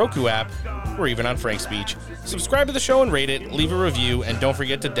Network on the Roku app, or even on Frank Speech. Subscribe to the show and rate it, leave a review, and don't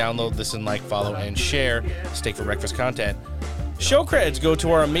forget to download, listen, like, follow, and share Steak for Breakfast content. Show creds go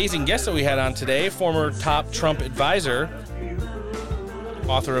to our amazing guest that we had on today, former top Trump advisor,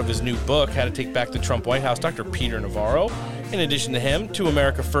 author of his new book, How to Take Back the Trump White House, Dr. Peter Navarro. In addition to him, 2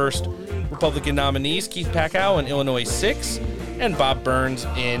 America First Republican nominees, Keith Pachow in Illinois 6, and Bob Burns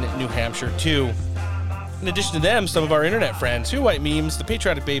in New Hampshire 2. In addition to them, some of our internet friends, Who White Memes, the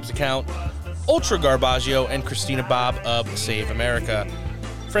Patriotic Babes account, Ultra Garbaggio, and Christina Bob of Save America.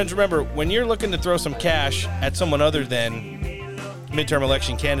 Friends, remember, when you're looking to throw some cash at someone other than midterm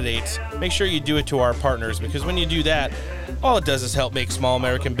election candidates, make sure you do it to our partners, because when you do that, all it does is help make small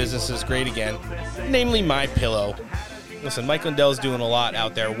American businesses great again, namely MyPillow. Listen, Mike Lindell's doing a lot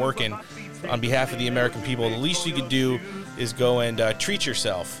out there working on behalf of the American people. The least you could do is go and treat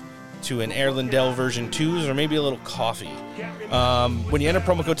yourself to an Air Lindell version 2s or maybe a little coffee. When you enter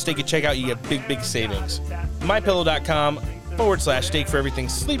promo code STEAK at checkout, you get big savings. MyPillow.com/steak for everything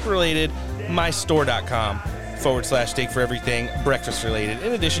sleep related. MyStore.com/steak for everything breakfast related.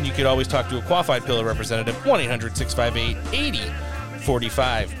 In addition, you could always talk to a qualified pillow representative,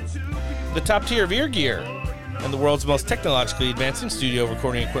 1-800-658-8045. The top tier of ear gear and the world's most technologically advanced in-studio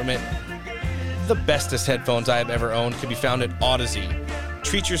recording equipment. The bestest headphones I have ever owned can be found at Audeze.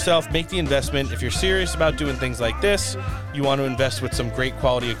 Treat yourself, make the investment. If you're serious about doing things like this, you want to invest with some great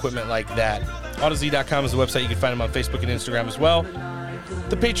quality equipment like that. Audeze.com is the website. You can find them on Facebook and Instagram as well.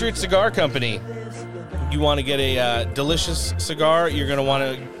 The Patriot Cigar Company. You want to get a delicious cigar, you're going to want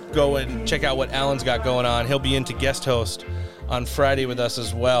to go and check out what Alan's got going on. He'll be in to guest host on Friday with us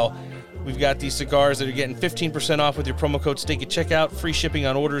as well. We've got these cigars that are getting 15% off with your promo code STEAK at checkout. Free shipping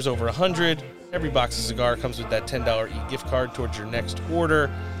on orders over 100. Every box of cigar comes with that $10 e-gift card towards your next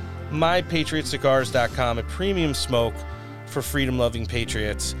order. MyPatriotCigars.com, a premium smoke for freedom-loving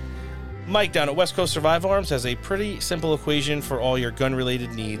patriots. Mike down at West Coast Survival Arms has a pretty simple equation for all your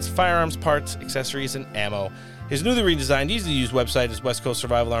gun-related needs: firearms, parts, accessories, and ammo. His newly redesigned, easy-to-use website is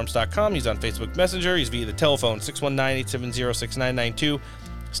westcoastsurvivalarms.com. He's on Facebook Messenger. He's via the telephone, 619-870-6992.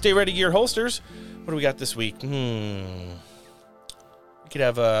 Stay Ready Gear holsters. What do we got this week? We could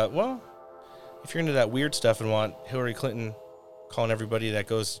have if you're into that weird stuff and want Hillary Clinton calling everybody that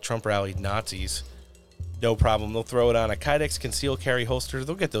goes to Trump rally Nazis, no problem. They'll throw it on a Kydex concealed carry holster.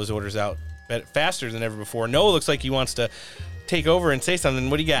 They'll get those orders out faster than ever before. Noah looks like he wants to take over and say something.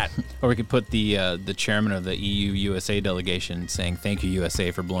 What do you got? Or we could put the chairman of the EU-USA delegation saying, "Thank you,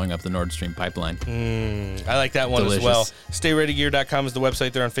 USA, for blowing up the Nord Stream pipeline." I like that one as well. StayReadyGear.com is the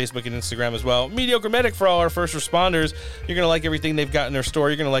website. They're on Facebook and Instagram as well. Mediocre Medic for all our first responders. You're going to like everything they've got in their store.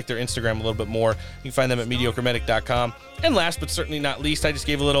 You're going to like their Instagram a little bit more. You can find them at MediocreMedic.com. And last but certainly not least, I just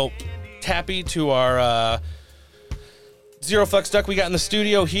gave a little tappy to our Zero Flux duck we got in the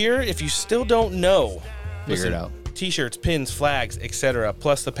studio here. If you still don't know, figure it out. T-shirts, pins, flags, etc.,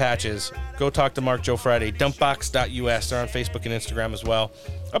 plus the patches. Go talk to Mark Joe Friday. Dumpbox.us. They're on Facebook and Instagram as well.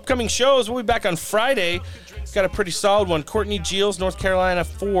 Upcoming shows, we'll be back on Friday. Got a pretty solid one. Courtney Geels, North Carolina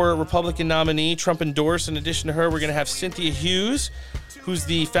 4 Republican nominee, Trump endorsed. In addition to her, we're going to have Cynthia Hughes, who's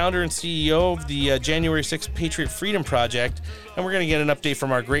the founder and CEO of the January 6th Patriot Freedom Project. And we're going to get an update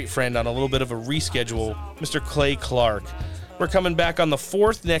from our great friend on a little bit of a reschedule, Mr. Clay Clark. We're coming back on the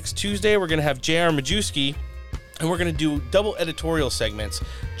 4th next Tuesday. We're going to have J.R. Majewski, and we're going to do double editorial segments.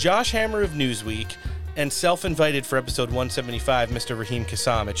 Josh Hammer of Newsweek and self-invited for episode 175, Mr. Raheem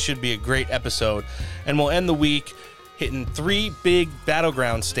Kassam. It should be a great episode. And we'll end the week hitting 3 big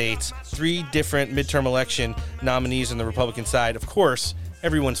battleground states, 3 different midterm election nominees on the Republican side. Of course,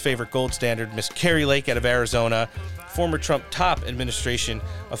 everyone's favorite gold standard, Miss Kari Lake out of Arizona, former Trump top administration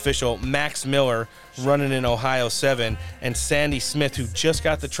official Max Miller running in Ohio 7, and Sandy Smith, who just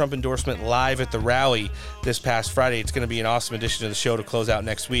got the Trump endorsement live at the rally this past Friday. It's going to be an awesome addition to the show to close out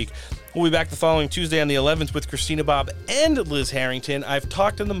next week. We'll be back the following Tuesday on the 11th with Christina Bobb and Liz Harrington. I've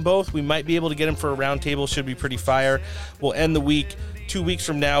talked to them both. We might be able to get them for a roundtable. Should be pretty fire. We'll end the week 2 weeks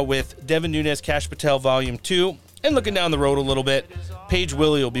from now with Devin Nunes, Kash Patel, Volume 2. And looking down the road a little bit, Paige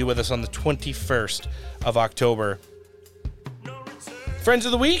Willie will be with us on the 21st of October. Friends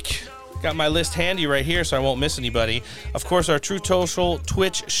of the Week. Got my list handy right here so I won't miss anybody. Of course, our True Social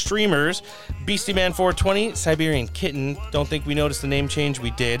Twitch streamers, Beastie Man 420, Siberian Kitten, don't think we noticed the name change,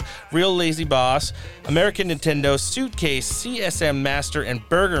 we did, Real Lazy Boss, American Nintendo, Suitcase, CSM Master, and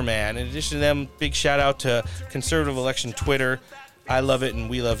Burger Man. In addition to them, big shout out to Conservative Election Twitter. I love it and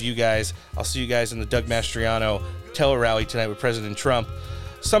we love you guys. I'll see you guys in the Doug Mastriano tele-rally tonight with President Trump.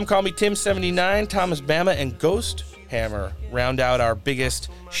 Some call me Tim79, Thomas Bama, and Ghost Hammer round out our biggest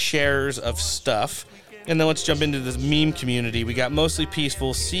shares of stuff. And then let's jump into this meme community. We got Mostly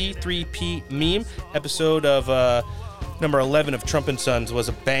Peaceful, C3P Meme. Episode of number 11 of Trump and Sons was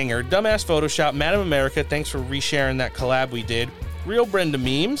a banger. Dumbass Photoshop, Madam America, thanks for resharing that collab we did. Real Brenda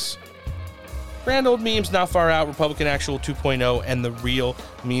Memes. Grand Old Memes, Not Far Out, Republican Actual 2.0, and the Real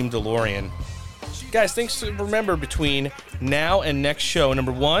Meme DeLorean. Guys, things to remember between now and next show.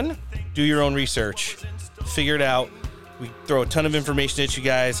 Number 1, do your own research. Figure it out. We throw a ton of information at you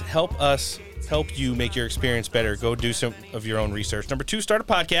guys. Help us help you make your experience better. Go do some of your own research. Number 2, start a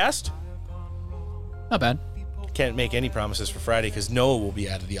podcast. Not bad. Can't make any promises for Friday because Noah will be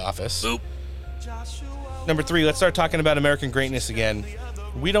out of the office. Boop. Number 3, let's start talking about American greatness again.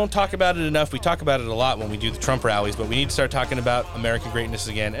 We don't talk about it enough. We talk about it a lot when we do the Trump rallies, but we need to start talking about American greatness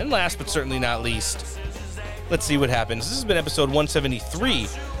again. And last but certainly not least, let's see what happens. This has been episode 173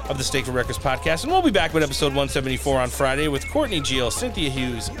 of the Steak for Breakfast podcast, and we'll be back with episode 174 on Friday with Courtney Geels, Cynthia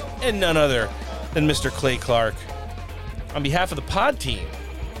Hughes, and none other than Mr. Clay Clark. On behalf of the pod team,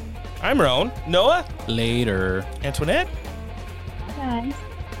 I'm Roan. Noah? Later. Antoinette? Bye.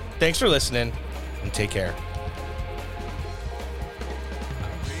 Thanks for listening, and take care.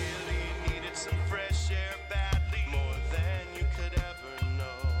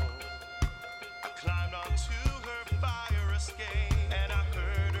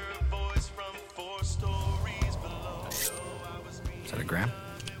 Is that a gram?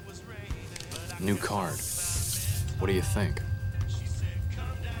 New card. What do you think?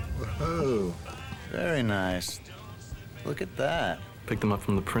 Whoa, very nice. Look at that. Picked them up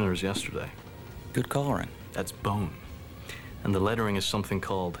from the printers yesterday. Good coloring. That's bone. And the lettering is something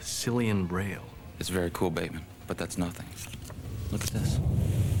called Cillian Braille. It's very cool, Bateman, but that's nothing. Look at this.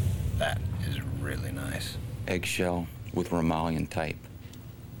 That is really nice. Eggshell with Romalian type.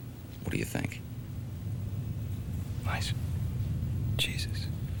 What do you think? Nice. Jesus.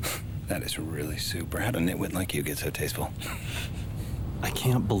 That is really super. How'd a nitwit like you get so tasteful? I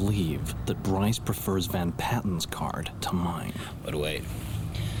can't believe that Bryce prefers Van Patten's card to mine. But wait.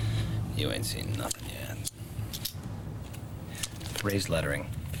 You ain't seen nothing yet. Raised lettering.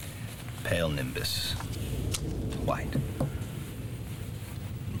 Pale nimbus. White.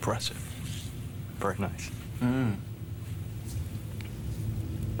 Impressive. Very nice.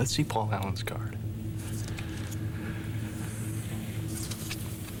 Let's see Paul Allen's card.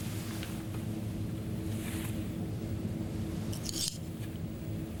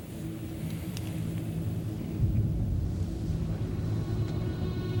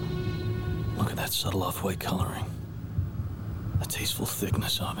 Look at that subtle off-white coloring. The tasteful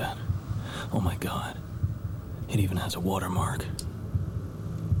thickness of it. Oh my God. It even has a watermark.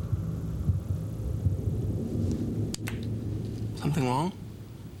 Something wrong?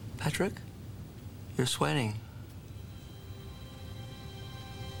 Patrick? You're sweating.